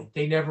defaulted.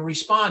 They never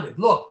responded.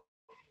 Look,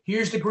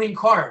 here's the green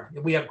card.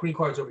 And we have green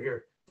cards over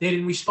here. They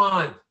didn't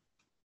respond.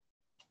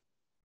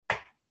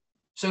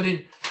 So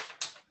then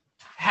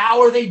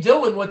how are they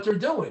doing what they're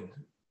doing?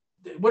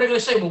 What are they going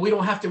to say? Well, we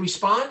don't have to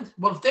respond.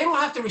 Well, if they don't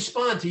have to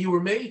respond to you or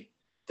me,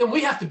 then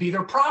we have to be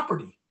their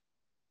property.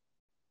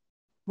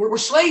 We're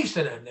slaves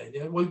to them.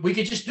 Then we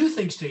could just do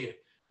things to you.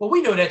 Well,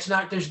 we know that's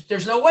not,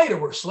 there's no way that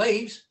we're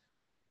slaves.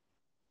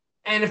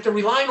 And if they're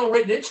relying on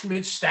written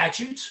instruments,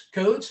 statutes,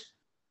 codes,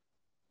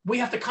 we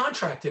have to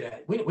contract to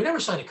that. We never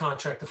signed a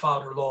contract to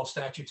follow their law,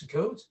 statutes, and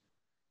codes.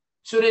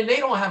 So then they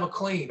don't have a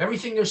claim.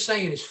 Everything they're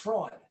saying is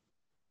fraud.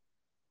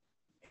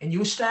 And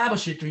you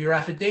establish it through your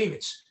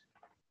affidavits.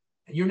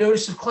 And your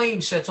notice of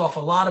claim sets off a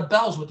lot of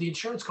bells with the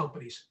insurance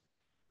companies.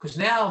 Because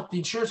now the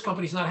insurance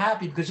company's not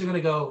happy, because they're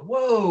going to go,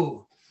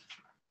 whoa,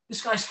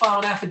 this guy's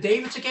filing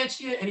affidavits against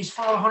you and he's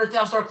filing a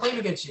 $100,000 claim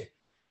against you.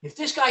 If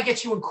this guy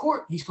gets you in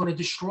court, he's going to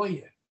destroy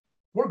you.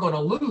 We're going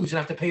to lose and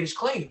have to pay this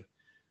claim.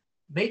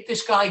 Make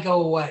this guy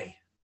go away.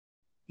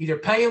 Either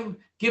pay him,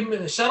 give him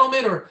a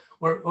settlement,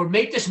 or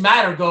make this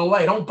matter go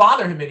away. Don't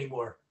bother him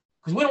anymore,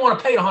 because we don't want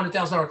to pay the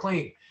 $100,000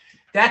 claim.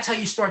 That's how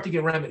you start to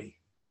get remedy,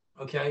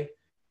 okay?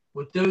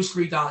 With those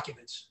 3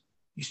 documents.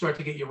 you start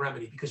to get your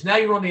remedy, because now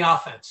you're on the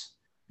offense.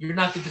 You're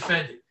not the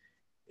defendant.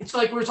 It's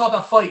like we were talking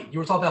about fighting. You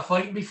were talking about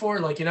fighting before.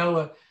 Like,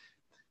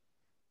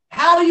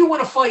 how do you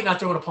win a fight not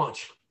throwing a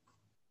punch?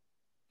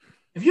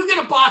 If you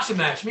get a boxing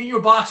match, me and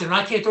you're boxing, and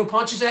I can't throw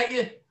punches at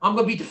you, I'm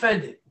going to be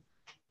defended.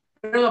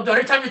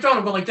 Every time you're throwing,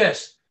 I'm going like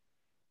this.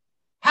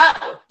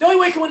 The only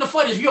way I can win the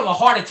fight is if you have a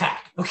heart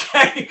attack,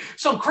 okay?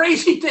 Some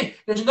crazy thing.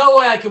 There's no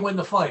way I can win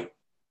the fight.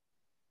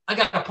 I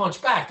got to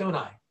punch back, don't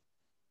I?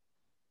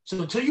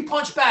 So until you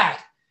punch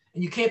back,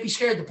 and you can't be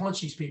scared to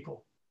punch these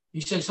people. You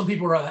said some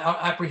people are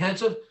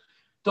apprehensive.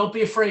 Don't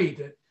be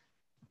afraid.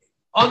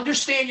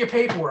 Understand your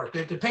paperwork.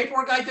 The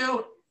paperwork I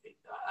do,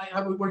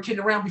 we're kidding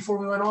around before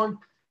we went on.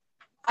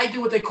 I do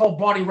what they call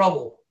Barney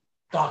Rubble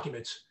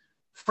documents.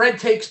 Fred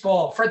takes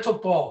ball. Fred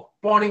took ball.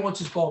 Barney wants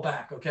his ball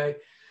back, okay?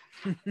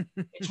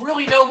 It's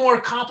really no more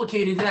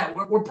complicated than that.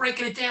 We're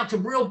breaking it down to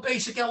real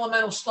basic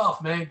elemental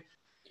stuff, man.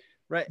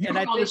 Right. You don't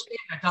understand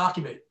that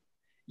document.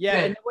 Yeah,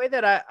 and the way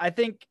that I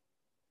think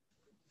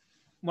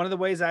one of the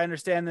ways I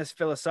understand this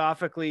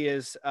philosophically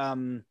is,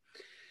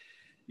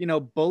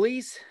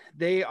 bullies,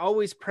 they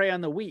always prey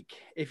on the weak.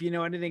 If you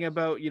know anything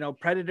about,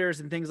 predators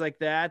and things like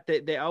that,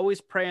 they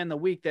always prey on the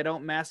weak. They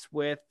don't mess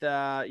with,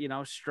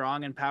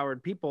 strong,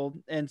 empowered people.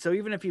 And so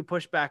even if you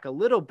push back a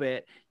little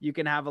bit, you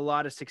can have a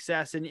lot of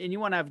success, and you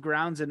want to have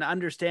grounds and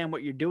understand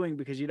what you're doing,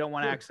 because you don't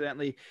want to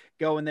accidentally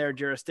go in their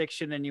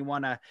jurisdiction, and you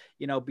want to,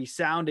 be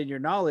sound in your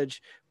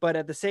knowledge. But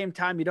at the same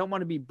time, you don't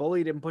want to be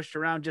bullied and pushed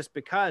around just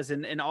because.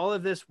 And all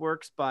of this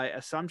works by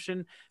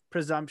assumption,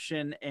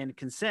 presumption, and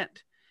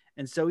consent.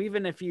 And so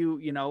even if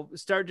you,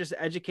 start just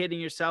educating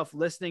yourself,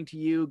 listening to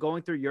you,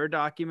 going through your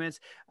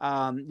documents,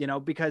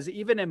 because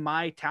even in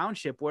my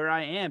township where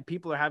I am,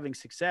 people are having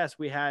success.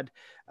 We had,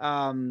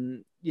 a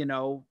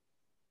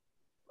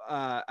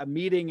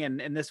meeting,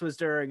 and this was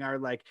during our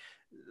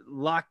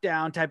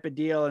lockdown type of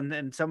deal.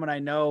 And someone I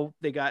know,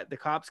 they got the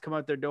cops come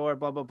out their door,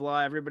 blah, blah, blah.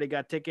 Everybody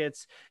got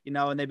tickets,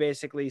 and they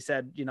basically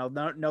said,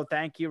 no,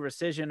 thank you,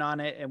 rescission on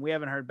it. And we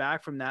haven't heard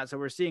back from that. So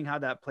we're seeing how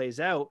that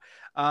plays out.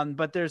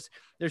 But there's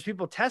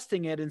people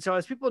testing it. And so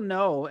as people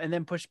know, and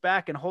then push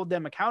back and hold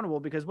them accountable,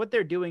 because what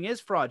they're doing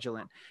is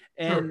fraudulent.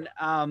 And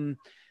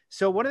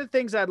so one of the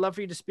things I'd love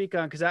for you to speak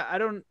on, because I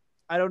don't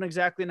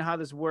exactly know how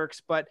this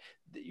works, but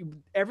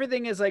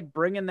everything is like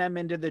bringing them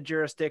into the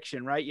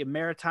jurisdiction, right? You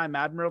maritime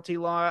admiralty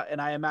law. And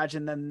I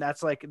imagine then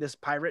that's like this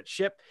pirate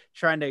ship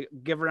trying to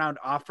give around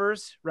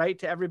offers, right,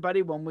 to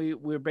everybody when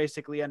we're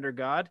basically under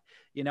God,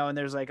 and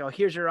there's like, oh,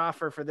 here's your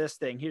offer for this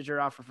thing. Here's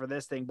your offer for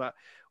this thing. But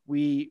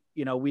we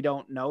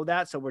don't know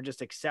that. So we're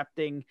just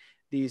accepting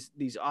these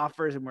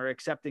offers, and we're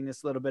accepting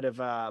this little bit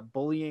of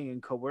bullying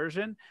and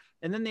coercion.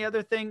 And then the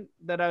other thing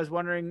that I was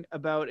wondering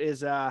about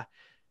is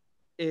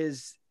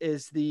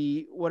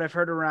the what I've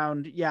heard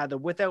around the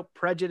without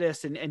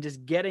prejudice and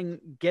just getting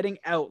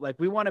out. Like,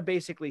 we want to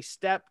basically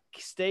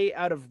stay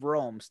out of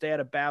Rome, stay out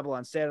of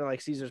Babylon, stay out of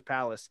like Caesar's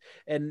palace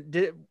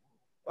and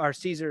our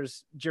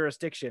Caesar's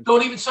jurisdiction.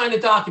 Don't even sign a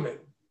document.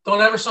 Don't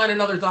ever sign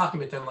another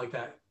document then like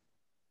that.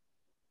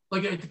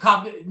 Like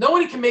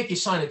nobody can make you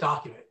sign a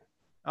document.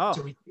 Oh,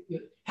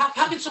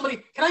 how can somebody?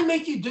 Can I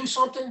make you do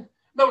something?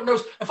 No.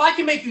 If I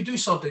can make you do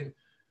something,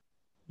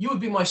 you would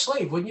be my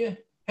slave, wouldn't you?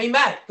 Hey,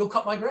 Matt, go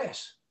cut my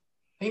grass.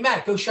 Hey,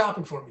 Matt, go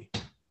shopping for me.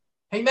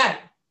 Hey, Matt,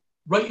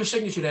 write your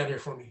signature down here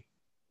for me.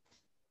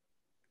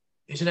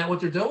 Isn't that what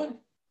they're doing?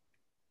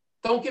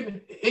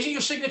 Isn't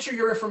your signature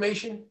your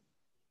information?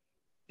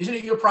 Isn't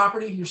it your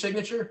property, your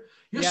signature?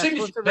 Your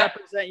signature supposed to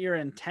represent your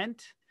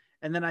intent.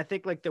 And then I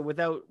think like the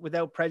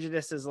without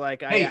prejudice is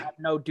like, I have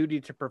no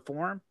duty to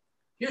perform.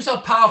 Here's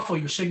how powerful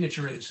your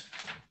signature is.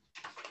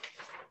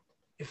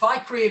 If I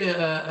create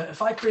I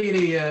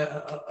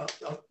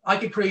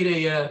could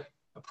create a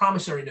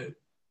promissory note.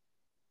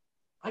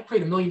 I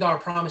create $1 million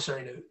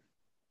promissory note,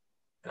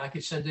 and I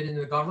could send it into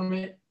the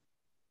government.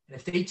 And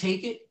if they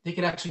take it, they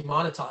could actually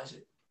monetize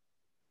it.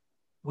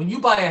 When you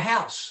buy a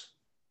house,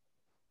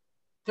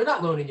 they're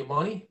not loaning you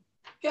money.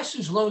 Guess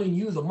who's loaning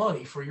you the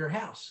money for your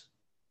house?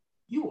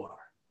 You are.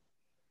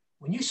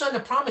 When you sign a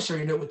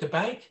promissory note with the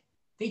bank,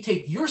 they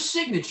take your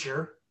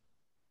signature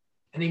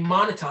and they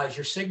monetize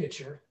your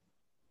signature,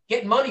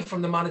 get money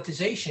from the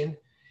monetization,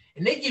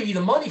 and they give you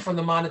the money from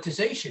the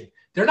monetization.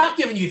 They're not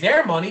giving you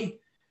their money.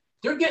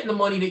 They're getting the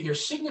money that your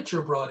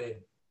signature brought in.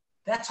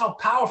 That's how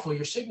powerful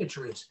your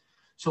signature is.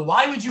 So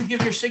why would you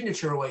give your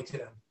signature away to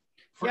them?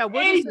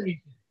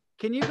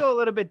 Can you go a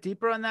little bit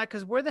deeper on that?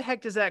 Because where the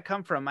heck does that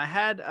come from? I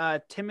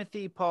had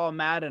Timothy Paul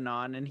Madden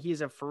on, and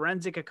he's a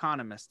forensic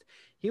economist.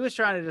 He was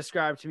trying to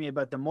describe to me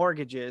about the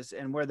mortgages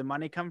and where the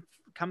money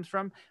comes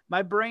from.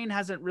 My brain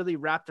hasn't really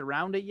wrapped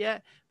around it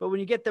yet. But when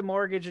you get the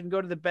mortgage and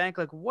go to the bank,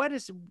 like where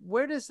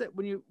does it,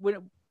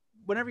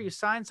 whenever you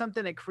sign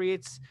something, it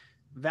creates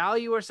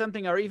value or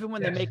something, or even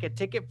when they make a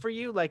ticket for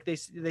you, like they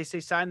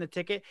say sign the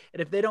ticket,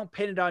 and if they don't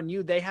pin it on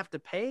you, they have to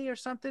pay or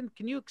something.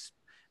 Can you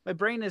my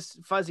brain is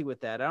fuzzy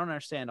with that. I don't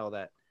understand all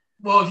that.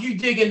 Well, if you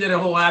dig into the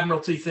whole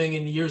Admiralty thing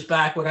in the years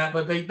back, what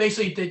happened, but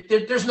basically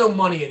there's no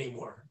money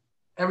anymore.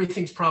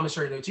 Everything's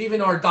promissory notes. Even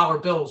our dollar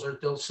bills,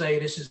 they'll say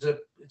this is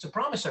it's a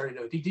promissory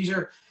note.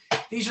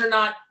 This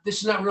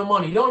is not real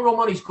money. The only real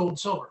money is gold and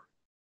silver.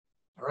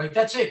 All right.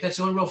 That's it. That's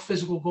the only real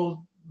physical gold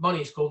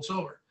money is gold and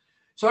silver.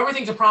 So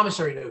everything's a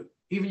promissory note.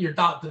 Even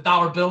the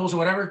dollar bills or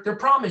whatever, they're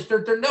promised.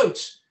 They're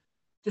notes.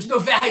 There's no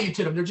value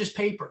to them. They're just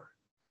paper.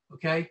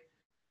 Okay.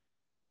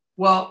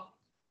 Well,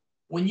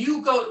 when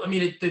you go, I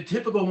mean, the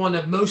typical one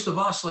that most of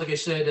us, like I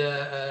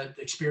said,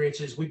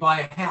 experiences, we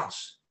buy a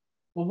house.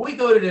 Well, we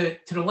go to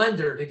the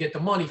lender to get the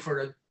money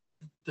for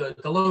the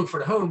loan for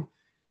the home.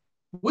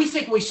 We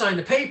think when we sign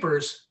the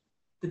papers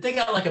that they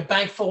got like a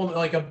bank full,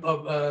 like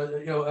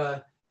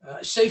a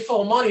safe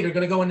full of money. They're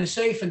going to go in the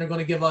safe and they're going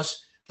to give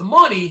us the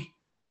money.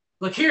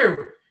 Like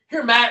here,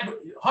 Matt,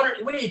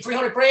 100. What do you need?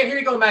 300 grand. Here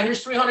you go, Matt.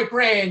 Here's 300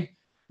 grand.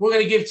 We're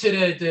going to give to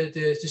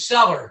the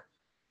seller.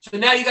 So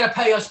now you got to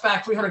pay us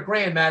back 300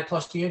 grand, Matt,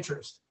 plus the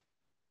interest.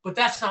 But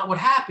that's not what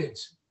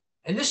happens.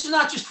 And this is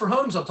not just for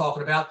homes I'm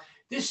talking about.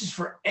 This is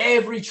for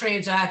every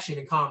transaction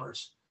in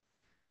commerce.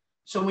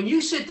 So when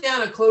you sit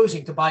down at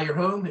closing to buy your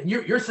home, and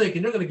you're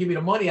thinking they're going to give me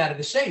the money out of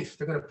the safe,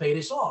 they're going to pay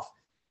this off.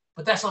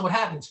 But that's not what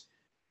happens.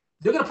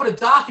 They're going to put a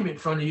document in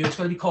front of you. It's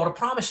going to be called a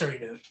promissory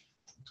note.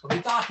 It's going to be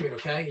a document,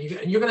 okay?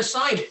 And you're going to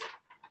sign it.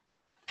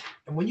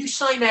 And when you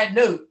sign that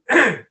note,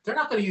 they're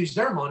not going to use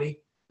their money.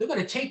 They're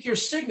going to take your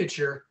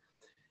signature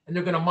and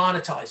they're going to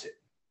monetize it.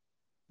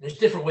 There's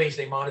different ways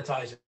they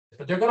monetize it,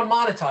 but they're going to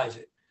monetize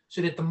it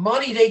so that the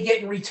money they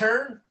get in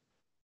return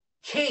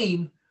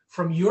came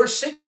from your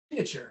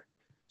signature.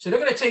 So they're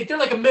going to they're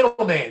like a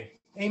middleman.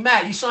 Hey,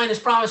 Matt, you signed this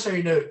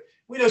promissory note.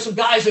 We know some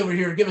guys over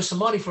here to give us some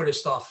money for this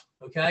stuff,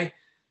 okay?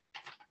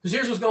 Because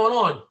here's what's going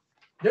on.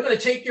 They're going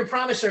to take your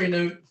promissory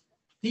note.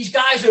 These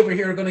guys over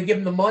here are going to give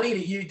them the money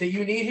that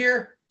you need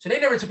here. So they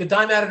never took a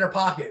dime out of their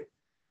pocket.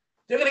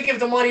 They're going to give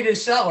the money to the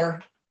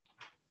seller.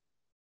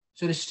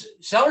 So the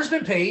seller's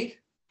been paid.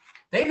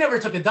 They never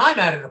took a dime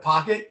out of their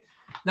pocket.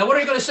 Now, what are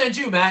they going to send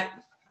you, Matt?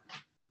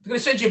 They're going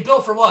to send you a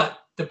bill for what?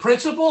 The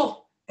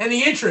principal and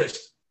the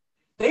interest.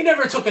 They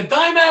never took a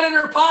dime out of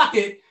their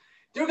pocket.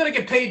 They're going to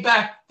get paid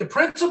back the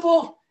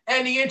principal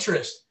and the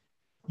interest.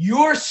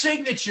 Your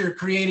signature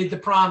created the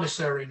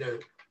promissory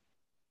note.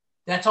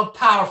 That's how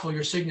powerful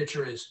your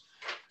signature is.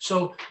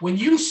 So when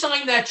you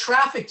sign that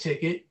traffic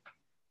ticket,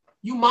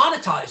 you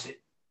monetize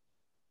it.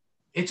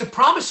 It's a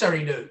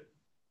promissory note.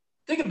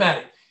 Think about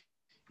it.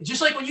 It's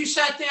just like when you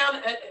sat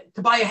down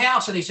to buy a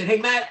house and they said,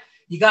 hey, Matt,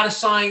 you got to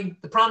sign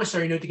the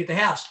promissory note to get the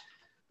house.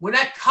 When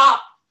that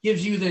cop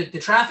gives you the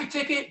traffic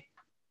ticket,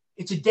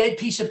 it's a dead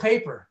piece of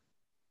paper.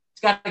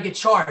 It's got to get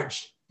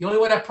charged. The only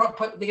way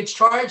that gets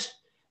charged,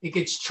 it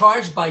gets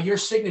charged by your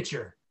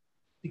signature.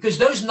 Because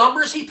those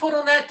numbers he put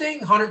on that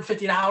thing,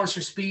 $150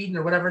 for speeding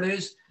or whatever it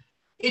is,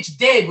 it's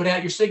dead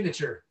without your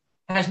signature.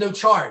 It has no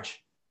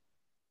charge.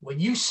 When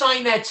you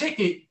sign that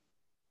ticket,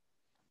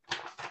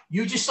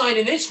 you just sign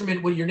an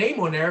instrument with your name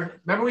on there.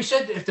 Remember we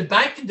said if the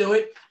bank can do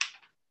it,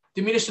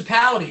 the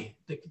municipality,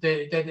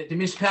 the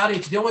municipality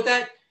that's dealing with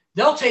that,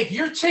 they'll take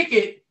your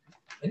ticket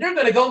and they're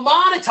going to go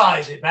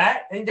monetize it,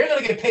 Matt, and they're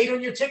going to get paid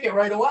on your ticket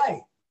right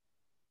away.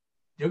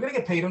 They're going to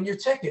get paid on your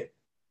ticket.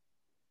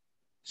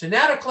 So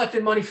now they're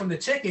collecting money from the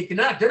ticket. They're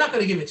not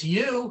going to give it to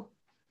you.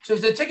 So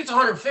if the ticket's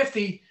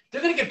 $150,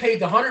 they're going to get paid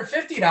the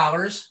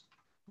 $150,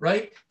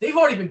 right? They've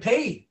already been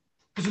paid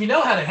because we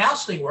know how the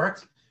house thing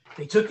worked.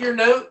 They took your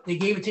note, they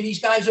gave it to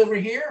these guys over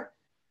here,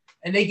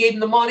 and they gave them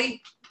the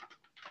money,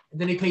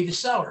 and then they paid the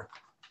seller.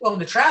 Well, in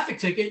the traffic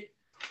ticket,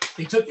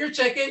 they took your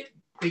ticket,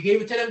 they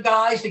gave it to them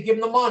guys, they gave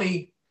them the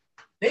money,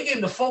 they gave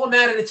them the full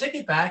amount of the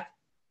ticket back,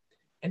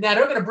 and now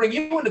they're going to bring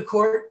you into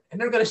court, and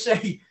they're going to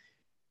say,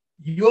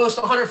 you owe us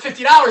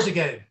 $150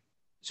 again.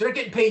 So they're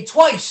getting paid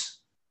twice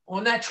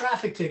on that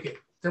traffic ticket.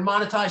 They're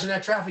monetizing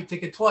that traffic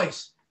ticket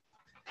twice.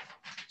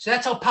 So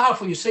that's how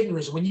powerful your signature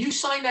is. When you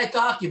sign that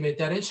document,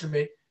 that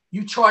instrument,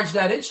 you charge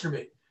that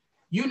instrument.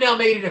 You now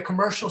made it a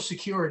commercial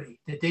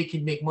security that they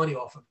can make money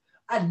off of.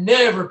 I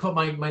never put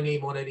my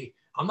name on any.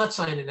 I'm not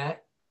signing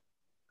that.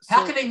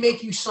 How can they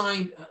make you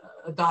sign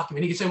a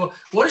document? You can say, well,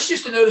 what is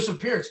just a notice of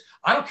appearance?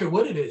 I don't care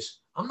what it is.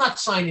 I'm not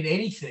signing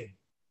anything.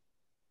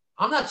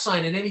 I'm not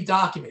signing any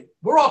document.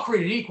 We're all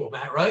created equal,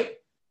 Matt, right?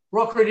 We're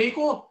all created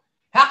equal.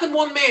 How can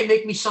one man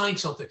make me sign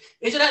something?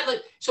 Isn't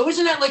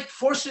that like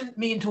forcing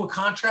me into a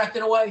contract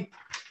in a way?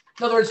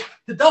 In other words,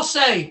 they'll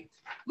say,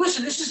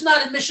 listen, this is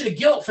not admission of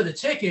guilt for the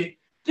ticket.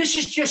 This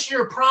is just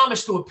your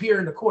promise to appear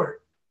in the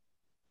court.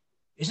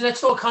 Isn't that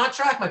still a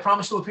contract, my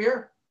promise to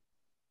appear?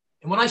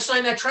 And when I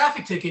signed that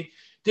traffic ticket,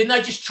 didn't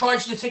I just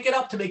charge the ticket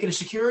up to make it a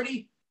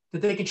security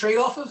that they can trade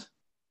off of?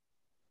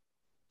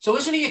 So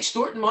isn't he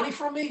extorting money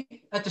from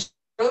me at the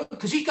road?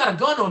 Because he's got a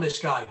gun on this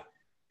guy.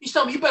 He's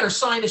telling me, you better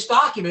sign this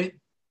document.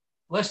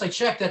 Last I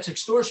checked, that's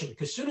extortion.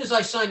 Because as soon as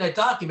I sign that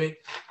document,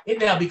 it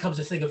now becomes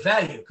a thing of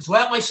value. Because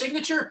without my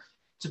signature,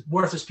 it's a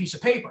worthless piece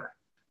of paper.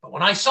 But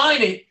when I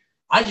sign it,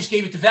 I just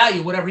gave it the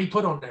value, whatever he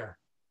put on there.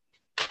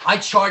 I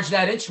charge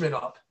that instrument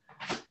up.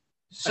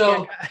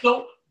 So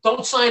okay.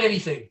 Don't sign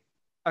anything.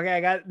 Okay,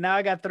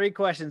 I got 3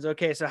 questions.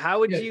 Okay, so how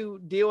would you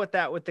deal with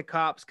that with the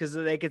cops? Because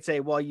they could say,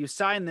 well, you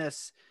signed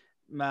this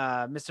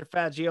Mr.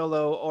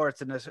 Fagiolo, or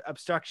it's an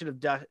obstruction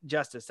of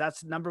justice.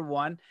 That's number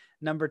one.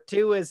 Number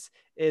two is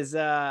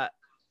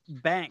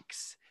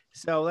banks.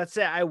 So let's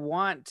say I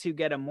want to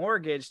get a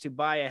mortgage to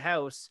buy a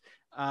house.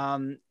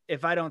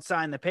 If I don't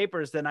sign the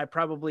papers, then I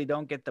probably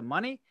don't get the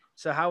money.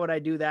 So how would I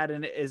do that?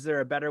 And is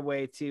there a better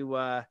way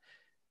to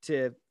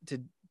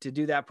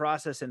do that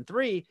process? And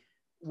three,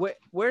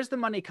 where's the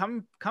money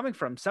coming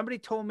from? Somebody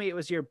told me it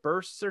was your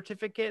birth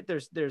certificate.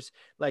 There's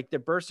like the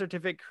birth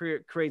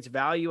certificate creates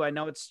value. I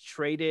know it's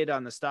traded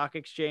on the stock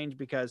exchange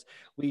because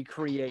we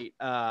create,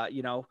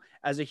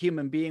 as a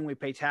human being, we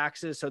pay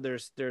taxes. So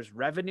there's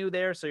revenue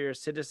there. So you're a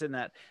citizen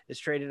that is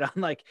traded on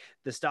like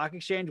the stock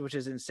exchange, which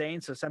is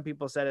insane. So some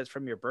people said it's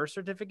from your birth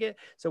certificate.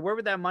 So where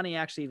would that money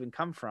actually even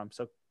come from?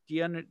 So do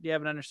you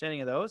have an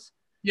understanding of those?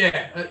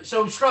 Yeah.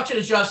 So obstruction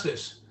of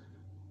justice.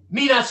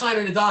 Me not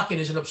signing the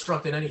document isn't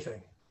obstructing anything.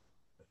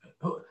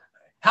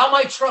 How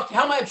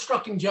am I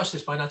obstructing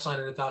justice by not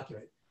signing the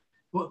document?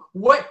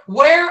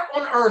 Where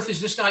on earth is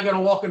this guy going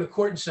to walk into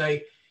court and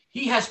say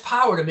he has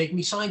power to make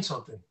me sign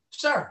something?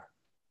 Sir,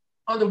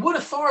 under what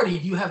authority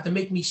do you have to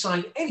make me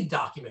sign any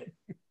document?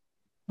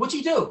 What'd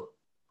you do?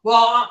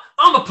 Well,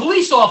 I'm a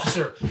police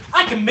officer.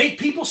 I can make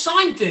people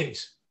sign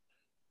things.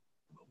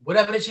 What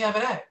evidence you have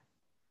of that? I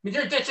mean,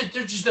 they're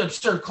just an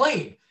absurd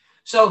claim.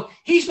 So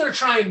he's going to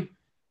try and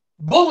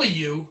bully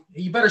you.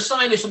 You better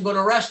sign this. I'm going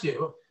to arrest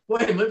you.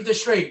 Wait a minute, let me get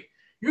this straight.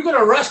 You're going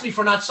to arrest me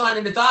for not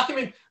signing the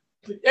document?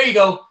 There you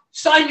go.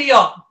 Sign me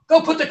up.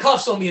 Go put the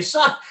cuffs on me.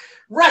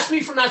 Arrest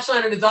me for not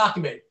signing the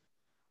document.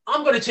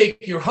 I'm going to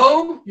take your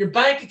home, your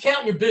bank account,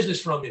 and your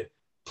business from you.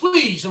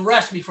 Please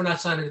arrest me for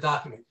not signing the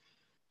document.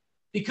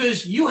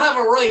 Because you have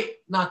a right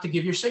not to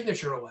give your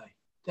signature away.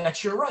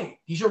 That's your right.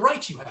 These are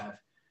rights you have.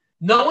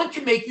 No one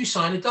can make you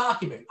sign a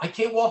document. I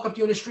can't walk up to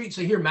you on the street and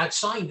say, here, Matt,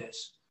 sign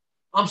this.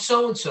 I'm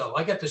so-and-so.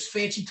 I got this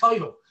fancy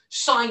title.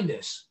 Sign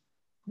this.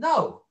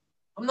 No,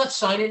 I'm not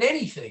signing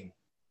anything.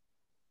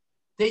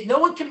 No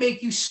one can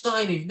make you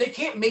sign it. They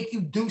can't make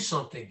you do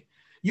something.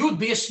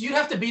 You'd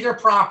have to be their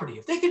property.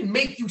 If they can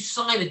make you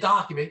sign a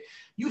document,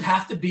 you'd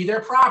have to be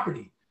their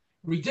property.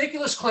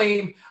 Ridiculous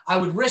claim. I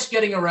would risk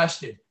getting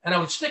arrested. And I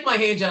would stick my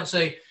hands out and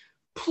say,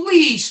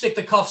 please stick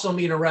the cuffs on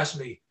me and arrest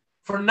me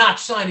for not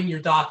signing your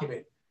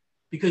document.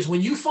 Because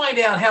when you find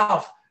out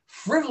how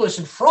frivolous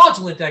and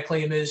fraudulent that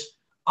claim is,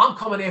 I'm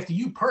coming after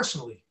you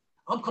personally.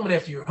 I'm coming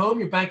after your home,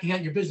 your bank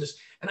account, your business.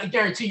 And I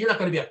guarantee you're not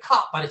going to be a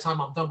cop by the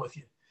time I'm done with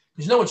you.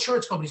 Because no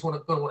insurance company's going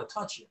to want to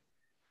touch you.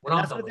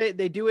 That's what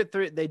they do it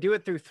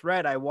through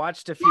threat. I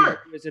watched a few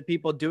videos of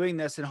people doing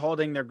this and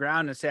holding their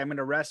ground and say, I'm going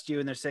to arrest you.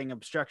 And they're saying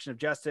obstruction of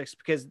justice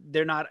because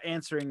they're not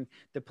answering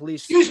the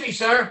police. Excuse me,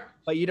 sir.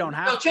 But you don't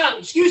have to.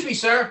 Excuse me,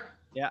 sir.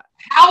 Yeah.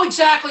 How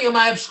exactly am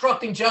I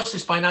obstructing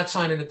justice by not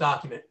signing the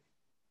document?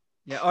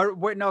 Yeah,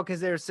 or no, because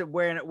they're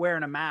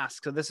wearing a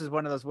mask. So this is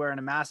one of those wearing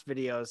a mask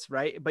videos,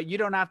 right? But you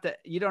don't have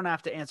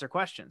to answer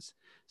questions.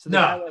 So the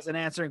guy wasn't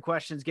answering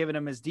questions, giving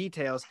him his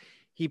details.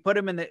 He put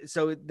him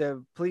so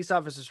the police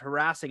officer's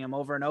harassing him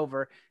over and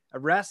over,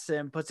 arrests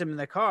him, puts him in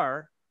the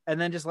car,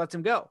 and then just lets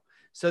him go.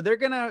 So they're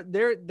gonna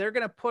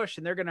push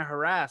and they're gonna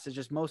harass. It's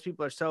just most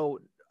people are so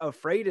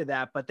afraid of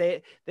that, but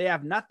they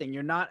have nothing.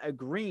 You're not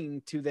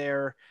agreeing to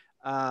their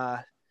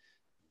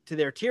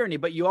tyranny,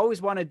 but you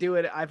always want to do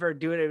it. I've heard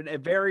do it in a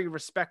very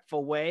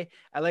respectful way.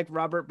 I like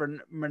Robert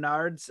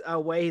Bernard's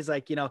way. He's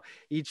like,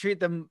 you treat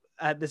them.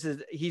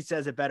 He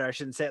says it better. I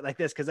shouldn't say it like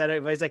this because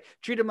he's like,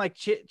 treat them like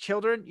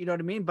children. You know what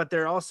I mean? But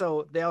they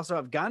also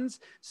have guns.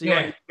 So you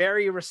want to be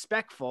very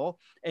respectful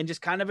and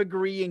just kind of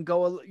agree and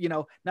go,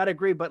 not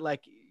agree, but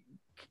like,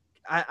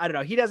 I don't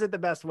know. He does it the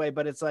best way,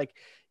 but it's like,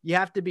 you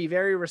have to be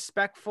very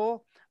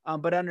respectful.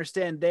 But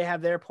understand they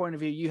have their point of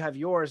view, you have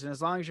yours, and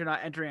as long as you're not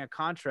entering a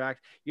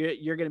contract,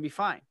 you're going to be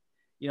fine.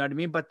 You know what I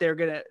mean? But they're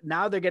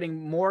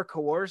getting more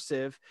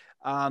coercive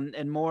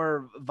and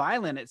more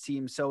violent, it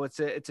seems. So it's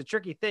a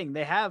tricky thing.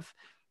 They have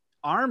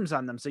arms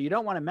on them, so you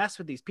don't want to mess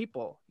with these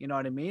people. You know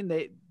what I mean?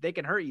 They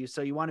can hurt you,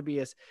 so you want to be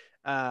as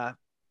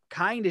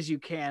kind as you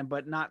can,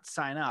 but not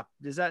sign up.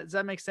 Does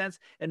that make sense?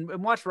 And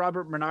watch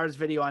Robert Bernard's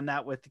video on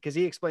that because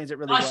he explains it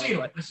really well.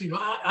 I see him.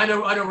 I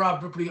know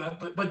Rob,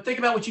 but think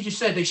about what you just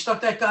said. They stuck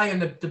that guy in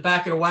the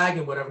back of the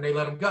wagon, whatever, and they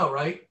let him go,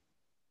 right?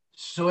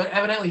 So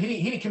evidently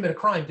he didn't commit a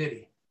crime, did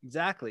he?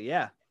 Exactly.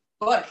 Yeah.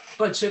 But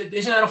so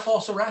isn't that a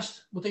false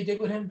arrest? What they did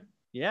with him?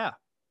 Yeah.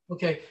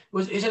 Okay.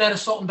 Isn't that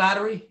assault and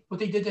battery?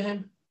 What they did to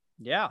him?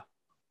 Yeah.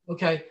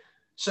 Okay.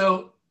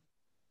 So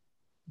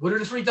what are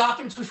the 3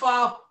 documents we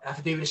file?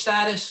 Affidavit of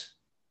status,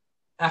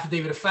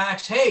 affidavit of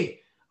facts.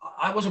 Hey,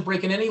 I wasn't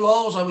breaking any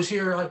laws. I was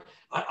here.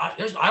 I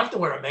have to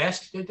wear a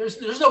mask.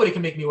 There's nobody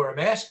can make me wear a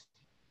mask.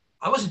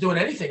 I wasn't doing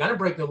anything. I didn't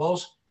break the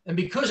laws. And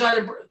because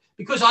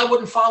I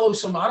wouldn't follow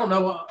some, I don't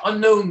know,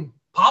 unknown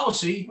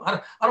policy. I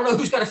don't know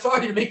who's got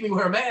authority to make me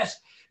wear a mask.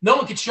 No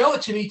one could show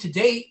it to me to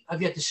date.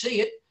 I've yet to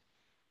see it.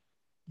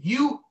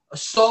 You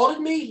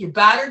assaulted me. You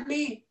battered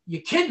me.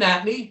 You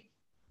kidnapped me.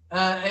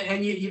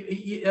 And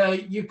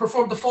you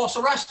performed a false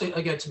arrest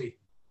against me.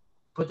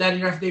 Put that in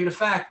your affidavit of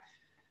fact.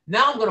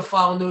 Now I'm going to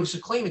file a notice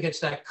of claim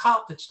against that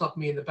cop that stuck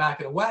me in the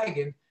back of the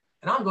wagon,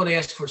 and I'm going to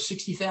ask for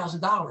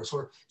 $60,000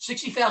 or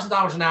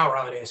 $60,000 an hour.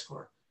 I would ask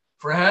for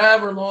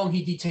however long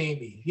he detained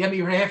me. If he had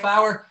me for a half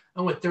hour,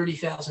 I want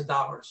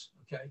 $30,000.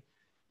 Okay.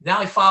 Now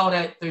I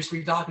filed those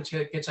 3 documents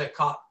against that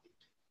cop.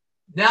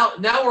 Now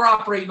we're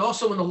operating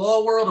also in the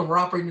law world, and we're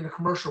operating in the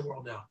commercial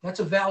world now.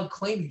 That's a valid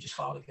claim you just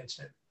filed against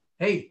him.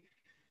 Hey,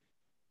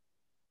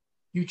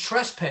 you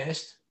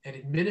trespassed and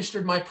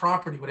administered my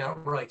property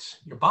without rights.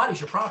 Your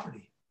body's your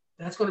property.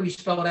 That's going to be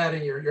spelled out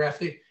in your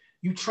affidavit.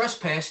 You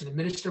trespassed and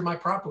administered my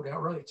property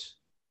without rights.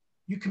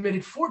 You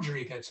committed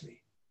forgery against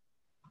me.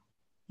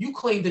 You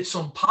claimed that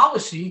some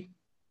policy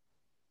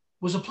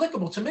was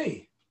applicable to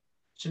me.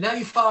 So now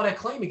you file that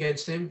claim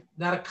against him.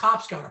 Now the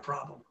cop's got a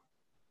problem.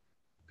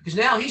 Because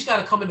now he's got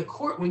to come into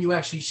court when you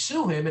actually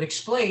sue him and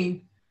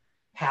explain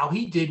how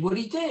he did what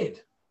he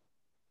did.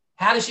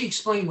 How does he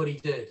explain what he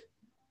did?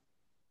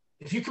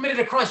 If you committed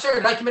a crime, sir,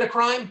 did I commit a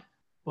crime?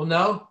 Well,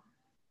 no.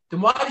 Then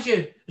why did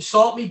you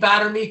assault me,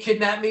 batter me,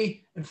 kidnap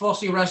me, and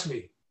falsely arrest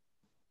me?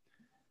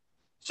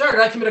 Sir, did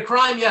I commit a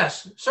crime?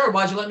 Yes. Sir,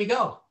 why'd you let me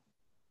go?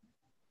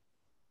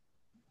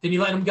 Did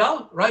you let him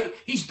go? Right?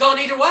 He's done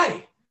either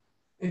way.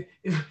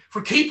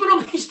 For keeping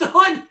him, he's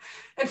done.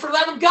 And for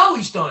letting him go,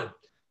 he's done.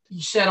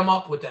 You set him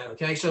up with that,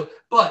 okay? So,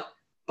 but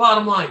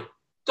bottom line,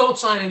 don't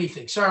sign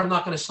anything. Sir, I'm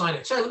not going to sign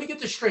it. Sir, let me get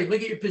this straight. Let me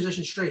get your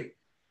position straight.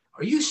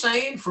 Are you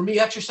saying for me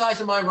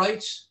exercising my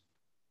rights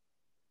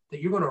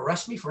that you're going to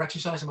arrest me for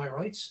exercising my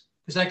rights?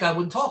 Because that guy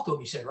wouldn't talk to him,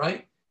 he said,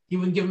 right? He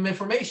wouldn't give him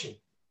information.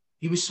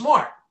 He was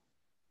smart.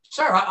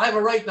 Sir, I have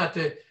a right not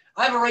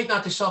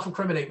to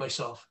self-incriminate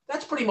myself.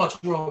 That's pretty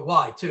much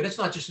worldwide, too. That's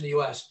not just in the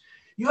U.S.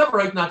 You have a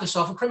right not to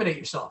self-incriminate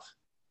yourself.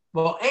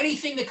 Well,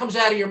 anything that comes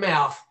out of your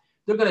mouth,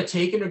 they're going to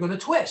take and they're going to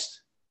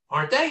twist,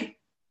 aren't they?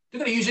 They're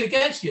going to use it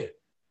against you.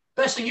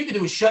 Best thing you can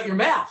do is shut your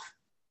mouth.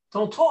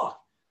 Don't talk.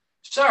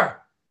 Sir,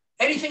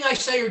 anything I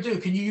say or do,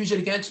 can you use it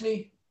against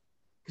me?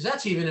 Because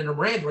that's even in the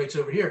Miranda rights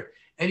over here.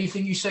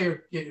 Anything you say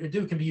or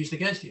do can be used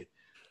against you.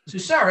 So,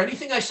 sir,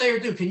 anything I say or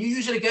do, can you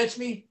use it against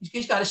me?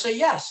 He's got to say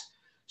yes.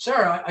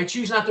 Sir, I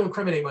choose not to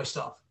incriminate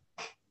myself.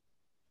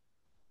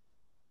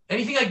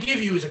 Anything I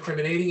give you is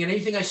incriminating, and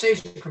anything I say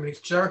is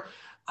incriminating. Sir,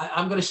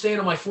 I'm going to stand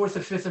on my 4th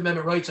and 5th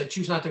Amendment rights. I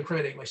choose not to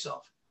incriminate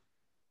myself.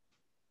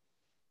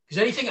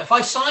 Because anything, if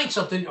I sign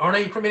something, aren't I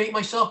incriminating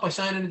myself by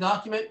signing a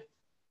document?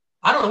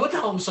 I don't know what the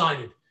hell I'm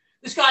signing.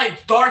 This guy,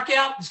 dark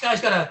out. This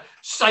guy's got a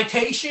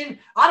citation.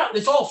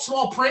 It's all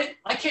small print.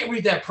 I can't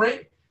read that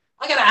print.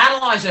 I got to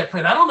analyze that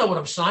print. I don't know what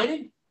I'm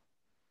signing.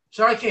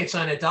 Sir, I can't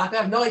sign that document.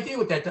 I have no idea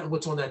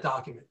what's on that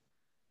document.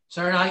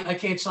 Sir, I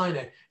can't sign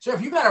that. Sir,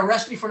 if you got to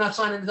arrest me for not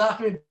signing the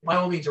document, by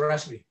all means,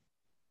 arrest me.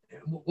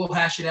 We'll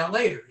hash it out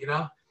later, you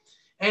know?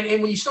 And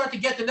when you start to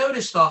get to know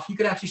this stuff, you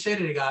could actually say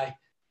to the guy,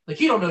 like,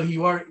 he don't know who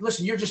you are.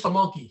 Listen, you're just a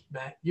monkey,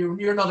 Matt.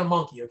 You're another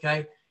monkey,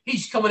 okay?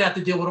 He's coming out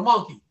to deal with a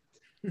monkey.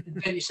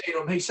 And then you say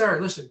to him, hey, sir,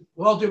 listen,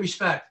 with all due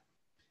respect,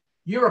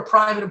 you're a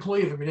private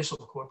employee of a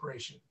municipal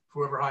corporation,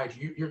 whoever hired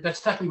you.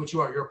 That's technically what you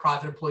are. You're a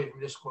private employee of a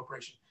municipal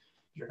corporation.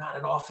 You're not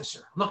an officer.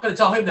 I'm not going to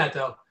tell him that,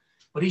 though,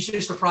 but he's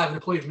just a private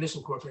employee of a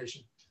municipal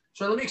corporation.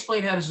 So let me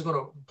explain how this is going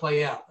to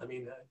play out. I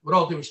mean, with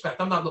all due respect,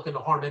 I'm not looking to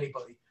harm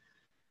anybody.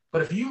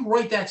 But if you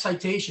write that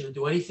citation and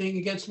do anything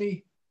against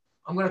me,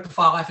 I'm going to have to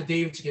file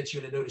affidavits against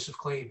you in a notice of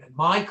claim. And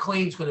my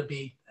claim is going to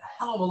be a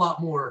hell of a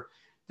lot more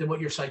than what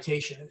your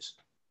citation is.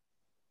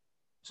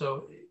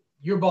 So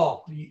your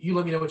ball. You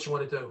let me know what you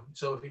want to do.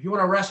 So if you want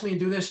to arrest me and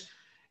do this,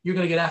 you're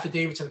going to get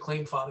affidavits and a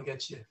claim filed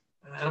against you.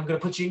 And I'm going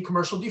to put you in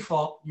commercial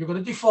default. You're going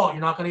to default. You're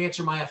not going to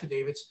answer my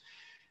affidavits.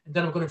 And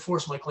then I'm going to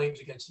enforce my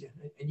claims against you.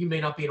 And you may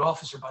not be an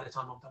officer by the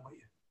time I'm done with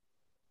you.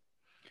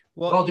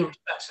 Well, with all due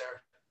respect, Sarah.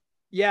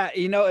 Yeah,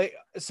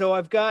 so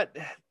I've got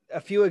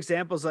a few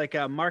examples, like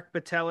Mark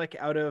Batelik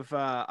out of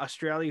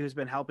Australia, who's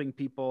been helping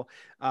people.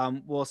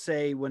 Will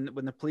say when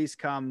the police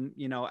come,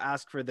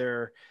 ask for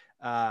their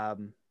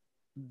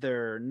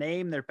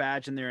name, their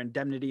badge, and their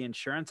indemnity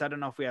insurance. I don't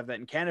know if we have that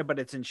in Canada, but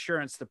it's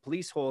insurance the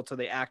police hold so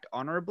they act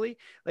honorably.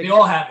 Like, they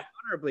all have it.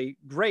 Honorably,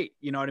 great.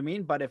 You know what I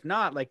mean? But if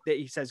not, like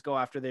he says, go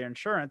after their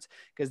insurance,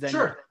 because then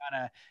sure.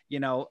 you're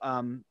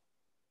gonna,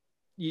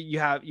 you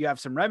have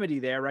some remedy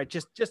there, right?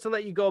 Just to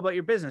let you go about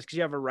your business, because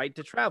you have a right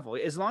to travel.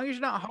 As long as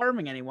you're not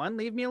harming anyone,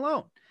 leave me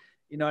alone.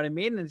 You know what I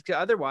mean? And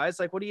otherwise,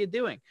 like, what are you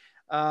doing?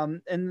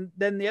 And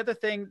then the other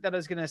thing that I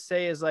was going to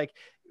say is, like,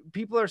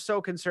 people are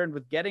so concerned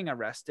with getting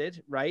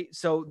arrested, right?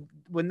 So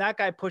when that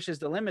guy pushes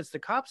the limits, the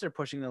cops are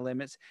pushing the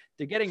limits,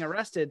 they're getting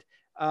arrested,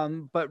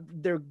 but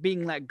they're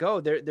being let go.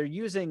 They're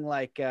using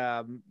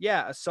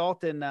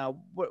assault and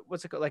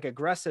what's it called? Like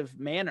aggressive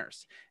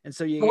manners. And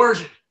so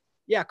coercion.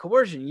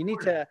 Coercion. You need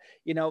to,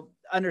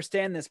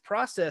 understand this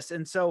process.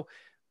 And so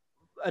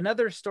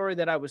another story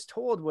that I was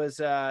told was,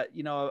 a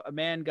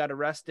man got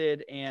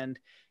arrested and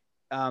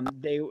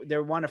they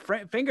want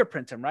to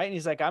fingerprint him, right? And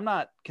he's like, I'm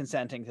not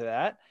consenting to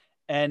that.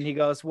 And he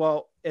goes,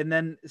 well, and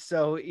then,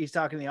 so he's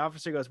talking to the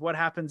officer, goes, what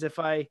happens if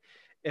I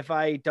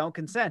don't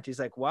consent? He's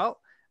like, well,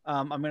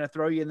 I'm going to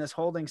throw you in this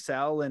holding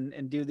cell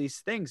and do these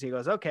things. He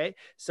goes, okay.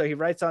 So he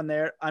writes on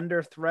there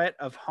under threat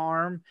of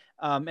harm,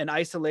 and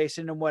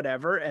isolation and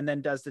whatever, and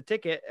then does the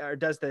ticket, or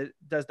does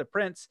the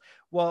prints.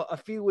 Well, a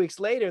few weeks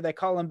later, they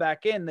call him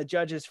back in. The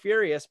judge is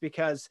furious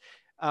because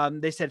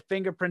they said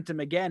fingerprint him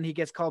again. He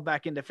gets called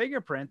back into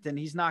fingerprint, and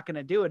he's not going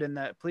to do it. And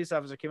the police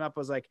officer came up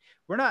and was like,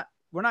 we're not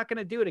going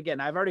to do it again.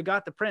 I've already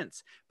got the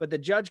prints, but the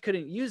judge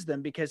couldn't use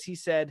them because he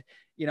said,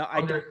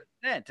 I don't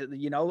consent,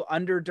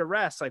 under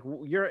duress, like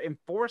you're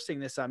enforcing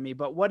this on me.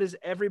 But what does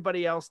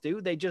everybody else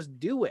do? They just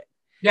do it.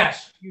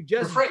 Yes. You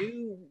just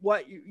do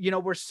what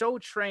we're so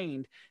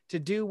trained to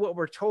do what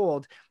we're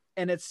told.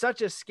 And it's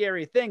such a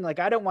scary thing. Like,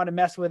 I don't want to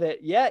mess with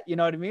it yet. You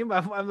know what I mean?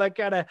 I'm like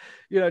kind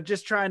of,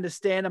 just trying to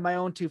stand on my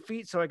own 2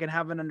 feet so I can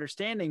have an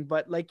understanding.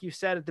 But like you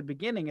said at the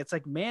beginning, it's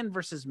like man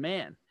versus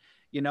man.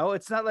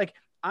 It's not like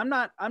I'm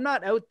not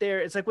out there.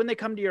 It's like when they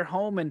come to your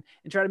home and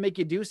try to make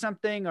you do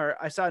something. Or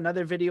I saw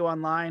another video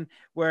online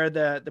where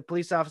the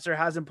police officer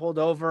has him pulled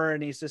over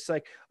and he's just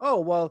like, oh,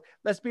 well,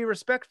 let's be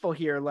respectful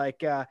here.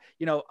 Like,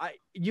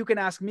 you can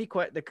ask me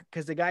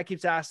because the guy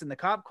keeps asking the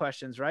cop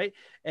questions. Right.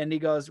 And he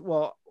goes,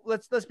 well,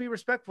 let's be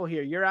respectful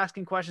here. You're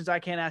asking questions. I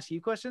can't ask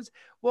you questions.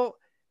 Well,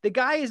 the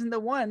guy isn't the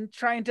one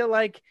trying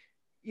to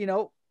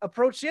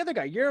approach the other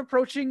guy. You're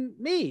approaching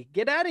me.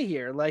 Get out of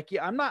here. Like,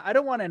 I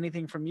don't want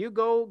anything from you.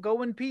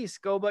 Go in peace.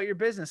 Go about your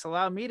business.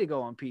 Allow me to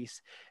go in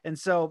peace. And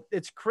so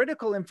it's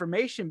critical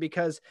information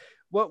because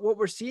what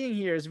we're seeing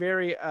here is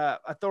very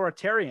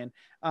authoritarian.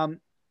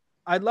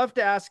 I'd love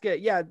to ask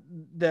it. Yeah.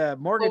 The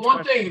mortgage. Well,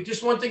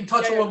 one thing,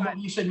 touch on what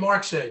you said,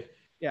 Mark said.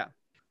 Yeah.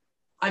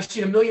 I've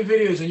seen a million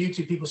videos on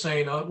YouTube, people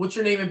saying, what's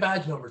your name and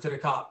badge number to the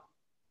cop?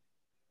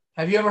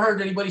 Have you ever heard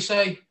anybody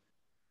say,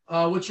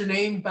 what's your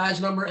name,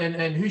 badge number,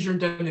 and who's your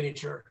indemnity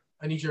insurer?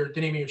 I need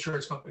the name of your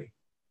insurance company.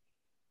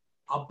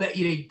 I'll bet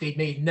you they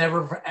may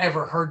never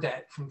ever heard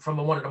that from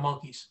one of the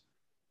monkeys.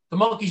 The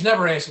monkeys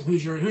never ask them,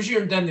 who's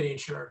your indemnity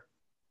insurer?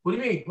 What do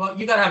you mean? Well,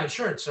 you got to have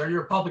insurance, sir.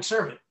 You're a public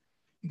servant.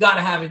 You got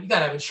to have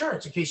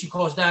insurance in case you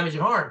cause damage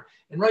and harm.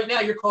 And right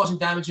now you're causing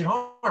damage and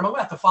harm. I'm going to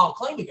have to file a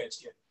claim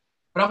against you.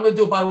 But I'm going to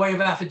do it by way of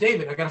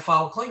affidavit. I got to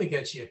file a claim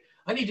against you.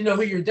 I need to know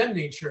who your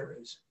indemnity insurer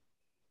is.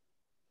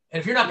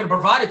 And if you're not going to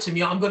provide it to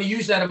me, I'm going to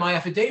use that in my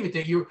affidavit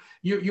that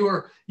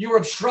you're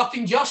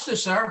obstructing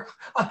justice, sir.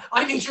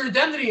 I need your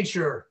indemnity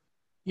insurer.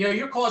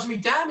 You're causing me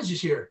damages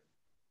here.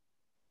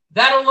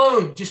 That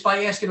alone, just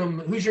by asking them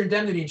who's your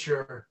indemnity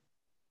insurer,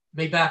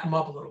 may back them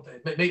up a little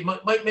bit.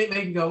 Might make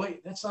them go,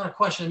 wait, that's not a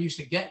question I'm used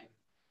to getting.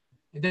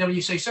 And then when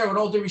you say, sir, with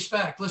all due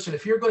respect, listen,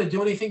 if you're going to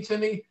do anything to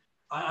me,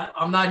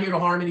 I'm not here to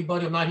harm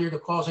anybody. I'm not here to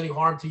cause any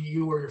harm to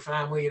you or your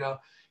family.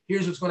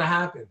 Here's what's going to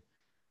happen.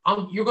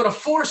 You're going to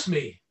force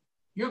me.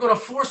 You're going to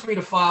force me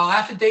to file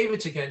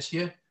affidavits against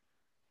you,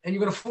 and you're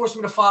going to force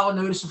me to file a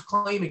notice of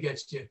claim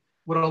against you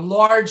with a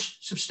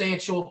large,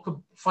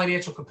 substantial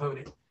financial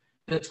component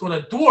that's going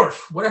to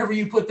dwarf whatever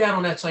you put down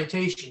on that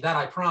citation. That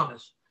I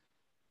promise.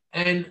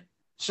 And,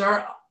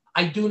 sir,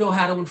 I do know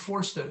how to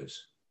enforce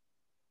those.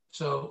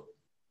 So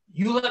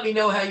you let me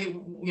know how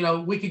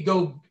we could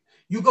go.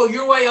 You go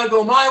your way, I'll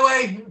go my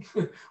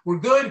way. We're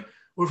good.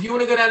 Or if you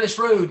want to go down this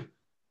road,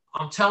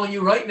 I'm telling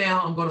you right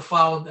now, I'm going to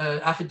file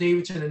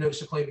affidavits and a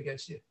notice of claim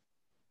against you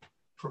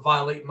for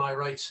violating my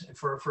rights and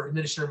for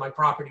administering my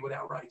property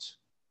without rights.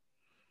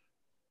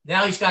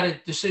 Now he's got a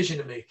decision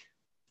to make,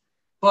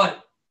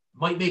 but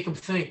might make him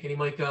think, and he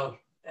might go,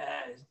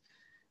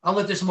 I'll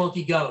let this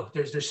monkey go.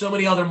 There's so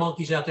many other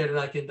monkeys out there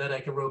that I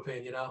can rope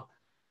in,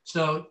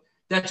 So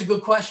that's a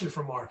good question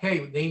for Mark.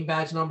 Hey, name,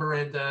 badge number,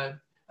 and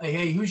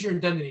hey, who's your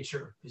indemnity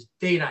insurer? Because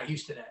they're not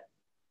used to that.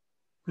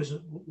 Because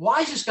why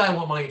does this guy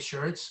want my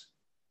insurance?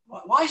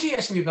 Why is he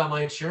asking me about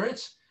my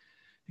insurance?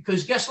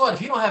 Because guess what? If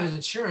he don't have his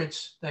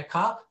insurance, that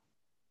cop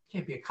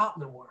can't be a cop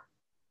no more.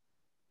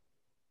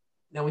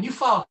 Now, when you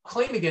file a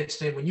claim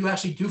against him, when you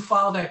actually do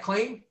file that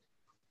claim,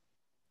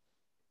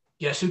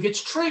 guess who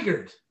gets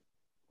triggered?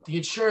 The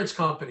insurance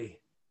company.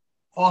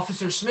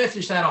 Officer Smith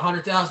just had a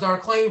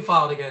 $100,000 claim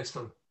filed against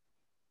him.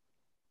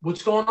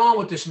 What's going on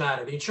with this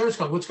matter? The insurance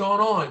company, what's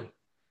going on?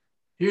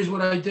 Here's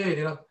what I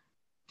did.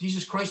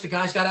 Jesus Christ, the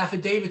guy's got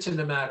affidavits in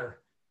the matter.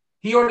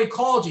 He already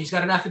called you. He's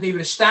got an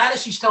affidavit of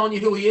status. He's telling you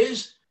who he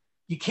is.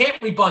 You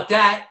can't rebut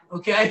that,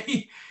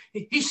 okay?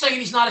 He's saying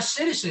he's not a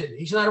citizen.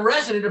 He's not a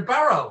resident of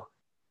borough.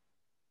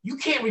 You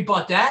can't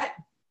rebut that.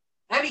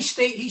 Any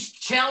state, he's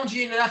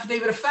challenging an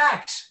affidavit of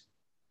facts.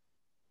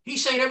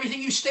 He's saying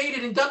everything you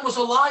stated and done was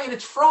a lie and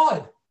it's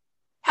fraud.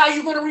 How are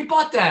you going to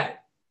rebut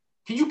that?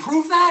 Can you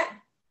prove that?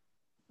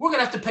 We're going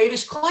to have to pay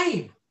this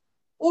claim.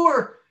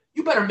 Or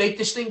you better make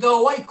this thing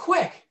go away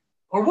quick,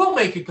 or we'll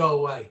make it go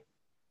away.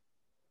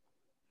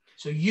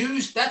 So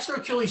that's their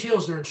Achilles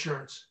heels, their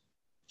insurance.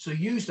 So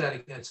use that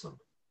against them.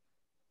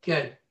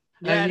 Good.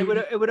 Yeah, and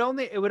it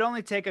would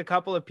only take a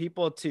couple of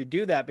people to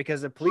do that,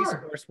 because the police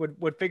force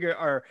would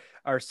figure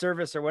our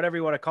service, or whatever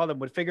you want to call them,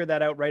 would figure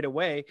that out right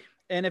away.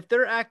 And if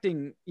they're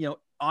acting,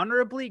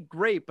 honorably,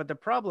 great. But the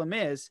problem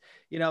is,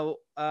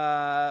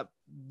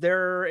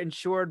 they're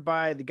insured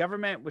by the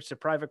government, which is a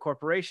private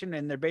corporation,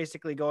 and they're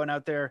basically going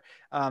out there,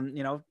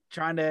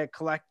 trying to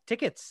collect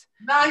tickets.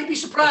 Nah, you'd be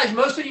surprised.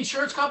 Most of the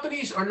insurance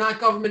companies are not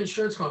government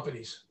insurance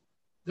companies.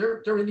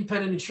 They're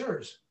independent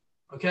insurers.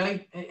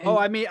 Okay.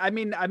 I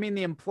mean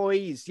the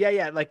employees.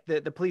 Yeah. Like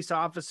the police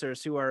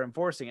officers who are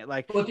enforcing it.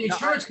 But the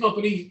insurance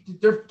company,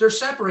 they're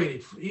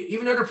separated.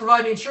 Even though they're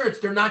providing insurance,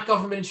 they're not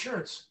government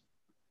insurance.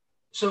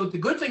 So the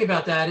good thing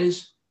about that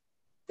is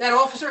that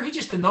officer, he's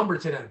just a number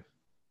to them.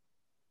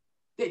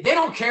 They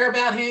don't care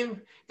about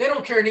him. They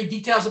don't care any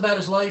details about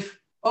his life.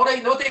 Oh,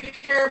 they know what they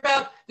care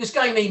about? This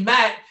guy named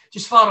Matt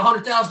just filed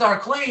a $100,000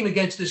 claim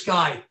against this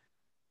guy.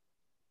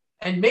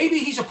 And maybe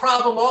he's a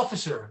problem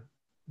officer,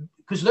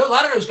 because a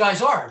lot of those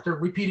guys they're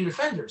repeated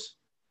offenders.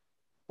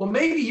 Well,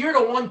 maybe you're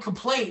the one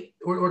complaint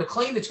or the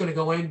claim that's going to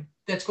go in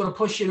that's going to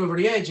push it over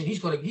the edge, and he's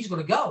going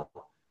to go.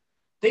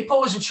 They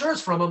pull his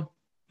insurance from him,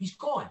 he's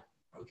gone.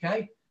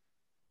 Okay.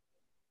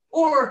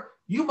 Or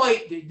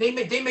they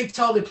may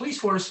tell the police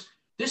force,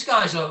 this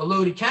guy's a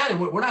loaded cannon.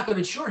 We're not going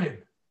to insure him.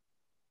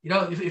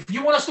 If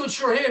you want us to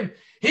insure him,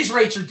 his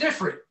rates are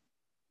different.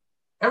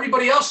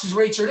 Everybody else's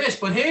rates are this,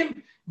 but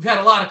him, we've had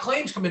a lot of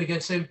claims come in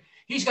against him.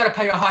 He's got to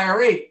pay a higher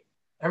rate.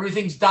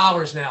 Everything's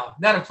dollars now.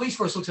 Now the police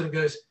force looks at him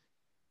and goes,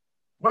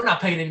 we're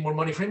not paying any more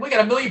money for him. We got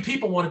 1 million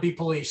people want to be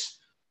police.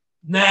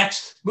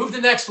 Next, move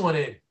the next one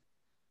in.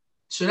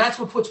 So that's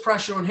what puts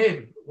pressure on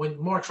him. When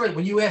Mark's right,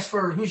 when you ask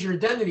for who's your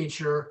indemnity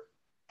insurer,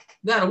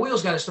 now the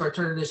wheels got to start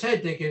turning his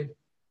head thinking,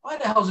 why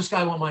the hell does this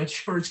guy want my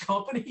insurance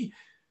company?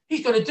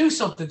 He's going to do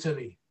something to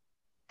me.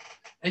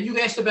 And you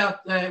asked about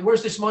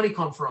where's this money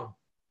come from?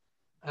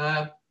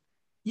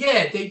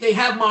 Yeah, they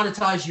have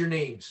monetized your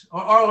names,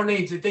 or our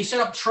names. They set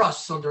up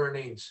trusts under our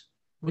names.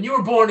 When you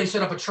were born, they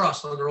set up a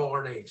trust under all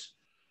our names.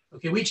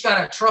 Okay, we each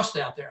got a trust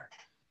out there.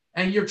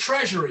 And your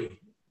treasury,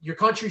 your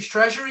country's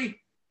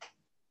treasury,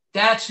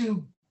 that's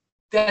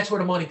where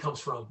the money comes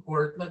from.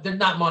 Or they're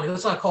not money.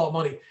 Let's not call it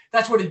money.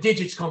 That's where the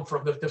digits come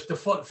from.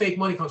 The fake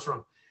money comes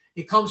from.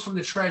 It comes from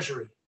the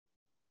treasury.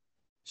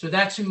 So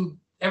that's who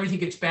everything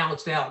gets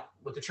balanced out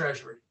with the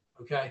treasury.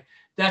 Okay,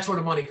 that's where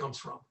the money comes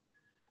from.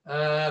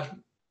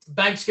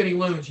 Banks getting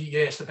loans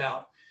you asked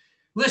about.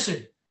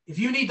 Listen, if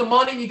you need the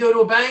money and you go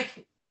to a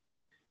bank,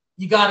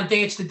 you got to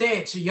dance the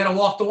dance. You got to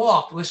walk the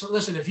walk.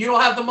 Listen. If you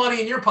don't have the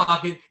money in your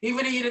pocket,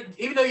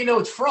 even though you know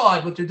it's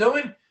fraud, what they're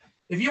doing,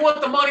 if you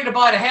want the money to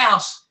buy the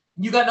house,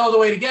 and you got no other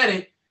way to get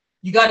it,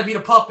 you got to be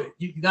the puppet.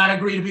 You got to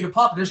agree to be the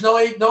puppet. There's no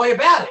way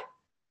about it.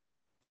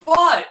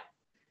 But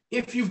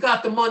if you've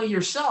got the money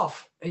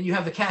yourself and you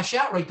have the cash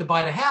out rate to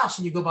buy the house,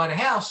 and you go buy the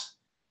house,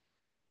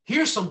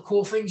 here's some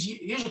cool things.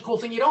 Here's a cool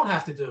thing you don't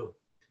have to do.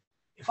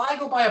 If I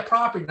go buy a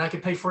property and I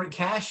can pay for it in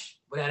cash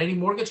without any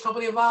mortgage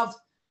company involved,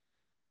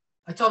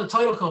 I tell the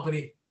title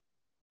company,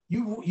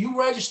 you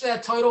register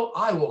that title,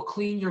 I will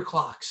clean your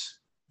clocks.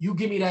 You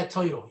give me that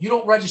title. You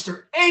don't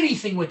register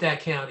anything with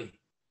that county.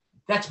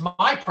 That's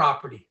my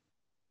property.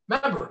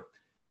 Remember,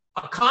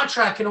 a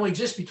contract can only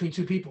exist between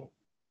two people.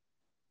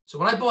 So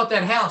when I bought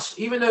that house,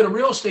 even though the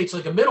real estate's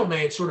like a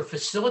middleman sort of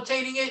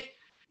facilitating it,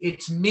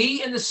 it's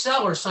me and the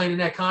seller signing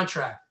that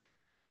contract.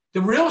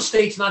 The real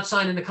estate's not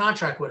signing the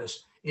contract with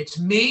us. It's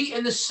me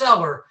and the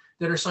seller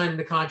that are signing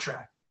the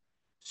contract.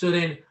 So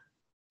then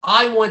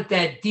I want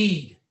that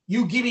deed.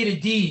 You give me the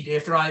deed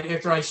after I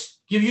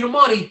give you the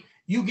money.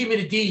 You give me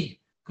the deed,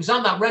 because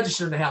I'm not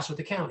registering the house with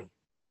the county.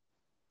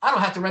 I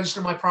don't have to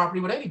register my property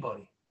with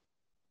anybody.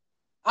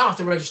 I don't have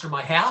to register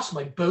my house,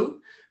 my boat,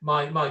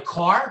 my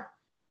car.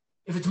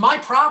 If it's my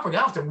property, I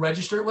don't have to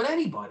register it with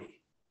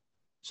anybody.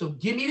 So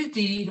give me the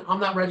deed. I'm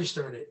not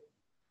registering it.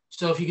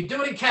 So if you can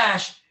do it in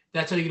cash,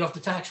 that's how you get off the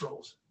tax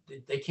rolls.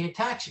 They can't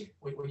tax you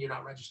when you're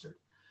not registered.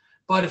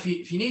 But if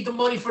you need the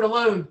money for the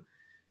loan,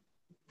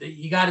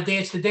 you got to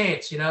dance the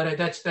dance.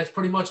 That's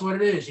pretty much what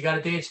it is. You got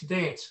to dance the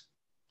dance.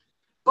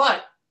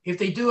 But if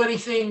they do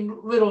anything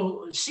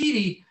little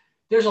seedy,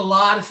 there's a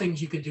lot of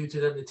things you could do to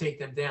them to take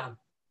them down.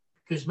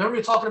 Because remember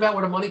you're talking about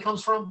where the money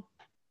comes from?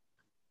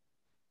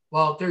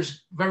 Well,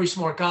 there's very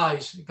smart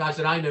guys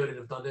that I know that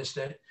have done this,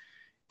 that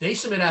they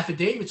submit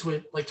affidavits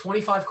with like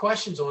 25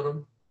 questions on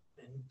them,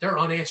 and they're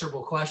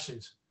unanswerable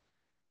questions.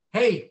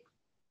 Hey,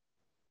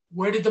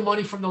 where did the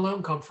money from the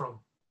loan come from?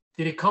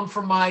 Did it come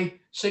from my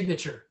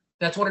signature?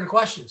 That's one of the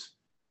questions.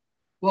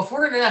 Well, if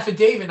we're in an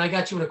affidavit and I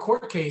got you in a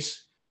court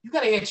case, you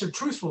got to answer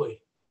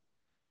truthfully.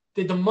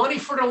 Did the money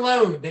for the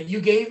loan that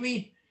you gave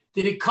me,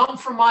 did it come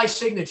from my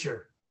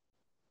signature?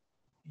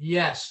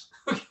 Yes.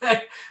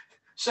 Okay.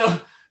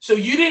 So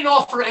you didn't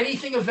offer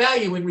anything of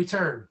value in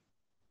return?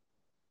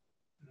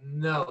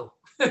 No.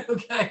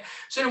 Okay.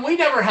 So then we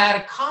never had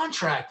a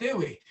contract, did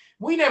we?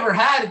 We never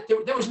had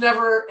it. There was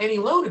never any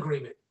loan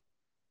agreement.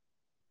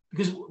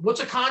 Because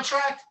what's a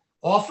contract?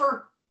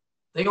 Offer.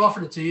 They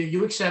offered it to you.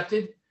 You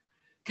accepted.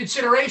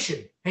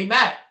 Consideration. Hey,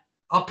 Matt,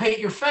 I'll paint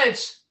your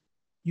fence.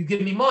 You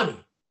give me money.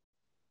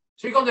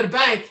 So you're going to the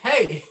bank.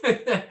 Hey,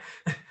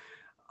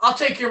 I'll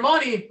take your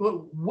money.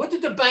 What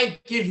did the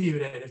bank give you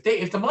then?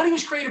 If the money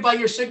was created by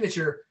your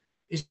signature,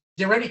 is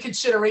there any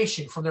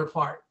consideration from their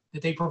part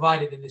that they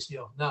provided in this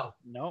deal? No.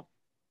 Nope.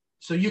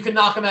 So you can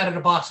knock them out of the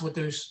box with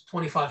those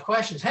 25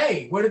 questions.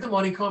 Hey, where did the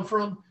money come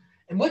from?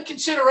 And what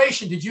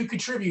consideration did you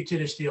contribute to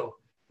this deal?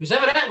 Because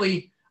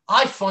evidently,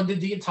 I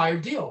funded the entire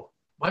deal.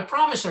 My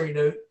promissory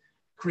note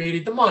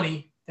created the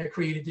money that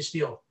created this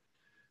deal.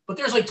 But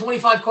there's like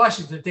 25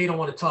 questions that they don't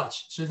want to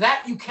touch. So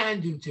that you can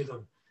do to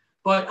them.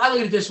 But I look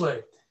at it this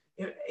way.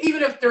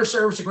 Even if their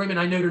service agreement,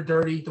 I know they're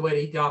dirty, the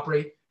way they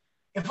operate.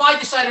 If I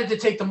decided to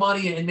take the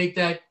money and make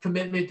that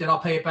commitment that I'll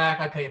pay it back,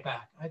 I pay it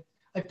back.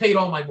 I paid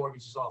all my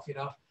mortgages off, you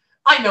know.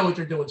 I know what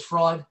they're doing is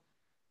fraud.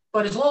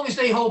 But as long as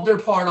they hold their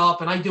part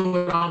up and I do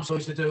what I'm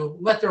supposed to do,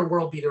 let their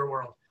world be their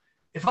world.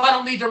 If I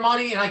don't need their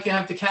money and I can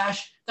have the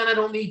cash, then I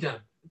don't need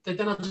them.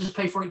 Then I'll just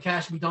pay for it in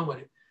cash and be done with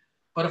it.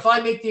 But if I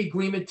make the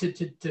agreement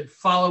to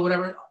follow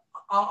whatever,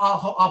 I'll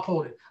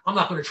hold it. I'm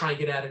not going to try and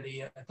get out of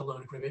the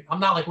loan agreement. I'm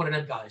not like one of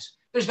them guys.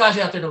 There's guys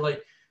out there that are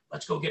like,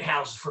 let's go get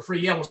houses for free.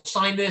 Yeah, we'll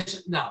sign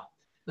this. No.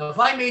 If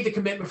I made the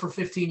commitment for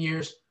 15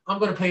 years, I'm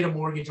going to pay the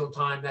mortgage on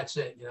time. That's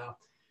it. You know,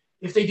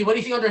 if they do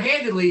anything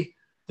underhandedly,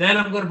 then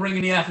I'm going to bring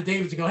in the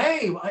affidavit to go,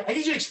 hey, I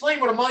need you to explain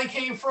where the money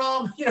came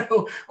from. You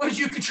know, what did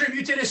you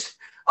contribute to this?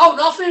 Oh,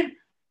 nothing.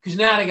 Because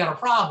now they got a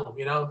problem.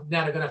 You know,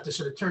 now they're going to have to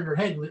sort of turn their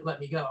head and let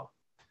me go.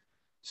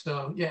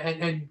 So, yeah.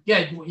 And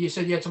yeah, you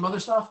said you had some other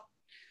stuff?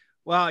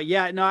 Well,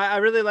 yeah, no, I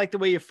really like the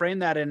way you frame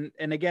that. And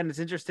again, it's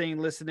interesting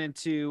listening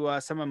to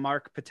some of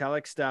Mark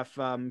Patelik's stuff.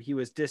 He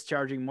was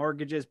discharging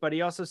mortgages, but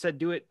he also said,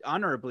 do it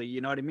honorably.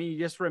 You know what I mean? You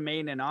just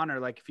remain in honor.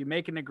 Like if you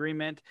make an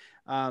agreement,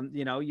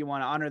 you know, you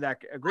want to honor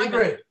that agreement. I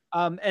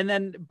agree. And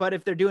then, but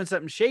if they're doing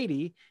something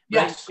shady,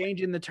 yes, right,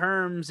 changing the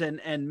terms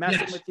and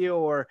messing yes. with you,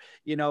 or,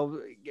 you know,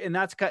 and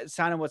that's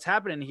kind of what's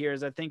happening here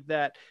is I think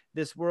that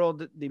this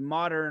world, the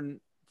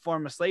modern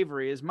form of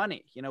slavery is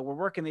money. You know, we're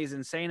working these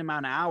insane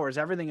amount of hours.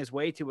 Everything is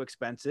way too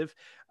expensive.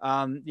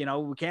 You know,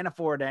 we can't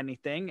afford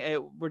anything.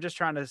 We're just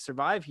trying to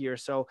survive here.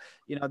 So,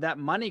 you know, that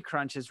money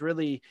crunch is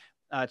really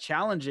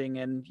challenging.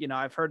 And, you know,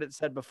 I've heard it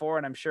said before,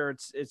 and I'm sure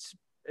it's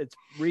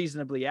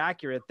reasonably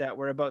accurate that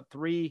we're about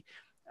three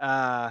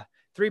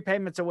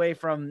payments away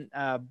from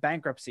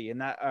bankruptcy,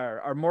 and that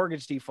our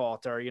mortgage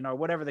default, or, you know,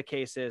 whatever the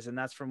case is. And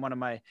that's from one of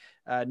my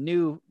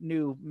new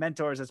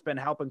mentors that's been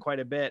helping quite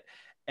a bit.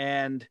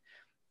 And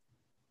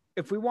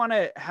if we want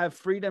to have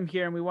freedom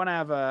here and we want to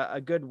have a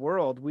good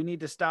world, we need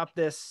to stop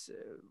this.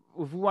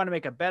 If we want to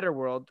make a better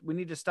world, we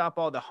need to stop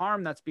all the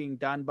harm that's being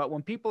done. But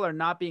when people are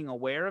not being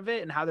aware of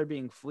it and how they're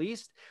being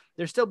fleeced,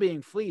 they're still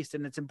being fleeced.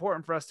 And it's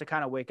important for us to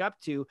kind of wake up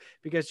to,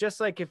 because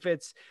just like if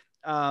it's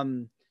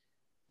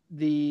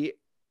the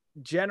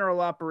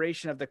general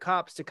operation of the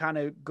cops to kind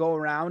of go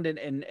around and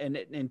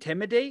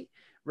intimidate,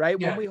 right?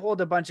 Yeah. When we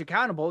hold a bunch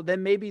accountable,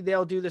 then maybe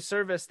they'll do the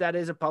service that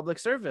is a public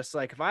service.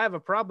 Like if I have a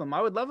problem,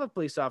 I would love a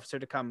police officer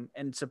to come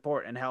and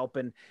support and help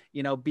and,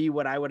 you know, be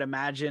what I would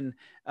imagine,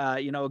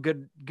 you know, a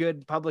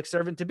good public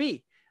servant to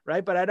be.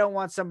 Right. But I don't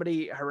want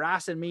somebody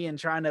harassing me and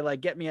trying to like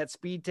get me at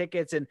speed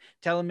tickets and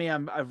telling me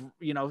I've,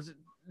 you know,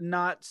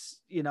 not,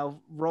 you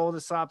know, roll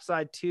the stop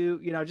sign too,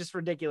 you know, just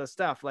ridiculous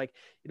stuff. Like,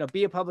 you know,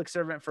 be a public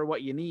servant for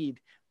what you need,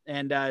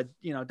 and,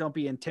 you know, don't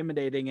be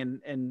intimidating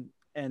and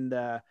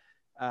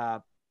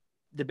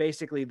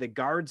basically the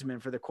guardsman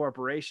for the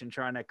corporation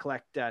trying to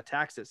collect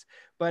taxes.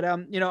 But,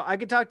 you know, I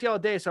could talk to you all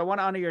day, so I want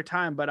to honor your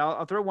time, but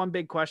I'll throw one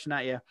big question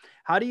at you.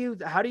 How do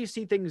you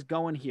see things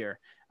going here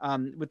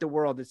with the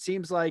world? It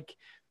seems like,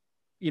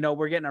 you know,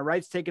 we're getting our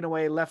rights taken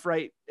away left,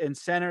 right, and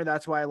center.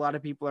 That's why a lot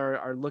of people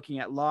are looking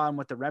at law and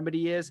what the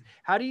remedy is.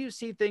 How do you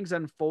see things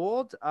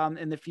unfold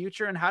in the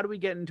future? And how do we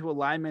get into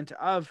alignment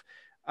of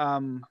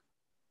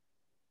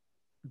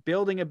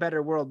building a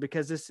better world?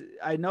 Because this,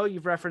 I know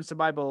you've referenced the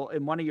Bible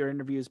in one of your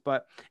interviews,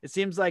 but it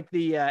seems like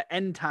the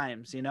end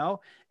times, you know,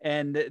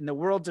 and the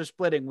worlds are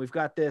splitting. We've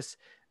got this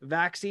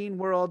vaccine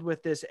world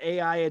with this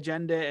AI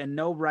agenda and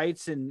no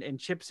rights and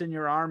chips in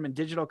your arm and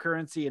digital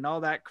currency and all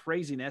that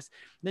craziness.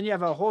 Then you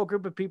have a whole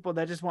group of people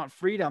that just want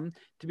freedom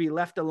to be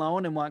left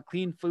alone and want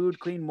clean food,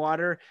 clean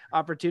water,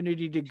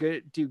 opportunity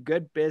to do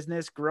good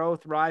business, grow,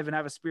 thrive, and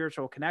have a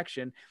spiritual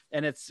connection.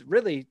 And it's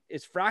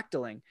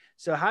fractaling.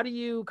 So how do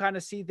you kind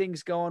of see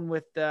things going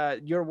with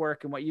your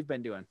work and what you've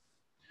been doing?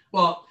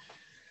 Well,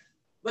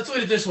 let's look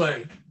at it this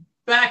way.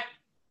 Back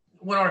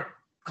when our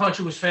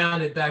country was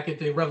founded, back at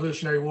the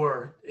Revolutionary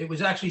War, it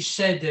was actually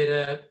said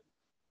that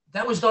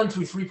that was done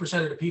through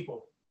 3% of the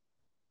people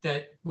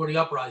that were the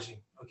uprising.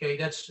 Okay,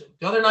 that's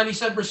the other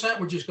 97%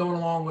 were just going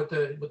along with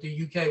the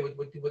UK,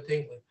 with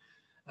England,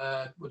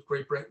 with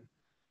Great Britain.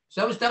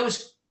 So that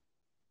was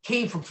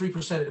came from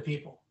 3% of the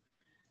people.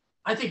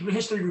 I think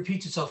history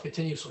repeats itself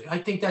continuously. I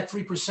think that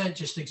 3%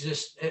 just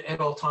exists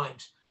at all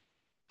times.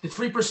 The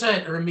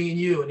 3% are me and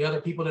you and the other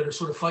people that are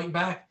sort of fighting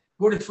back.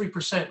 We're the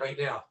 3% right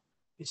now.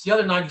 It's the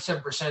other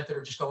 97% that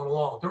are just going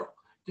along.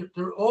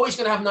 They're always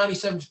going to have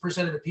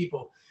 97% of the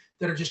people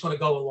that are just going to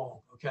go along,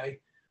 okay?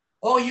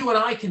 All you and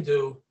I can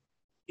do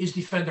is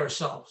defend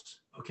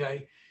ourselves,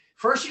 okay?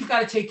 First, you've got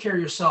to take care of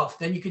yourself.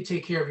 Then you can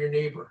take care of your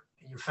neighbor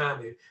and your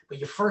family. But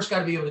you first got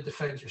to be able to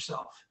defend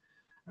yourself.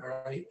 All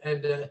right.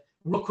 And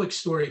real quick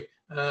story.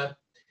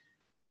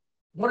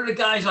 One of the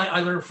guys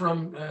I learned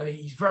from,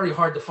 he's very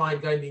hard to find,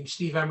 a guy named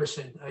Steve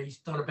Emerson. He's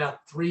done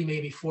about 3,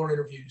 maybe 4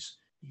 interviews.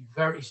 He's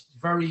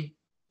very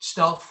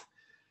stealth.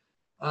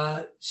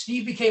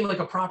 Steve became like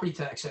a property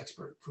tax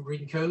expert from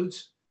reading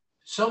codes,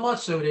 so much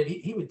so that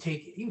he would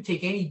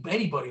take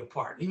anybody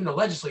apart, even the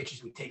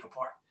legislatures would take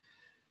apart.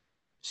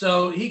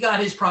 So he got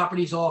his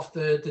properties off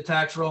the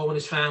tax roll and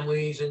his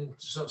families and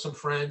some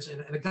friends.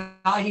 And a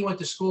guy he went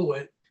to school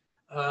with,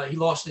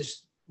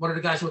 one of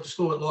the guys he went to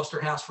school with lost their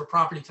house for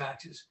property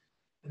taxes.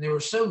 And they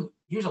were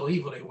here's how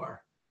evil they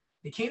were.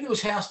 They came to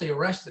his house, they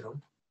arrested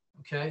him,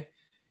 okay?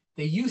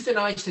 They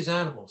euthanized his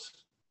animals.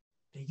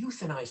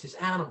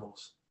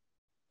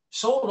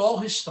 Sold all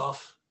his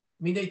stuff.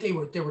 I mean, they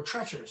were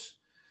treacherous.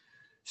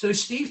 So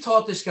Steve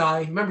taught this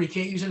guy, remember, he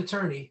can't use an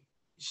attorney.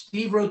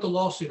 Steve wrote the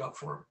lawsuit up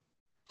for him.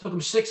 Took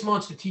him 6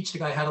 months to teach the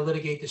guy how to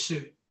litigate the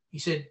suit. He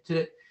said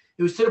it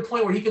was to the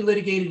point where he could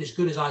litigate it as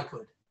good as I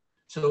could.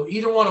 So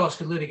either one of us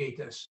could litigate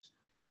this.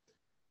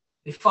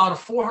 They filed a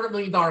 $400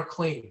 million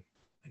claim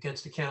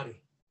against the county.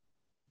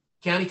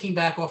 County came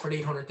back, offered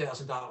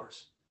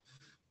 $800,000.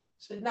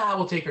 Said, nah,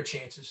 we'll take our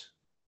chances.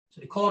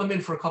 So they called him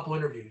in for a couple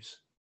interviews.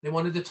 They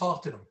wanted to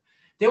talk to them.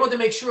 They wanted to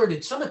make sure,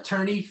 did some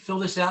attorney fill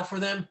this out for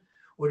them,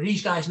 or do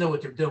these guys know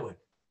what they're doing?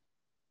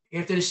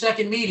 After the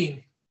second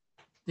meeting,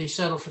 they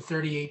settled for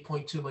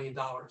 $38.2 million.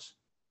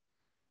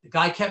 The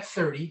guy kept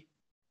 30.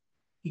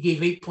 He gave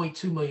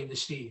 $8.2 million to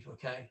Steve,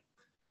 okay?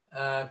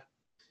 The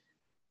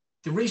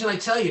reason I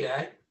tell you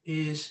that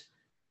is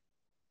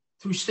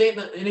through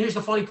statement, and here's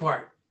the funny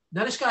part.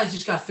 Now this guy's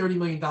just got $30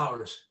 million.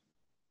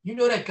 You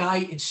know that guy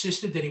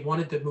insisted that he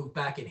wanted to move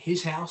back in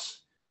his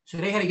house? So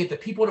they had to get the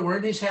people that were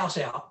in his house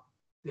out.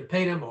 They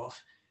pay them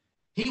off.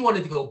 He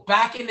wanted to go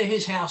back into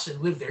his house and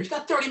live there. He's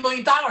got $30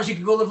 million. He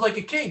could go live like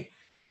a king.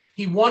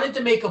 He wanted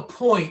to make a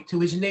point to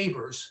his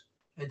neighbors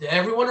and to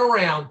everyone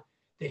around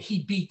that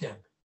he beat them,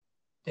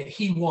 that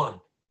he won.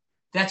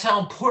 That's how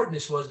important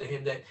this was to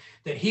him,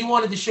 that he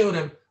wanted to show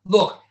them,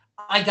 look,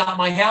 I got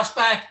my house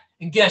back,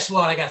 and guess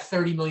what? I got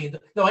 $30 million.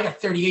 No, I got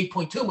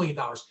 $38.2 million.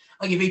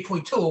 I gave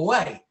 8.2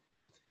 away.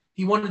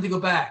 He wanted to go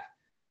back.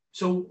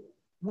 So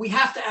we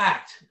have to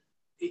act.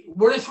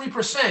 We're the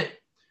 3%,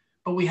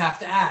 but we have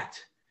to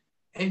act.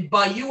 And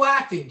by you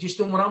acting, just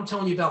doing what I'm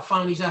telling you about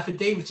filing these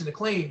affidavits and the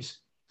claims,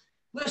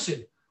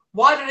 listen,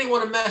 why do they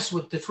want to mess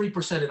with the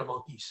 3% of the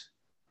monkeys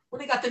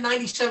when they got the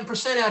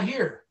 97% out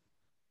here?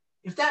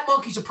 If that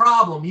monkey's a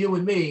problem, you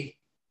and me,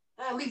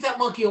 leave that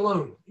monkey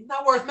alone. He's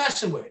not worth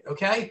messing with,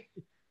 okay?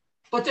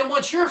 But then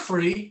once you're a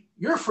free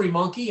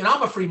monkey, and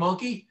I'm a free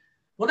monkey,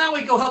 well, now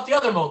we go help the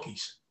other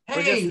monkeys.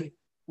 Hey.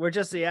 We're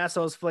just the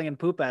assholes flinging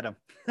poop at him.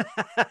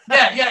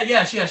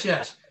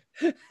 Yes.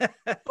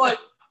 But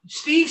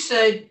Steve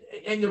said,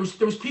 and there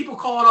was people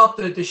calling up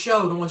the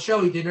show, the one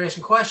show he did, they're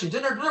asking questions,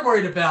 and they're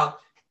worried about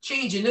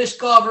changing this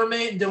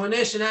government and doing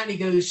this and that. And he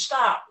goes,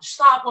 stop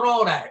with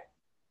all that.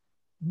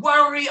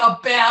 Worry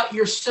about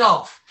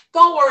yourself.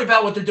 Don't worry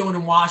about what they're doing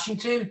in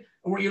Washington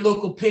or what your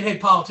local pinhead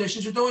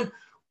politicians are doing.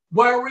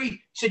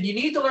 He said, you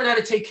need to learn how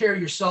to take care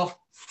of yourself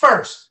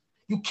first.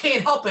 You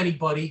can't help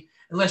anybody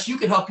unless you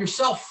can help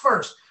yourself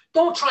first.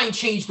 Don't try and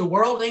change the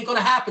world. It ain't going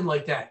to happen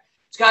like that.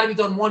 It's got to be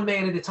done one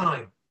man at a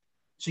time.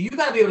 So you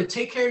got to be able to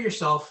take care of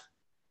yourself,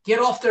 get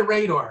off their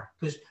radar,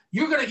 because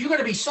you're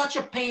gonna be such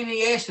a pain in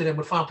the ass to them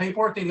with filing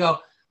paperwork. They go,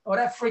 oh,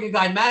 that friggin'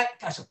 guy Matt,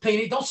 that's a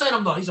pain. Don't send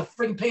him though. He's a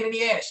friggin' pain in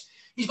the ass.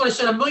 He's going to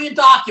send 1 million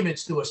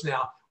documents to us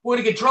now. We're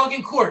going to get drug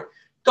in court.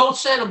 Don't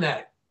send him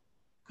that,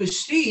 because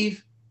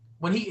Steve,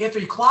 after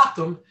he clocked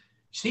him,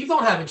 Steve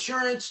don't have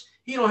insurance.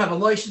 He don't have a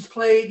license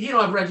plate. He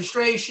don't have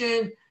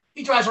registration.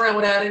 He drives around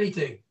without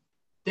anything.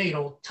 They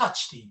don't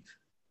touch Steve.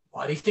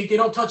 Why do you think they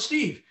don't touch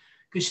Steve?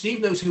 Because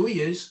Steve knows who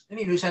he is, and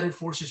he knows how to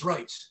enforce his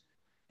rights.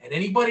 And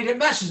anybody that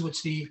messes with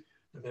Steve,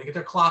 they're going to get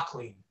their clock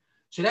clean.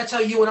 So that's how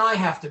you and I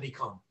have to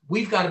become.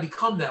 We've got to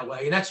become that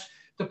way. And that's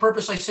the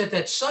purpose I set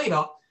that site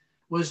up,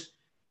 was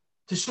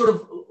to sort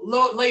of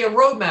lay a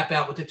roadmap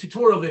out with the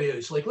tutorial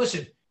videos. Like,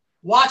 listen,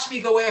 watch me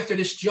go after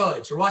this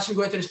judge, or watch me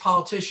go after this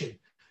politician,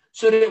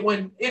 so that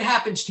when it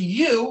happens to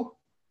you,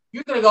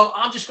 you're going to go,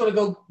 I'm just going to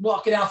go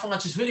walk it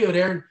Alphonse's video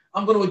there, and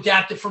I'm going to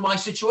adapt it for my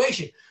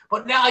situation.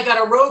 But now I got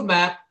a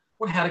roadmap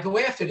on how to go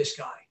after this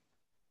guy.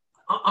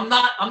 I'm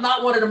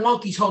not one of the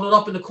monkeys holding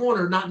up in the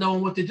corner not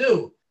knowing what to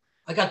do.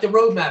 I got the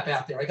roadmap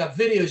out there. I got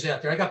videos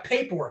out there. I got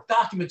paperwork,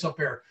 documents up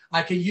there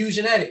I can use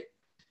and edit.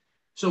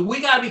 So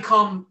we got to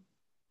become,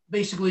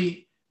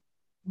 basically,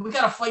 we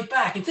got to fight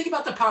back. And think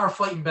about the power of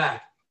fighting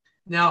back.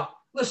 Now,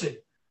 listen,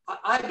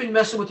 I've been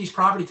messing with these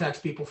property tax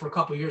people for a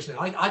couple of years now.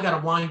 I got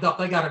them lined up.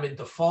 I got them in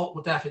default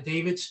with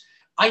affidavits.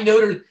 I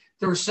know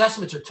their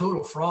assessments are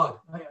total fraud.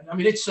 I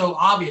mean, it's so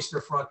obvious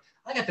they're fraud.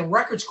 I got the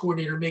records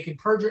coordinator making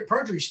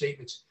perjury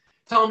statements,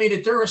 telling me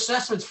that their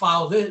assessments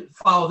follow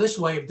this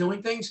way of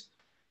doing things.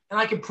 And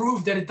I can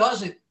prove that it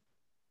doesn't,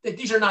 that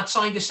these are not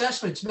signed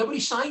assessments. Nobody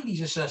signed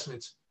these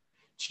assessments.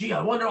 Gee,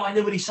 I wonder why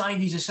nobody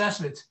signed these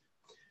assessments.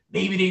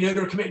 Maybe they know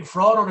they're committing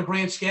fraud on a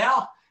grand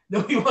scale.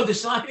 Nobody wanted to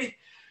sign it.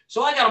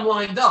 So I got them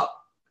lined up.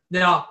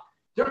 Now,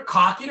 they're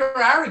cocky, they're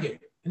arrogant.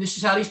 And this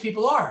is how these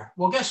people are.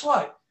 Well, guess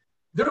what?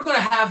 They're going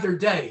to have their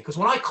day, because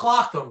when I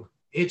clock them,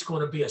 it's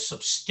going to be a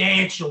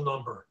substantial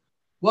number,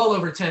 well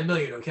over 10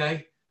 million,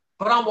 okay?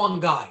 But I'm one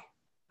guy,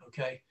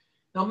 okay?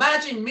 Now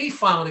imagine me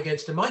filing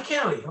against them, my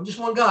county. I'm just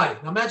one guy.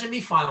 Now imagine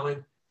me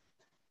filing.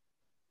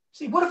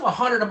 See, what if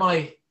 100 of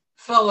my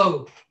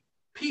fellow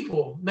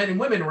people, men and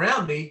women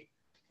around me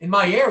in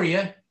my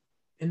area,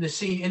 in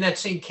that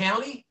same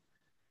county,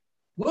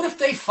 what if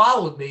they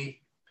followed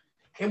me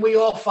and we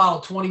all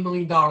filed $20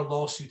 million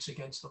lawsuits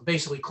against them,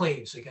 basically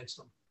claims against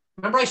them?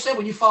 Remember I said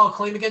when you file a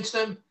claim against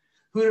them,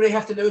 who do they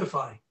have to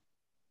notify?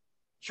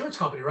 Insurance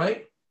company,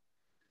 right?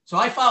 So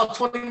I filed a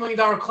 $20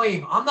 million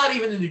claim. I'm not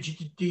even in the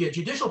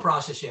judicial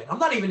process yet. I'm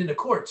not even in the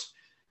courts.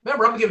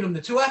 Remember, I'm giving them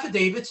the 2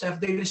 affidavits,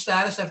 affidavit of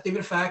status, affidavit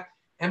of fact,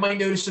 and my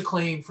notice of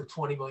claim for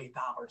 $20 million.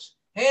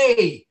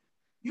 Hey,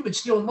 you've been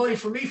stealing money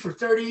from me for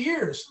 30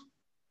 years.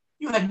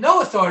 You had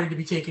no authority to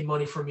be taking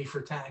money from me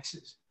for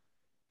taxes.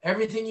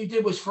 Everything you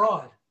did was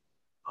fraud.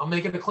 I'm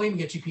making a claim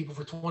against you people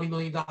for $20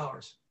 million.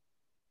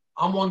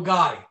 I'm one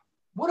guy.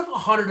 What if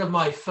 100 of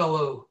my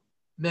fellow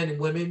men and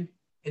women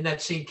in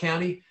that same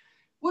county,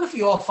 what if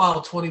we all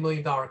filed $20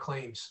 million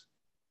claims?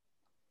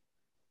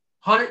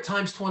 100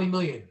 times 20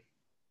 million.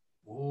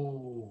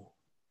 Ooh.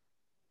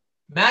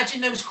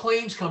 Imagine those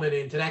claims coming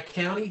into that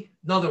county.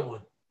 Another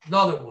one,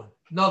 another one,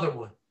 another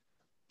one.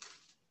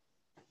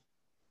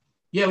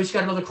 Yeah, we just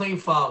got another claim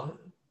filed.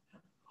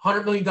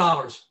 $100 million.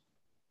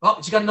 Oh,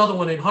 it's got another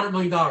one in, $100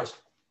 million.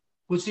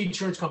 What's the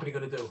insurance company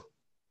going to do?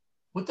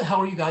 What the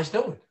hell are you guys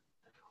doing?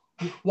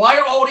 Why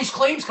are all these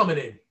claims coming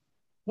in?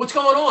 What's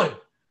going on?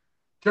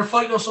 They're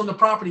fighting us on the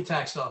property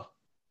tax stuff.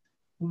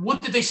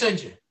 What did they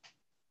send you?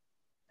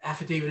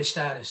 Affidavit of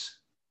status.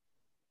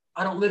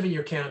 I don't live in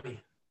your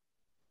county.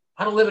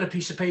 I don't live in a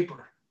piece of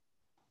paper.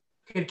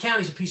 Okay, the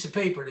county's a piece of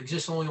paper. It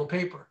exists only on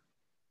paper.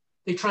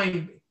 They try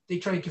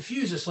and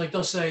confuse us. Like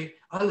they'll say,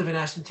 I live in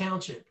Aston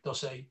Township. They'll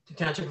say, the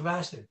Township of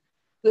Aston.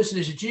 Listen,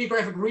 there's a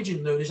geographic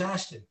region known as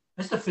Aston.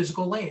 That's the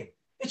physical land.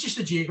 It's just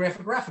a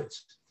geographic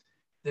reference.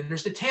 Then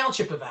there's the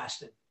Township of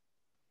Aston.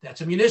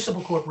 That's a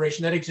municipal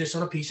corporation that exists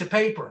on a piece of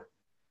paper.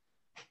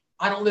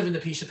 I don't live in the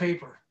piece of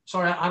paper.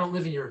 Sorry, I don't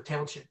live in your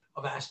Township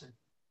of Aston.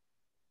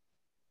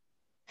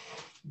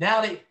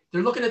 Now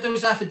they're looking at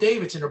those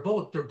affidavits and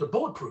they're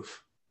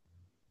bulletproof.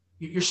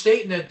 You're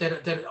stating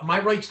that my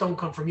rights don't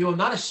come from you. I'm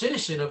not a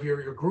citizen of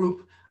your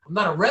group. I'm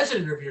not a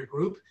resident of your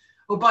group.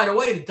 Oh, by the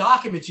way, the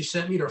documents you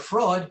sent me, they're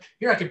fraud.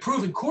 Here, I can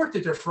prove in court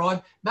that they're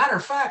fraud. Matter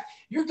of fact,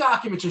 your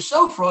documents are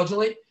so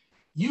fraudulent,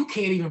 you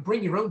can't even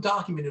bring your own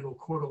document into a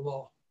court of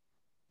law.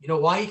 You know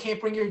why you can't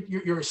bring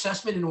your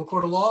assessment into a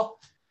court of law?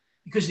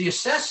 Because the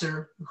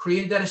assessor who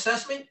created that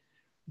assessment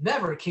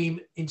never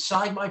came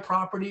inside my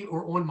property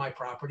or on my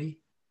property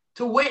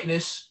to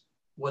witness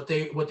what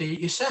the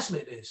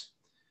assessment is.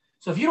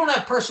 So if you don't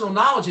have personal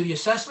knowledge of the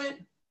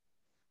assessment,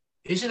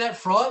 isn't that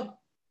fraud?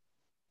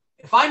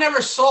 If I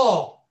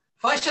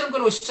said I'm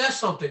going to assess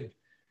something,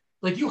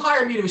 like you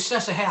hire me to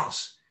assess a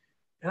house,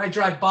 and I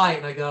drive by it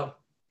and I go,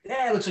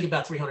 yeah, it looks like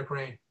about 300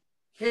 grand.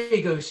 Here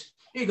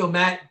you go,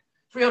 Matt,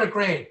 300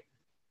 grand.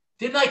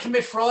 Didn't I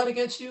commit fraud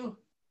against you?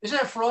 Isn't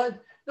that fraud?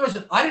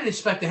 I didn't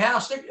inspect the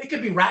house. It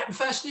could be rat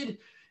infested.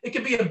 It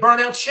could be a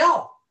burnout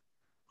shell.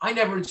 I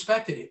never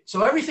inspected it.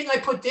 So everything I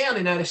put down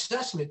in that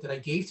assessment that I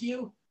gave to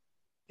you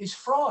is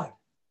fraud.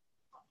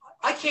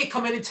 I can't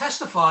come in and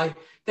testify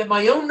that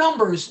my own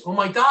numbers on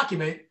my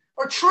document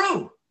are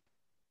true.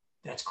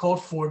 That's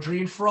called forgery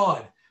and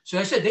fraud. So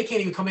I said they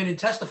can't even come in and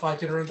testify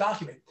to their own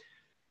document.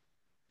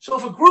 So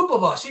if a group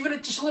of us, even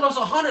just as little as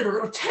 100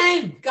 or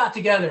 10 got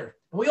together,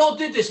 and we all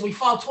did this, and we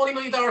filed $20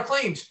 million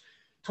claims,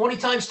 20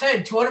 times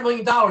 10, $200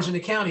 million in the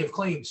county of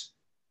claims.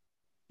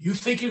 You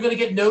think you're going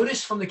to get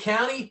notice from the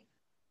county?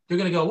 They're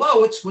going to go,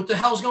 whoa, what the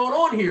hell's going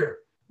on here?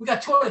 We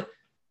got 20.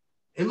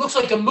 It looks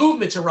like a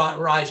movement's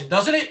arising,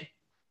 doesn't it?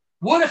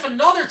 What if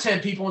another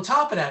 10 people on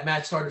top of that,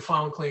 Matt, started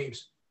filing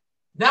claims?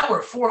 Now we're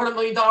at $400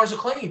 million of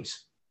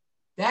claims.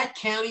 That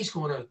county's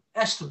going to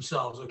S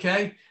themselves,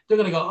 okay? They're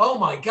going to go, oh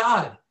my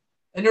God.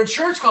 And their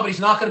insurance company's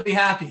not going to be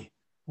happy.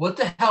 What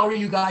the hell are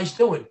you guys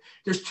doing?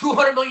 There's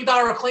 $200 million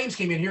of claims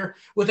came in here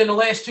within the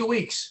last 2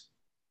 weeks.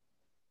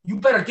 You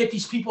better get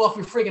these people off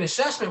your friggin'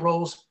 assessment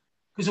rolls,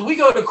 because if we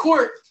go to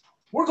court,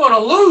 we're going to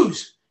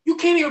lose. You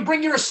can't even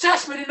bring your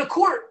assessment into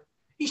court.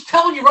 He's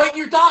telling you right in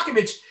your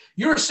documents,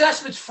 your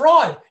assessment's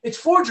fraud. It's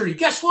forgery.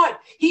 Guess what?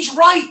 He's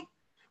right.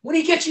 When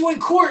he gets you in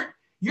court,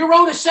 your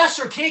own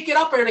assessor can't get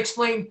up there and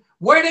explain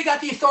where they got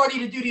the authority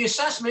to do the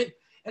assessment,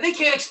 and they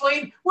can't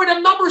explain where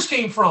the numbers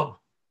came from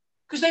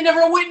because they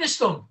never witnessed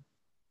them.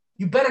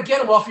 You better get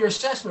them off your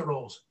assessment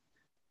rolls.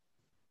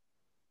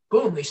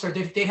 Boom,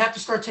 they have to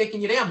start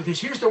taking you down, because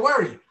here's the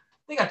worry.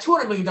 They got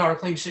 $200 million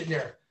claims sitting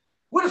there.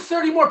 What if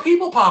 30 more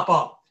people pop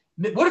up?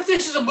 What if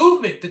this is a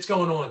movement that's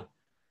going on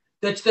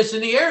that's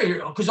in the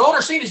area? Because all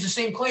they're seeing is the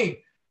same claim.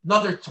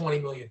 Another 20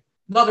 million,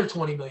 another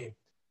 20 million.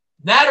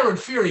 That are in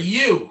fear of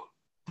you,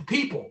 the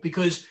people,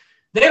 because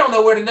they don't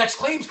know where the next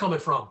claim's coming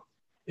from.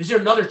 Is there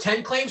another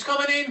 10 claims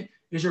coming in?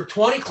 Is there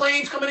 20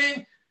 claims coming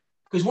in?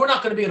 Because we're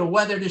not going to be able to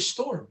weather this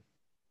storm.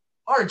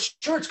 Our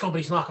insurance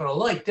company's not going to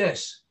like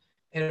this.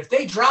 And if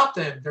they drop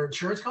them, their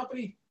insurance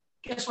company,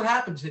 guess what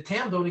happens? The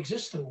town don't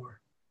exist anymore.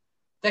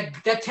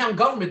 That town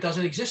government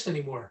doesn't exist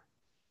anymore.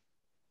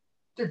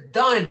 They're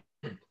done.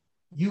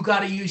 You got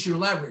to use your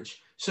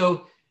leverage.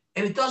 So,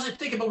 and it doesn't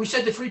think about, we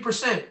said the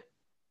 3%.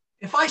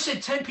 If I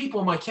said 10 people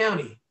in my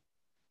county,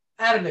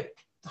 out of the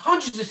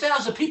hundreds of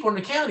thousands of people in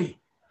the county,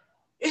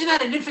 isn't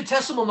that an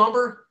infinitesimal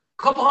number?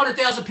 A couple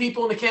 100,000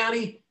 people in the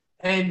county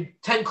and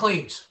 10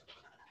 claims.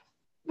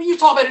 I mean, you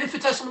talk about an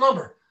infinitesimal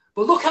number,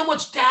 but look how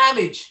much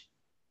damage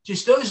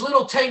just those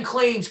little 10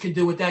 claims can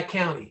do with that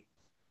county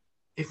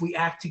if we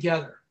act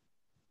together.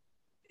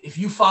 If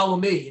you follow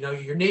me, you know,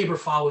 your neighbor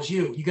follows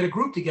you, you get a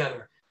group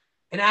together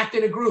and act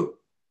in a group.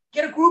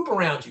 Get a group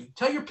around you.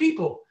 Tell your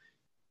people.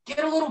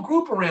 Get a little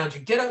group around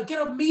you. Get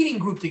a meeting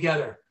group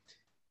together.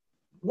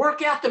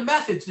 Work out the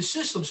methods, the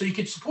system, so you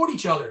can support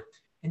each other.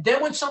 And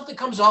then when something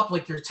comes up,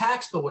 like your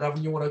tax bill, whatever,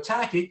 and you want to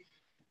attack it,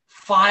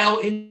 file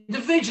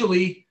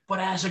individually, but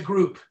as a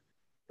group.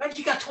 Imagine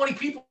you got 20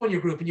 people in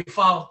your group and you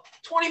file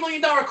 $20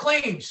 million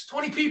claims,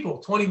 20 people,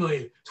 20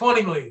 million,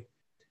 20 million.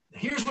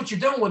 Here's what you're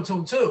doing to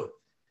them too.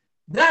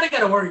 Now they got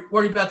to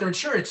worry about their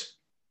insurance.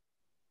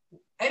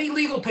 Any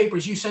legal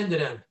papers you send to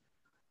them,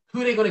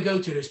 who are they going to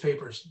go to, those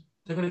papers?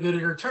 They're going to go to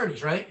their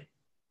attorneys, right?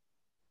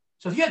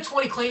 So if you had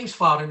 20 claims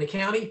filed in the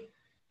county,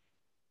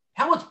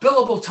 how much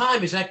billable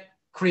time is that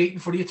creating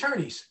for the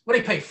attorneys? What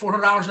do they pay,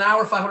 $400 an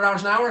hour, $500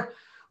 an hour?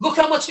 Look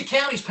how much the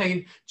county's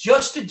paying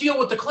just to deal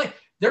with the claim.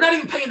 They're not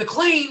even paying the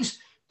claims.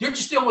 They're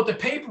just dealing with the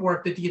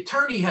paperwork that the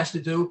attorney has to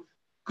do,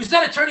 because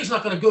that attorney's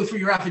not going to go through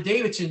your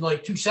affidavits in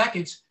like 2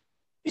 seconds.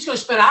 He's going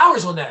to spend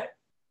hours on that.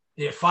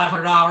 Yeah,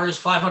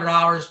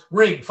 $500,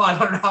 ring,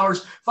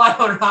 $500,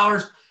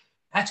 $500.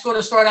 That's going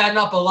to start adding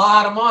up a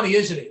lot of money,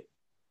 isn't it?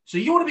 So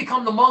you want to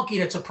become the monkey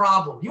that's a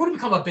problem. You want to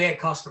become a bad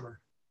customer.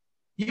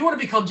 You want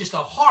to become just a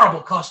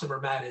horrible customer,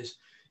 Matt is.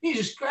 He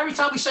just, every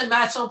time we send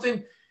Matt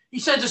something, he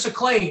sends us a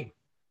claim.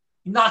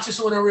 He knocks us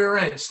on the rear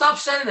end. Stop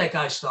sending that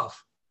guy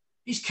stuff.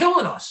 He's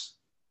killing us.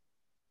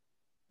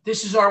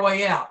 This is our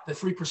way out, the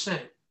 3%.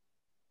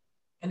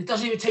 And it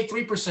doesn't even take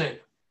 3%.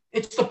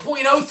 It's the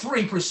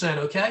 0.03%,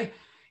 okay?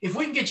 If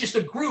we can get just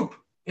a group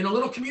in a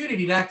little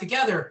community to act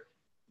together,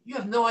 you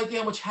have no idea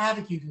how much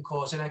havoc you can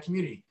cause in that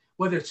community.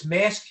 Whether it's the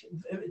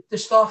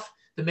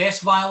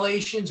mask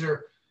violations,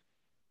 or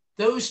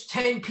those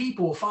 10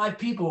 people, 5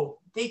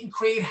 people, they can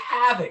create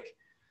havoc.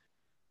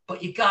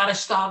 But you got to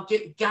stop,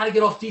 got to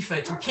get off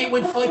defense. We can't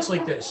win fights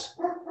like this.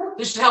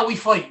 This is how we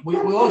fight. We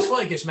always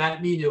fight against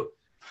Matt, me and you.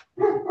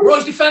 We're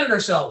always defending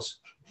ourselves.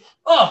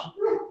 Oh,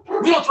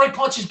 we don't throw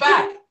punches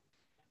back.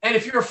 And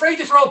if you're afraid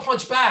to throw a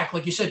punch back,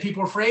 like you said,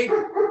 people are afraid,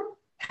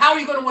 how are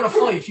you going to win a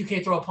fight if you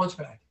can't throw a punch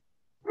back?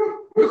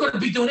 You're going to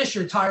be doing this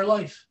your entire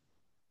life.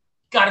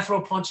 Got to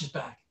throw punches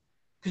back.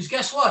 Because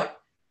guess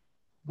what?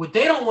 What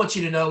they don't want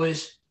you to know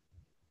is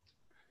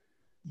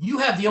you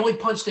have the only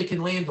punch they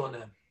can land on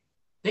them.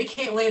 They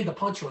can't land the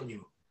punch on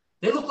you.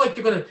 They look like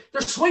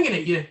they're swinging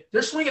at you.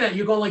 They're swinging at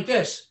you going like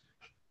this.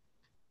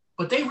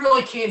 But they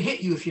really can't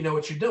hit you if you know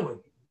what you're doing,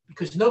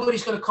 because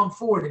nobody's going to come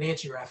forward and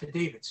answer your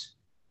affidavits.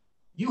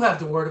 You have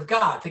the word of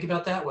God. Think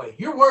about it that way.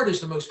 Your word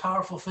is the most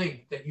powerful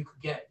thing that you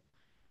could get.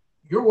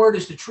 Your word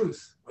is the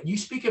truth. When you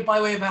speak it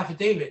by way of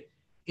affidavit,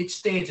 it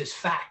stands as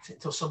fact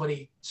until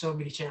somebody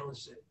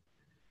challenges it,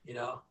 you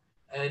know?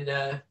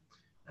 And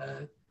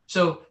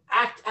so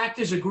act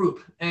as a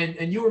group.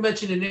 And you were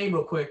mentioning the name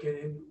real quick,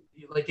 and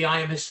like the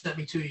IMS sent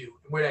me to you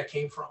and where that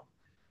came from.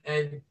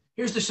 And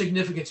here's the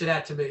significance of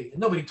that to me. And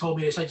nobody told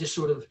me this. I just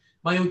sort of,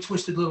 my own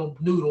twisted little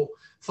noodle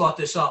thought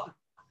this up.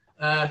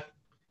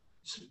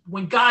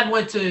 When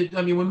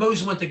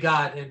Moses went to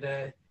God,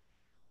 and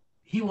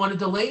he wanted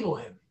to label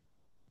him.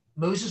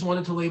 Moses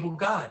wanted to label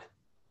God.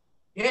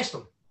 He asked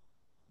him,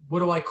 "What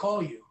do I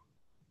call you?"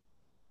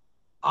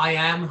 "I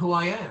am who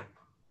I am,"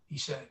 he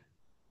said.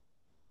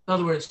 In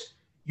other words,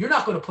 you're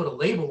not going to put a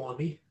label on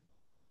me.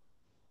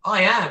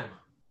 I am.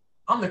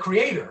 I'm the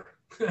creator.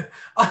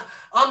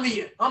 I'm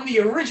the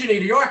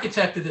originator, the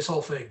architect of this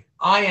whole thing.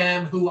 I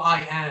am who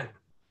I am.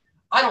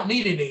 I don't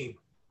need a name.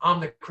 I'm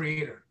the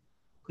creator.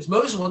 Because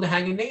Moses wanted to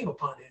hang a name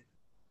upon him.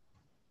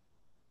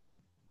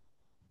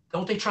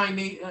 Don't they try and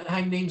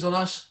hang names on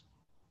us?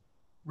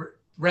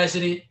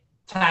 Resident,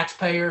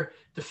 taxpayer,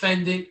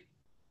 defendant.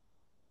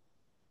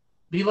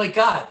 Be like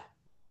God.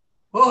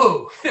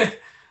 Whoa.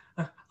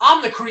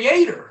 I'm the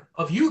creator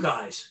of you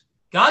guys.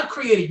 God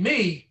created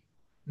me.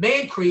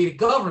 Man created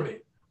government.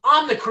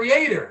 I'm the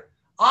creator.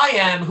 I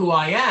am who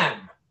I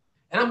am.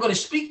 And I'm going to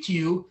speak to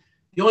you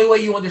the only way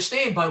you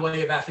understand, by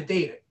way of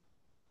affidavit.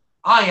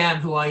 I am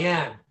who I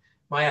am.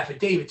 My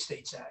affidavit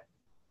states that.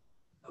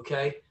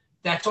 Okay?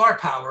 That's our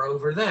power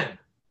over them.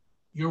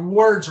 Your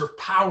words are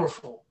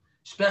powerful,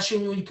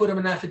 especially when you put them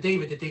in an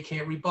affidavit that they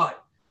can't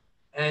rebut.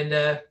 And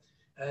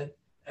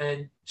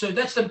so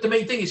that's the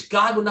main thing, is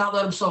God will not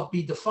let himself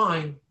be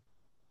defined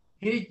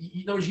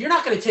In other words, you're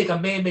not going to take a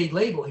man-made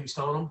label, he was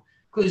telling them,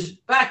 because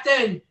back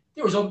then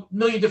there was a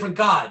million different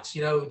gods.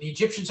 You know, the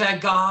Egyptians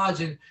had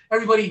gods, and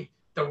everybody,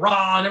 the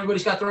Ra, and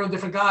everybody's got their own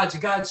different gods.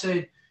 And God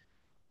said,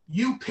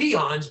 you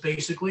peons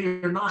basically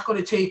are not going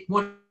to take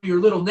one of your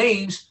little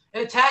names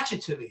and attach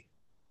it to me.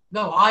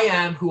 No, I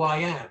am who I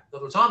am. In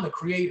other words, I'm the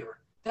creator.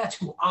 That's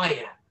who I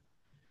am.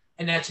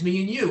 And that's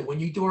me and you. When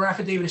you do our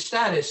affidavit of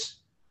status,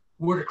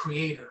 we're the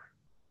creator.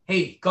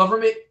 Hey,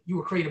 government, you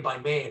were created by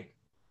man.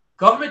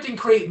 Government didn't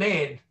create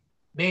man.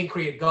 Man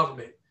created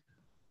government.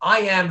 I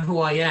am who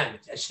I am.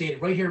 As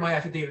stated right here in my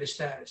affidavit of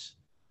status.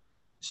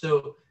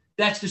 So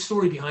that's the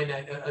story behind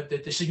that,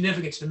 the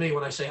significance to me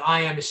when I say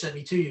I am has sent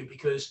me to you,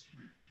 because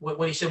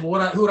when he said,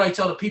 well, who would I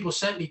tell the people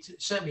sent me?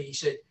 He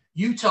said,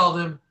 you tell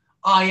them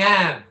I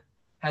am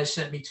has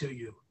sent me to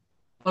you.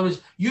 In other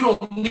words, you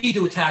don't need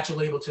to attach a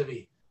label to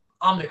me.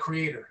 I'm the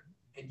creator,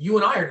 and you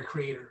and I are the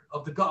creator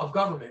of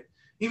government.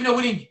 Even though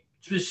we didn't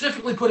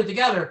specifically put it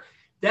together,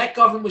 that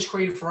government was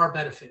created for our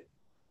benefit.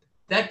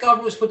 That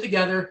government was put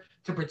together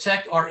to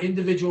protect our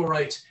individual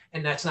rights,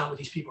 and that's not what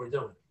these people are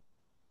doing.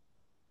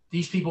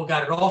 These people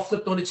got it all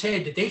flipped on its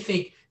head, that they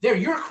think they're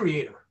your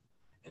creator,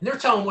 and they're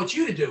telling what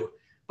you to do.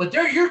 But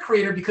they're your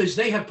creator because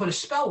they have put a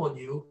spell on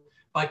you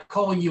by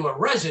calling you a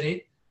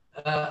resident,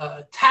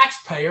 a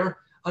taxpayer,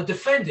 a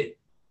defendant.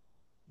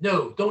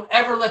 No, don't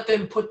ever let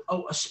them put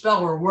a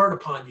spell or a word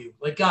upon you.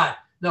 Like, God,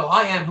 no,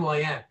 I am who I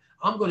am.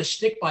 I'm going to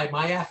stick by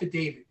my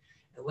affidavit.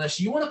 Unless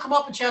you want to come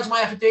up and challenge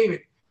my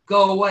affidavit,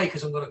 go away,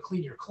 because I'm going to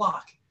clean your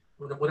clock.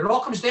 When it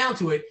all comes down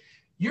to it,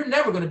 you're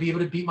never going to be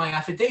able to beat my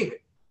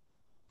affidavit.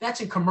 That's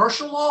in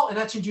commercial law and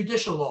that's in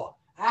judicial law.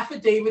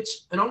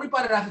 Affidavits, an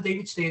unrebutted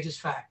affidavit stands as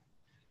fact.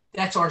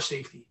 That's our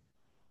safety.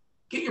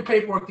 Get your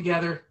paperwork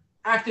together,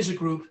 act as a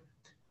group,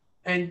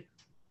 and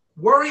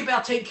worry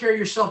about taking care of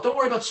yourself. Don't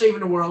worry about saving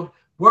the world.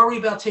 Worry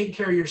about taking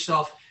care of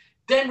yourself.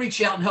 Then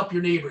reach out and help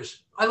your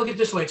neighbors. I look at it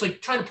this way. It's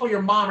like trying to pull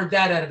your mom or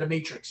dad out of the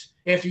matrix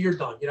after you're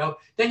done, you know.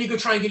 Then you go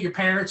try and get your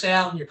parents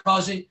out and your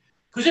cousin,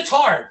 because it's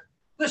hard.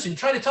 Listen,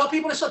 trying to tell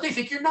people this stuff, they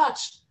think you're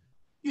nuts.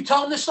 You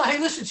tell them this stuff, hey,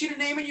 listen, see the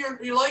name in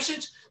your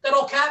license, that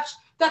all caps?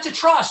 That's a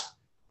trust.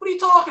 What are you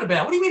talking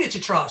about? What do you mean it's a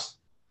trust?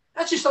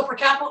 That's just upper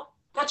capital.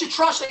 That's a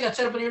trust they got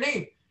set up in your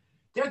name.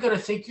 They're going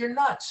to think you're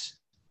nuts.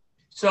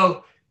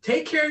 So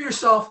take care of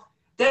yourself,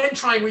 then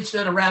try and reach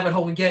down a rabbit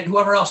hole and get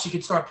whoever else you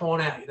can start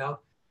pulling out, you know.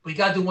 But you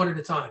got to do one at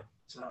a time.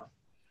 So,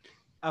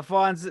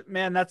 Alphonse,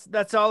 man,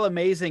 that's all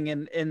amazing.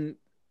 And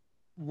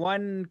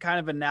one kind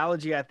of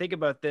analogy I think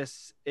about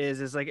this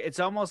is like, it's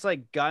almost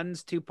like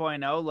guns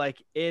 2.0.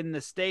 Like in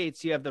the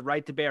States, you have the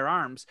right to bear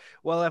arms.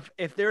 Well,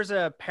 if there's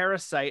a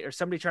parasite or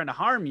somebody trying to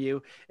harm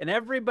you and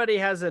everybody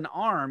has an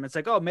arm, it's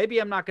like, oh, maybe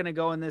I'm not going to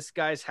go in this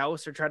guy's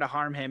house or try to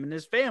harm him and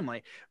his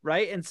family.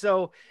 Right. And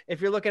so if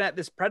you're looking at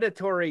this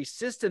predatory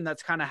system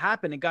that's kind of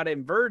happened, it got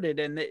inverted.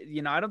 And,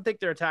 you know, I don't think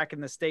they're attacking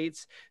the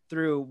States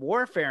through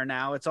warfare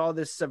now. It's all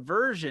this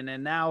subversion.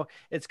 And now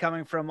it's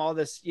coming from all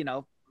this, you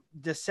know,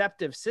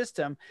 deceptive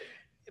system.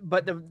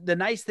 But the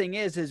nice thing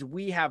is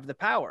we have the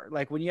power.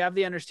 Like when you have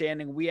the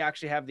understanding, we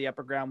actually have the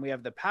upper ground, we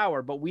have the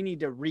power, but we need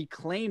to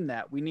reclaim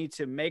that. We need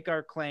to make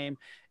our claim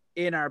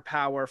in our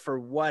power for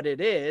what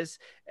it is,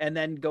 and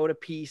then go to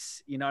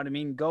peace. You know what I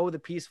mean? Go the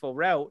peaceful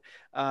route.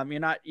 You're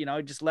not, you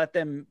know, just let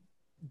them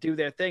do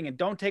their thing and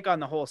don't take on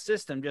the whole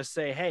system. Just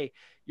say, hey,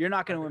 you're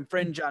not going to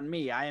infringe on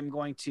me. I am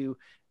going to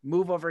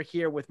move over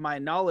here with my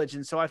knowledge.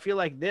 And so I feel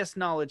like this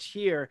knowledge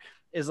here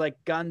is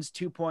like guns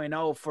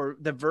 2.0 for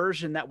the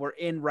version that we're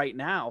in right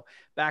now.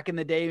 Back in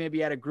the day, maybe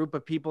you had a group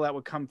of people that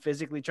would come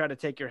physically try to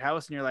take your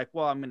house and you're like,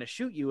 well, I'm going to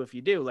shoot you if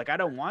you do. Like, I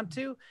don't want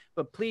to,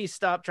 but please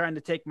stop trying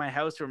to take my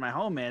house where my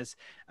home is.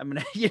 I'm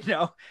going to, you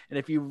know, and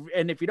if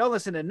you don't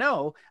listen to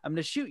no, I'm going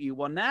to shoot you.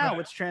 Well, now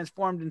it's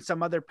transformed in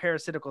some other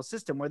parasitical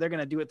system where they're going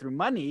to do it through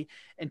money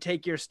and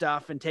take your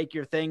stuff and take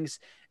your things.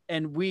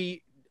 And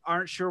we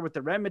aren't sure what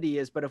the remedy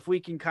is, but if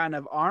we can kind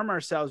of arm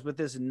ourselves with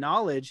this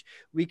knowledge,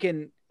 we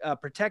can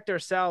protect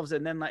ourselves.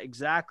 And then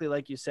exactly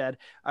like you said,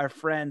 our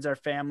friends, our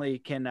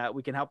family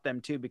we can help them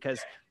too,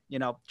 because, you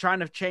know, trying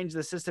to change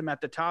the system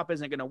at the top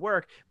isn't going to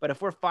work. But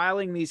if we're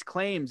filing these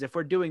claims, if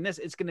we're doing this,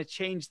 it's going to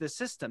change the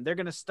system. They're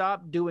going to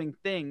stop doing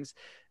things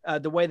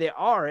the way they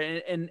are.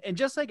 And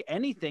just like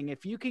anything,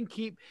 if you can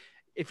keep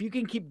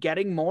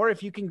getting more,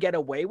 if you can get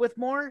away with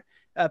more,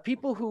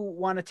 people who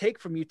want to take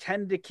from you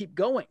tend to keep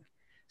going.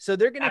 So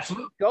they're going to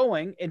keep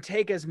going and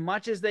take as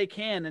much as they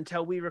can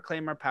until we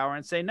reclaim our power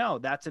and say, no,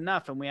 that's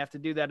enough. And we have to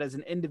do that as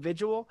an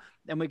individual,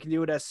 and we can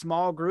do it as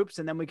small groups,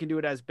 and then we can do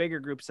it as bigger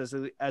groups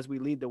as we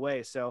lead the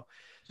way. So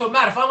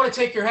Matt, if I want to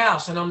take your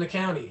house and I'm the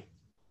county,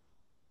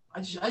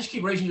 I just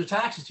keep raising your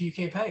taxes till you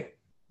can't pay it.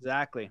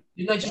 Exactly.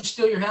 Didn't I just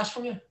steal your house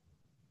from you?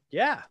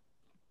 Yeah.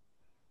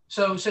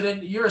 So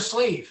then you're a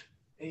slave.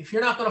 If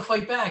you're not going to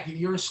fight back,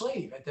 you're a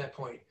slave at that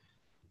point.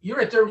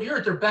 You're at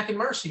their beck and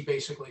mercy,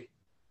 basically.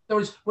 In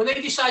other words, when they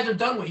decide they're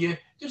done with you,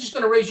 they're just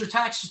going to raise your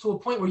taxes to a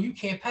point where you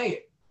can't pay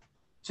it.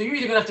 So you're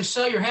either going to have to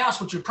sell your house,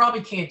 which you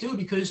probably can't do,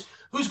 because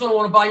who's going to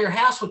want to buy your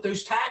house with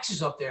those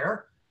taxes up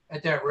there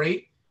at that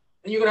rate?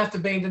 And you're going to have to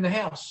abandon the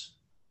house.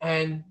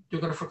 and they're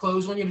going to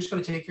foreclose on you. They're just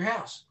going to take your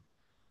house.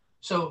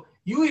 So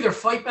you either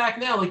fight back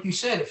now, like you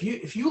said, if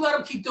you let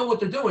them keep doing what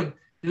they're doing,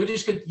 they're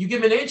just going to, you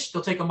give them an inch,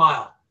 they'll take a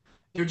mile.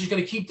 They're just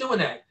going to keep doing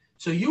that.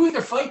 So you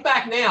either fight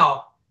back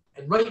now,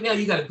 and right now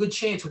you got a good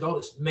chance with all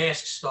this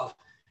mask stuff.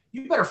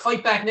 You better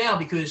fight back now,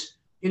 because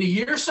in a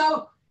year or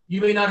so,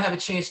 you may not have a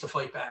chance to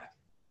fight back.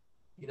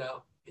 You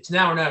know, it's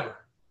now or never.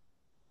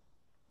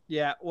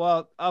 Yeah.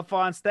 Well,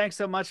 Alphonse, thanks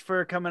so much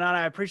for coming on.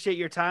 I appreciate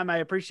your time. I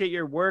appreciate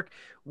your work.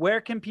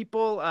 Where can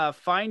people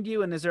find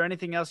you? And is there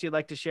anything else you'd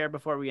like to share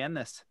before we end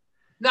this?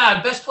 Nah,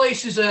 the best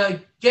place is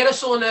get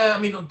us on.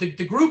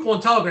 The group on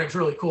Telegram is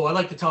really cool. I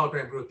like the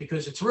Telegram group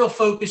because it's real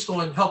focused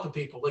on helping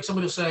people. Like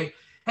somebody will say,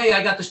 "Hey,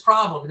 I got this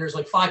problem," and there's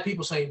like 5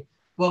 people saying,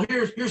 "Well,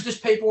 here's this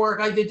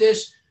paperwork. I did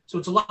this." So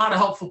it's a lot of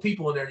helpful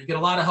people in there. You get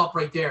a lot of help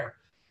right there.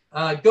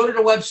 Go to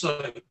the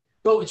website.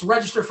 It's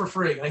register for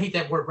free. I hate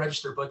that word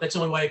register, but that's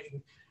the only way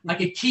I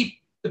can keep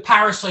the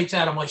parasites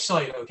out of my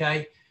site.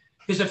 Okay,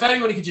 because if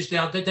anyone could just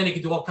then they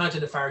could do all kinds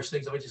of nefarious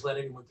things. I would just let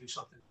anyone do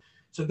something.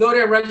 So go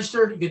there,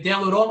 register. You can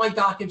download all my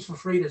documents for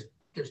free.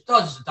 There's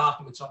dozens of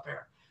documents up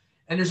there.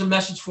 And there's a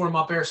message form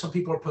up there. Some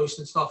people are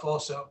posting stuff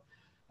also.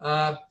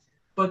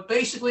 But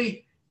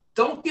basically,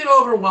 don't get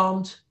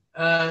overwhelmed.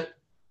 I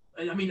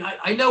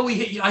know I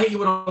hit you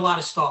with a lot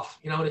of stuff,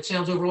 you know, and it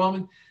sounds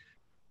overwhelming.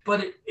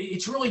 But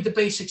it's really the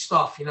basic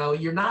stuff. You know,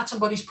 you're not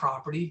somebody's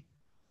property.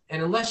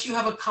 And unless you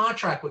have a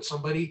contract with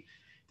somebody,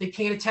 they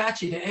can't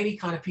attach you to any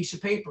kind of piece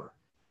of paper.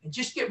 And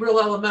just get real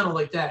elemental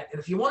like that. And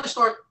if you want to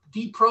start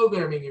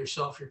deprogramming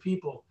yourself, your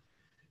people,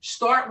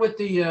 start with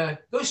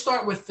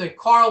the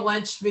Carl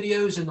Lentz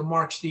videos and the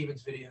Mark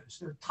Stevens videos.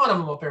 There are a ton of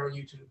them up there on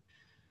YouTube.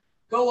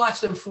 Go watch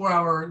them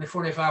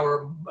 4.5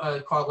 hour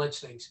Carl Lentz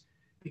things,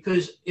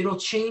 because it'll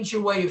change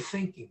your way of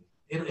thinking.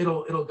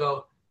 It'll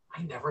go,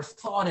 I never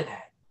thought of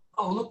that.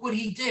 Oh, look what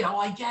he did. Oh,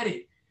 I get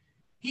it.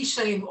 He's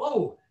saying,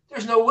 oh,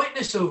 there's no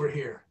witness over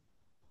here.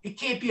 It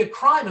can't be a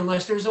crime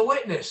unless there's a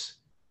witness.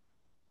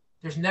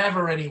 There's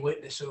never any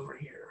witness over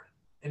here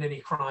in any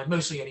crime,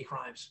 mostly any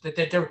crimes that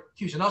they're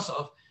accusing us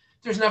of.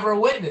 There's never a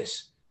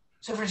witness.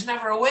 So if there's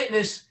never a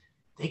witness,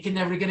 they can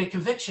never get a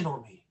conviction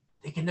on me.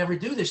 They can never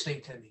do this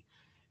thing to me.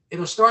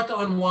 It'll start to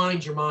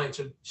unwind your mind.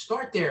 So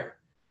start there.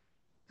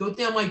 Go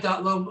down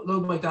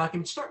load my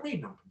documents, start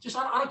reading them. Just,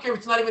 I don't care if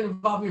it's not even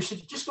involving your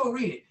situation, just go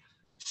read it.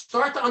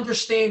 Start to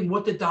understand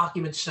what the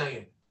document's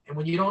saying. And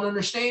when you don't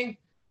understand,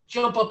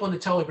 jump up on the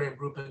Telegram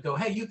group and go,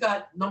 hey, you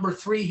got number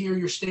 3 here,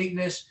 you're stating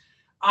this.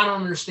 I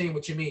don't understand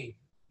what you mean.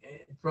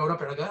 And throw it up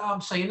there. I go, oh,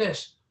 I'm saying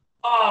this.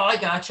 Oh, I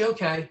got you.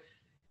 Okay.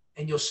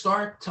 And you'll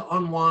start to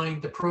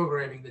unwind the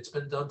programming that's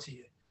been done to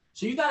you.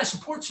 So you got a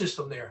support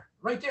system there,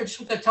 right there, just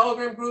with that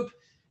Telegram group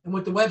and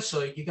with the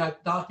website. You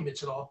got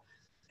documents and all.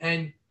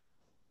 And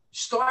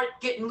start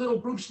getting little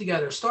groups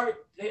together.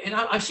 And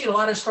I've seen a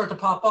lot of it start to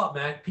pop up,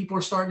 man. People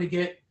are starting to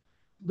get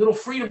little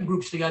freedom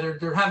groups together.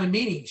 They're having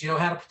meetings, you know,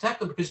 how to protect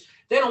them, because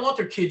they don't want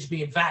their kids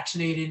being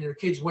vaccinated and their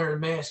kids wearing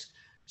masks.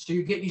 So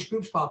you're getting these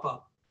groups pop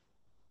up.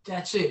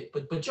 That's it.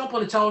 But jump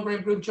on the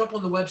Telegram group, jump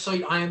on the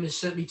website,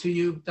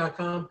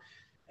 iamhassenttotou.com,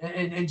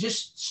 and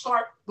just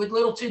start with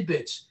little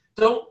tidbits.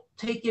 Don't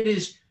take it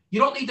as, you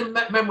don't need to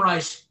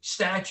memorize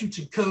statutes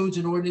and codes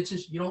and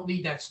ordinances. You don't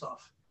need that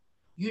stuff.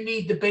 You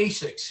need the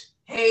basics.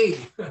 Hey,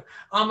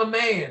 I'm a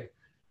man.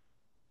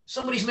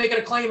 Somebody's making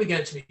a claim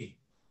against me.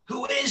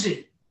 Who is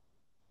it?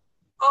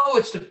 Oh,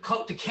 it's the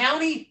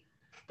county?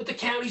 But the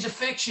county's a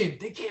fiction.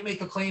 They can't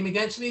make a claim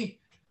against me.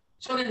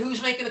 So then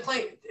who's making the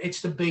claim?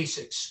 It's the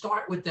basics.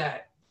 Start with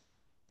that.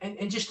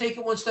 And just take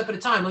it one step at a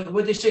time. Like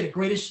what they say,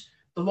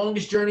 the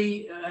longest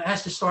journey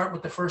has to start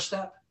with the first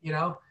step, you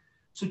know?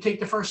 So take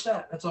the first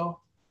step. That's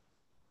all.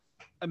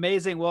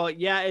 Amazing. Well,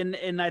 yeah.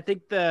 And I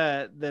think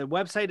the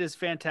website is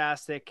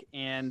fantastic,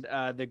 and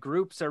the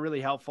groups are really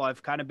helpful.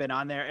 I've kind of been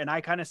on there, and I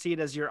kind of see it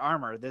as your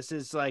armor. This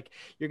is like,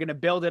 you're going to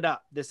build it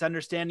up. This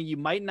understanding you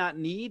might not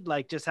need,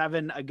 like just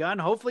having a gun.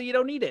 Hopefully you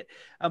don't need it.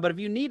 But if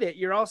you need it,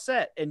 you're all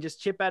set, and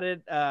just chip at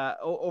it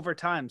over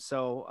time.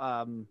 So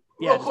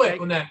yeah. Real quick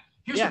on that.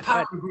 Here's the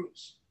power of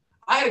groups.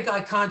 I had a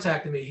guy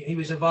contacted me. He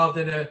was involved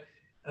in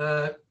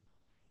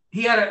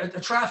he had a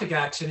traffic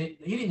accident.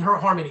 He didn't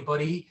harm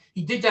anybody.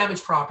 He did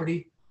damage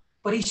property,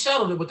 but he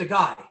settled it with the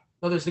guy.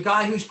 Now, there's the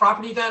guy whose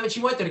property damage.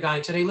 He went to the guy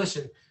and said, hey,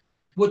 listen,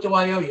 what do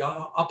I owe you?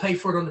 I'll pay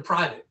for it on the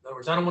private. In other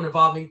words, I don't want to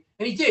involve me.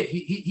 And he did.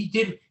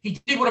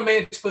 He did what a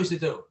man is supposed to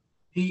do.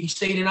 He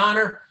stayed in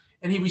honor,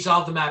 and he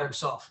resolved the matter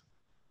himself.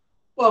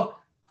 Well,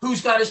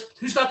 who's got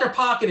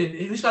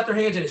their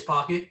hands in his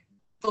pocket?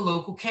 The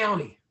local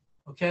county.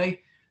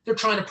 Okay? They're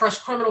trying to press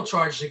criminal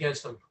charges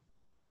against him.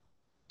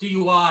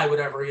 DUI,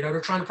 whatever, you know,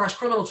 they're trying to press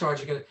criminal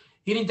charges against him.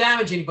 He didn't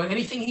damage anybody.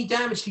 Anything he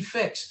damaged, he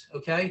fixed.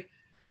 Okay.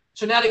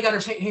 So now they got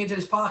his hands in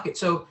his pocket.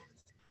 So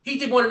he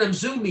did one of them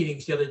Zoom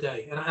meetings the other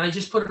day, and I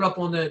just put it up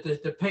on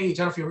the page.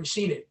 I don't know if you've ever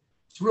seen it.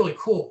 It's really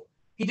cool.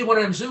 He did one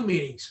of them Zoom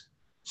meetings.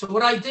 So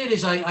what I did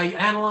is I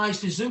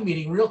analyzed his Zoom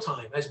meeting real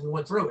time as we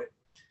went through it.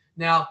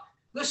 Now,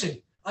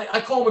 listen, I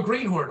call him a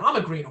greenhorn. I'm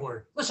a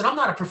greenhorn. Listen, I'm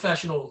not a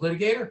professional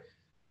litigator.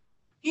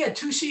 He had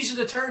 2 seasoned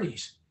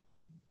attorneys.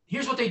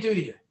 here's what they do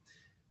to you.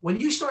 When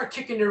you start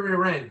kicking their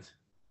rear end,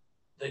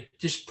 they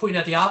just pointing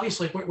at the obvious,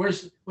 like,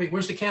 where's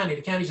the county?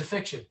 The county's a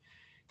fiction.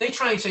 They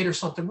try and say there's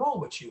something wrong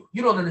with you.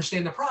 You don't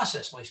understand the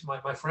process,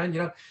 my friend.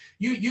 You know,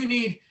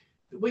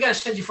 we got to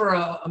send you for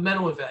a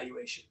mental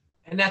evaluation.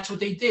 And that's what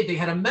they did. They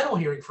had a mental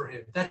hearing for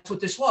him. That's what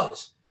this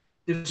was.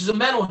 This is a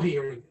mental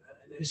hearing.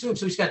 So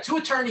he's got 2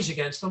 attorneys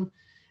against him.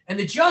 And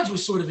the judge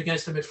was sort of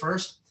against him at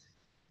first.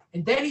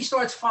 And then he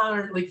starts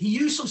filing, like, he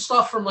used some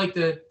stuff from, like,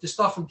 the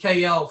stuff from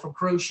KL, from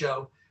Crow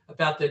Show,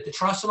 about the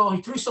trust and all.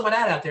 He threw some of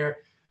that out there.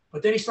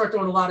 But then he started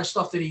doing a lot of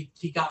stuff that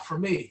he got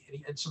from me,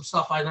 and some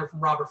stuff I learned from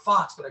Robert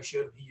Fox that I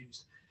showed him he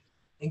used.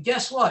 And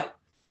guess what?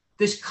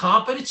 This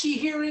competency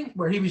hearing,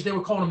 where they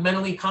were calling him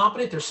mentally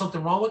incompetent, there's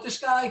something wrong with this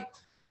guy.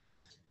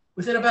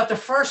 Within about the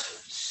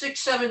first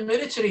 6-7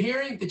 minutes of the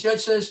hearing, the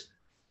judge says,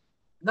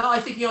 no, I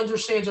think he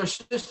understands our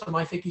system.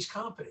 I think he's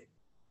competent.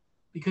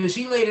 Because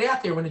he laid it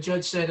out there when the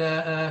judge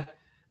said,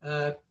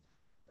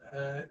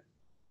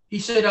 he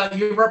said,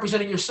 you're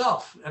representing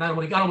yourself. And I don't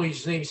want to use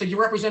his name. He said,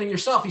 you're representing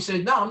yourself. He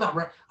said, no, I'm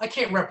not. I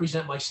can't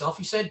represent myself.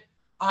 He said,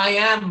 I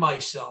am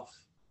myself.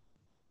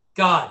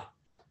 God,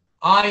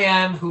 I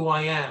am who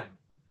I am.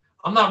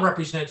 I'm not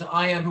representing.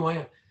 I am who I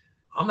am.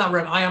 I'm not.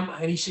 I am.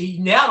 And he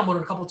nailed him on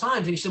it a couple of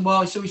times. And he said,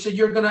 well, so he said,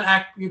 you're going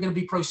to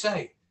be pro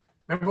se.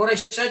 Remember what I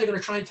said? They're going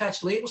to try and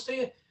attach labels to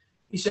you.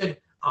 He said,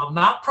 I'm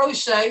not pro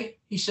se.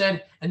 He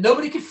said, and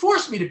nobody could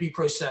force me to be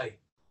pro se.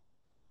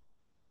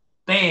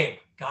 Bam,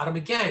 got him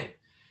again.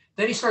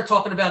 Then he started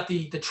talking about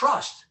the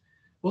trust.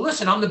 Well,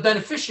 listen, I'm the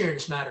beneficiary in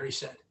this matter, he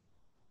said.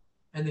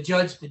 And the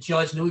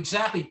judge knew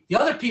exactly. The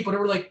other people,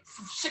 there were like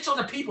 6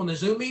 other people in the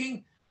Zoom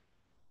meeting.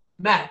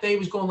 Matt, they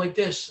was going like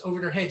this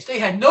over their heads. They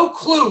had no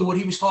clue what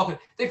he was talking.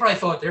 They probably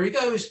thought, there he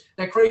goes,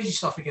 that crazy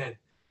stuff again.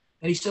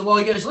 And he said, well,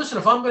 he goes, listen,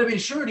 if I'm going to be the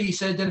surety, he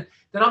said, then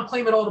I'm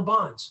claiming all the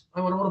bonds.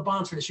 I want all the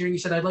bonds for this hearing. He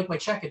said, I'd like my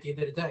check at the end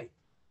of the day.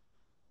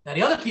 Now,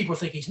 the other people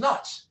think he's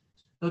nuts.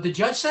 So the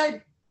judge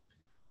said,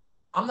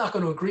 I'm not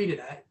going to agree to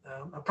that.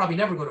 I'm probably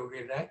never going to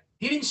agree to that.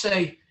 He didn't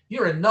say,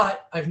 you're a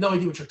nut. I have no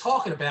idea what you're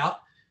talking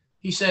about.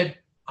 He said,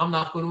 I'm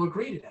not going to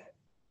agree to that.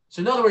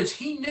 So in other words,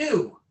 he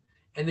knew.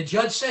 And the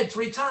judge said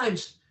 3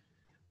 times,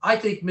 I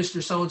think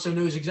Mr. So-and-so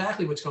knows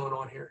exactly what's going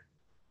on here.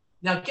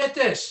 Now, get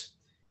this.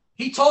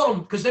 He told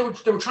him, because they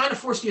were trying to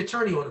force the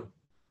attorney on him.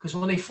 Because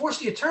when they force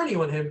the attorney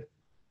on him,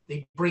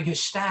 they bring his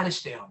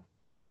status down.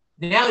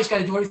 Now he's got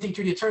to do everything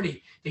through the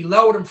attorney. They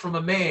lowered him from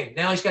a man.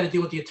 Now he's got to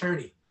deal with the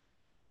attorney.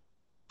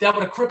 That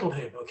would have crippled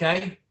him,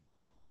 okay?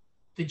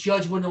 The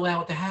judge wouldn't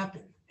allow it to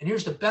happen. And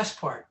here's the best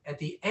part. At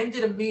the end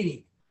of the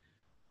meeting,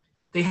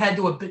 they had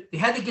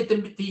to get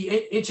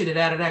the incident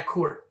out of that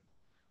court.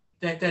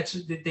 They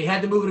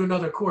had to move it to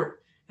another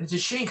court. And it's a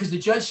shame because the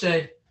judge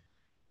said,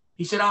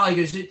 he said, oh, he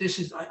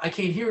goes, I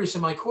can't hear this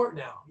in my court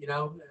now. You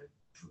know,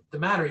 the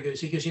matter, he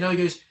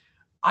goes,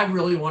 I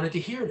really wanted to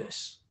hear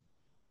this.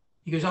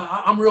 He goes,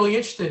 I'm really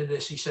interested in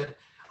this. He said,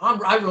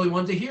 I really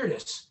wanted to hear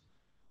this.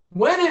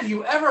 When have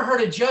you ever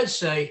heard a judge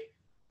say,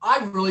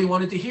 I really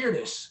wanted to hear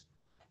this?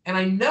 And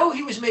I know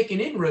he was making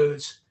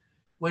inroads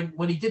when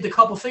he did the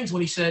couple things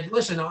when he said,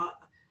 listen,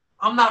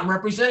 I'm not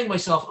representing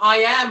myself. I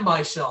am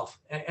myself.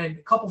 And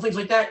a couple things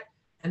like that.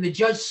 And the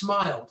judge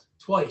smiled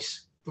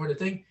twice during the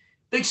thing.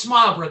 Big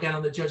smile broke out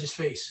on the judge's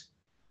face.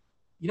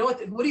 You know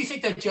what do you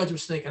think that judge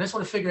was thinking? I just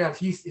want to figure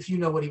out if you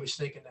know what he was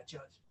thinking, that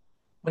judge.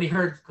 When he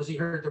heard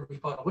the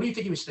rebuttal. What do you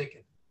think he was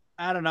thinking?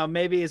 I don't know.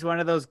 Maybe he's one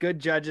of those good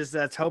judges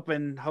that's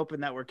hoping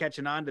that we're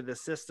catching on to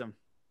this system.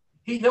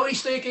 He know what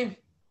he's thinking?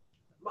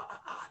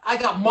 I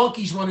got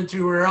monkeys running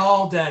through here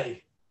all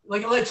day.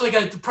 Like it's like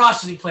a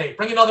processing plant.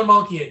 Bring another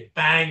monkey in.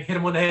 Bang. Hit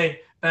him on the head.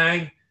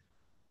 Bang.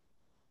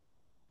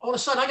 All of a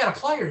sudden, I got a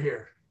player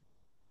here.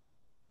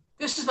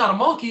 This is not a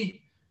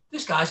monkey.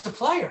 This guy's the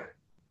player.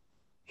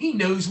 He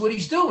knows what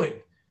he's doing.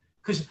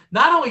 Because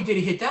not only did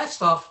he hit that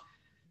stuff,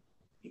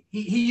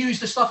 he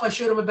used the stuff I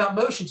showed him about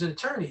motions and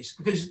attorneys.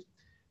 Because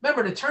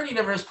remember, an attorney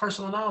never has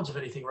personal knowledge of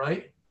anything,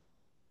 right?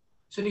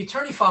 So the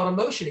attorney filed a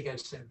motion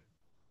against him.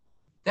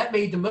 That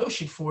made the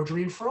motion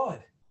forgery and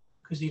fraud.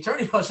 Because the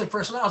attorney lost that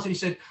personal knowledge. And he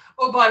said,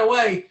 oh, by the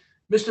way,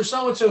 Mr.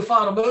 So-and-so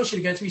filed a motion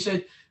against me. He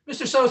said,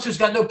 Mr. So-and-so's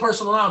got no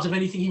personal knowledge of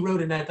anything he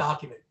wrote in that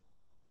document.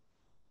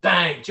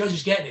 Bang, judge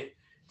is getting it.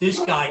 This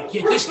guy,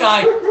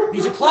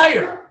 he's a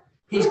player.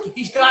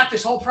 He's got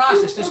this whole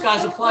process. This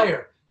guy's a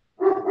player.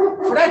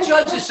 For that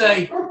judge to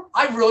say,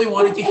 I really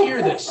wanted to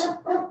hear this.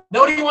 Know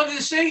what he wanted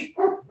to see?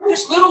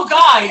 This little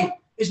guy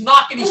is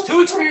knocking these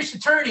 2 experienced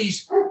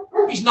attorneys.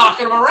 He's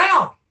knocking them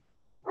around.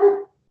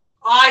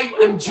 I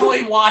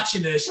enjoy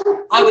watching this.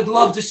 I would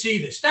love to see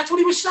this. That's what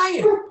he was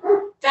saying.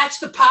 That's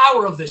the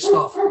power of this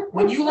stuff.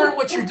 When you learn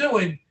what you're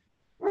doing,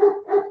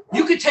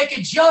 you could take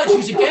a judge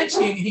who's against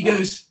you and he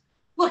goes,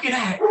 look at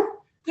that.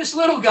 This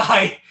little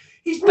guy,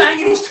 he's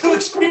banging these 2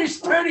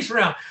 experienced attorneys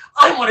around.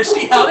 I want to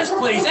see how this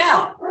plays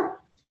out.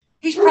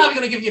 He's probably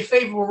going to give you a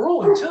favorable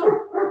ruling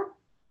too,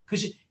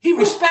 because he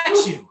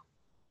respects you.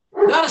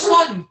 And all of a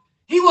sudden,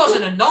 he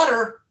wasn't a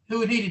nutter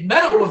who needed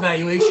medical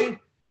evaluation.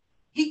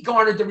 He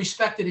garnered the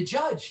respect of the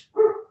judge.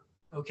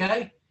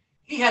 Okay?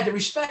 he had the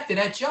respect of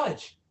that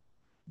judge.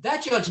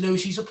 That judge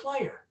knows he's a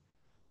player.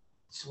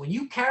 So when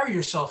you carry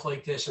yourself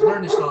like this and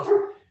learn this stuff,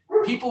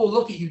 people will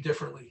look at you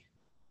differently.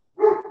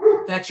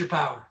 That's your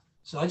power.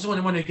 So I just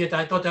wanted to get that.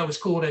 I thought that was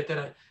cool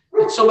that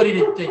somebody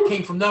that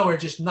came from nowhere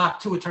just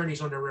knocked 2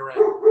 attorneys on their rear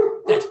end.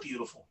 That's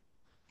beautiful.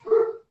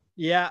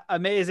 Yeah,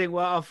 amazing.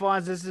 Well,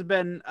 Alphonse, this has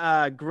been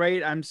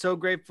great. I'm so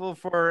grateful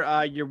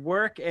for your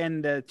work,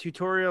 and the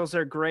tutorials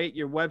are great.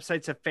 Your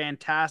website's a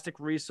fantastic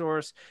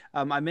resource.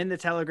 I'm in the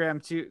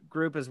Telegram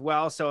group as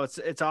well, so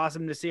it's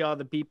awesome to see all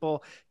the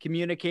people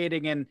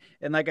communicating. And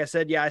like I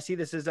said, yeah, I see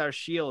this as our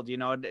shield. You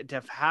know,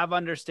 to have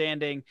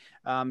understanding,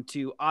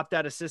 to opt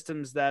out of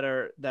systems that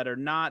are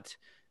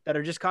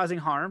just causing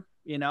harm.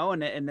 You know,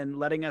 and then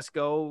letting us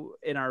go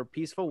in our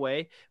peaceful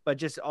way. But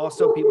just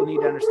also, people need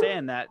to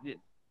understand that.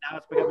 Now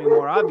it's becoming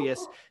more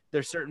obvious.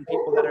 There's certain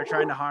people that are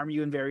trying to harm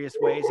you in various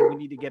ways, and we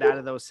need to get out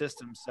of those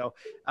systems. So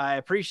I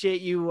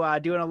appreciate you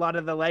doing a lot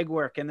of the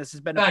legwork, and this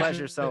has been a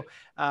pleasure. So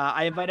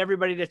I invite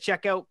everybody to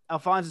check out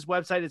Alphonse's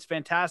website. It's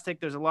fantastic.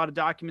 There's a lot of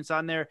documents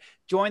on there.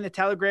 Join the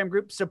Telegram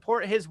group.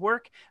 Support his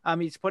work.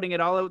 He's putting it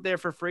all out there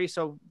for free,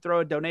 so throw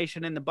a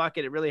donation in the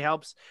bucket. It really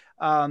helps,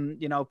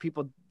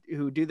 people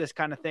who do this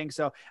kind of thing.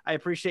 So I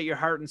appreciate your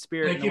heart and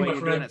spirit and the way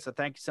you're doing it. So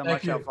thank you so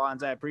much,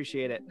 Alphonse. I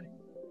appreciate it.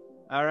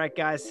 All right,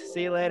 guys.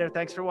 See you later.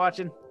 Thanks for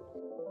watching.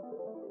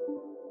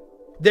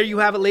 There you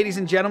have it, ladies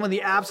and gentlemen,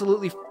 the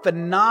absolutely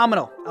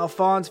phenomenal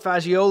Alphonse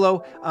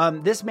Fagiolo.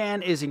 This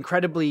man is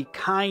incredibly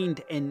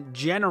kind and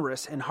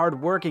generous and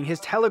hardworking. His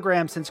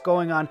Telegram, since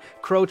going on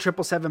Crow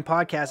 777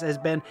 podcast, has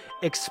been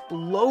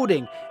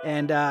exploding.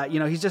 And,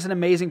 he's just an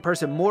amazing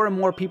person. More and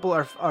more people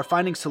are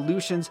finding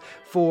solutions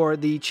for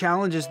the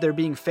challenges they're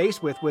being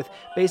faced with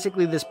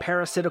basically this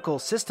parasitical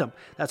system.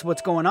 That's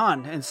what's going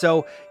on. And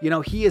so,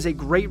 he is a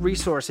great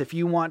resource if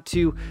you want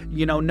to,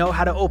 know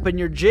how to open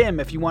your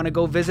gym, if you want to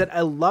go visit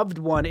a loved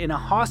one in a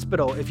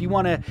hospital, if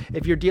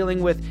you're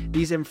dealing with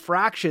these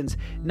infractions.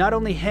 Not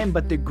only him,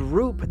 but the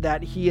group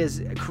that he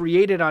has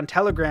created on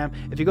Telegram.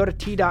 If you go to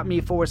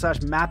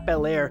t.me/Matt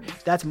Belair,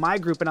 that's my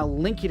group, and I'll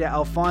link you to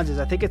Alphonse's.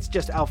 I think it's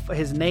just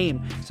his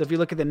name. So if you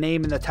look at the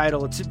name and the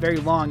title, it's very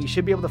long. You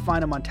should be able to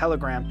find him on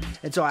Telegram.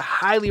 And so I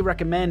highly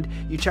recommend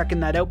you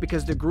checking that out,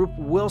 because the group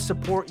will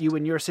support you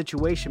in your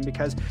situation,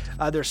 because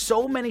there's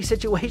so many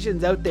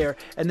situations out there,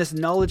 and this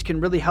knowledge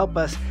can really help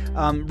us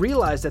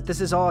realize that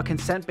this is all a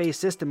consent-based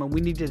system, and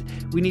we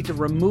need to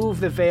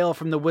remove the veil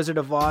from the Wizard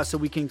of Oz so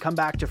we can come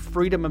back to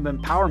freedom of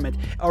empowerment,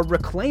 or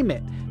reclaim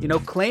it.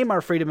 Claim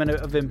our freedom and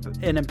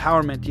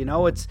empowerment.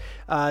 It's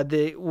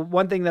the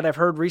one thing that I've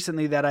heard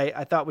recently that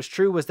I thought was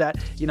true was that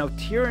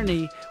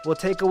tyranny will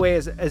take away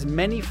as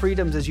many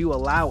freedoms as you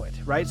allow it.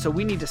 Right? So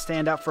we need to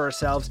stand up for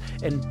ourselves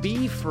and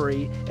be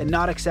free and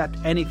not accept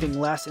anything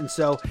less. And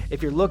so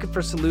if you're looking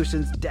for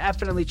solutions,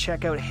 definitely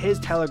check out his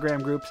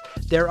Telegram groups.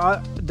 There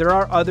are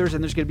others,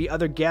 and there's going to be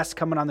other guests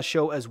coming on the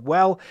show as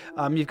well.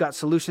 You've got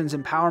Solutions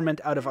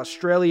Empowerment out of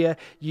Australia.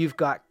 You've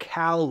got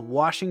Cal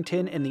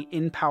Washington and the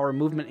InPower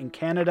movement in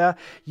Canada.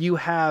 You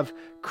have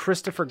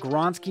Christopher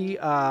Gronsky,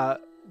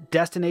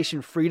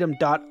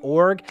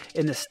 destinationfreedom.org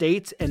in the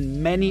States,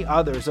 and many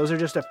others. Those are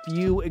just a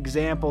few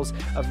examples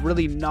of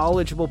really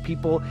knowledgeable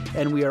people,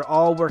 and we are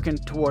all working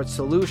towards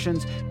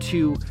solutions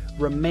to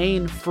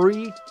remain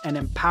free and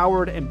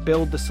empowered and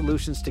build the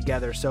solutions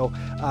together. So,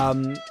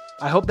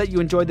 I hope that you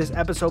enjoyed this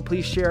episode.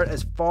 Please share it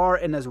as far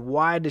and as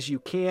wide as you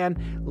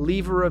can.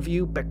 Leave a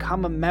review.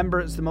 Become a member.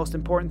 It's the most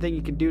important thing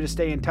you can do to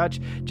stay in touch,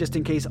 just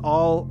in case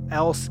all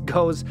else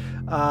goes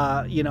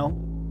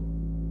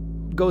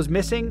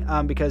missing,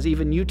 because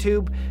even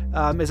YouTube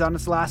is on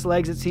its last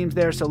legs, it seems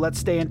there. So let's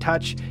stay in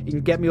touch. You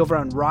can get me over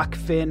on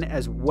Rockfin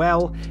as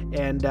well.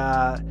 And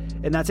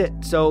that's it.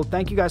 So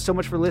thank you guys so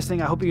much for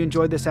listening. I hope you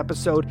enjoyed this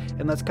episode,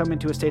 and let's come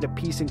into a state of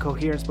peace and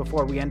coherence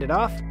before we end it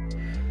off.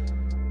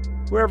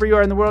 Wherever you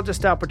are in the world, just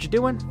stop what you're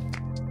doing.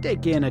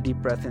 Take in a deep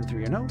breath in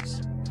through your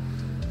nose.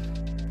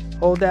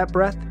 Hold that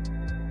breath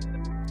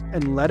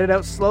and let it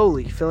out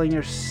slowly, filling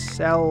your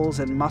cells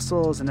and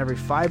muscles and every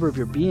fiber of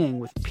your being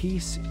with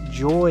peace,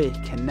 joy,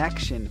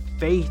 connection,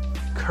 faith,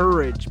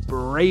 courage,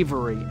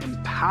 bravery,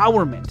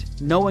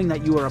 empowerment, knowing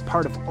that you are a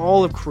part of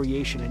all of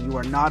creation and you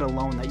are not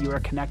alone, that you are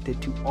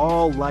connected to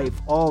all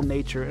life, all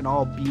nature, and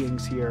all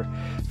beings here,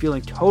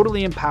 feeling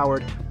totally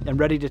empowered and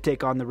ready to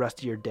take on the rest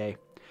of your day.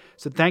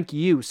 So thank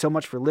you so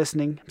much for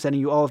listening. I'm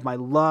sending you all of my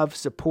love,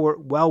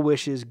 support, well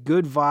wishes,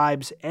 good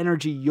vibes,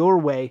 energy your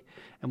way,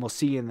 and we'll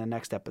see you in the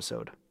next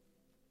episode.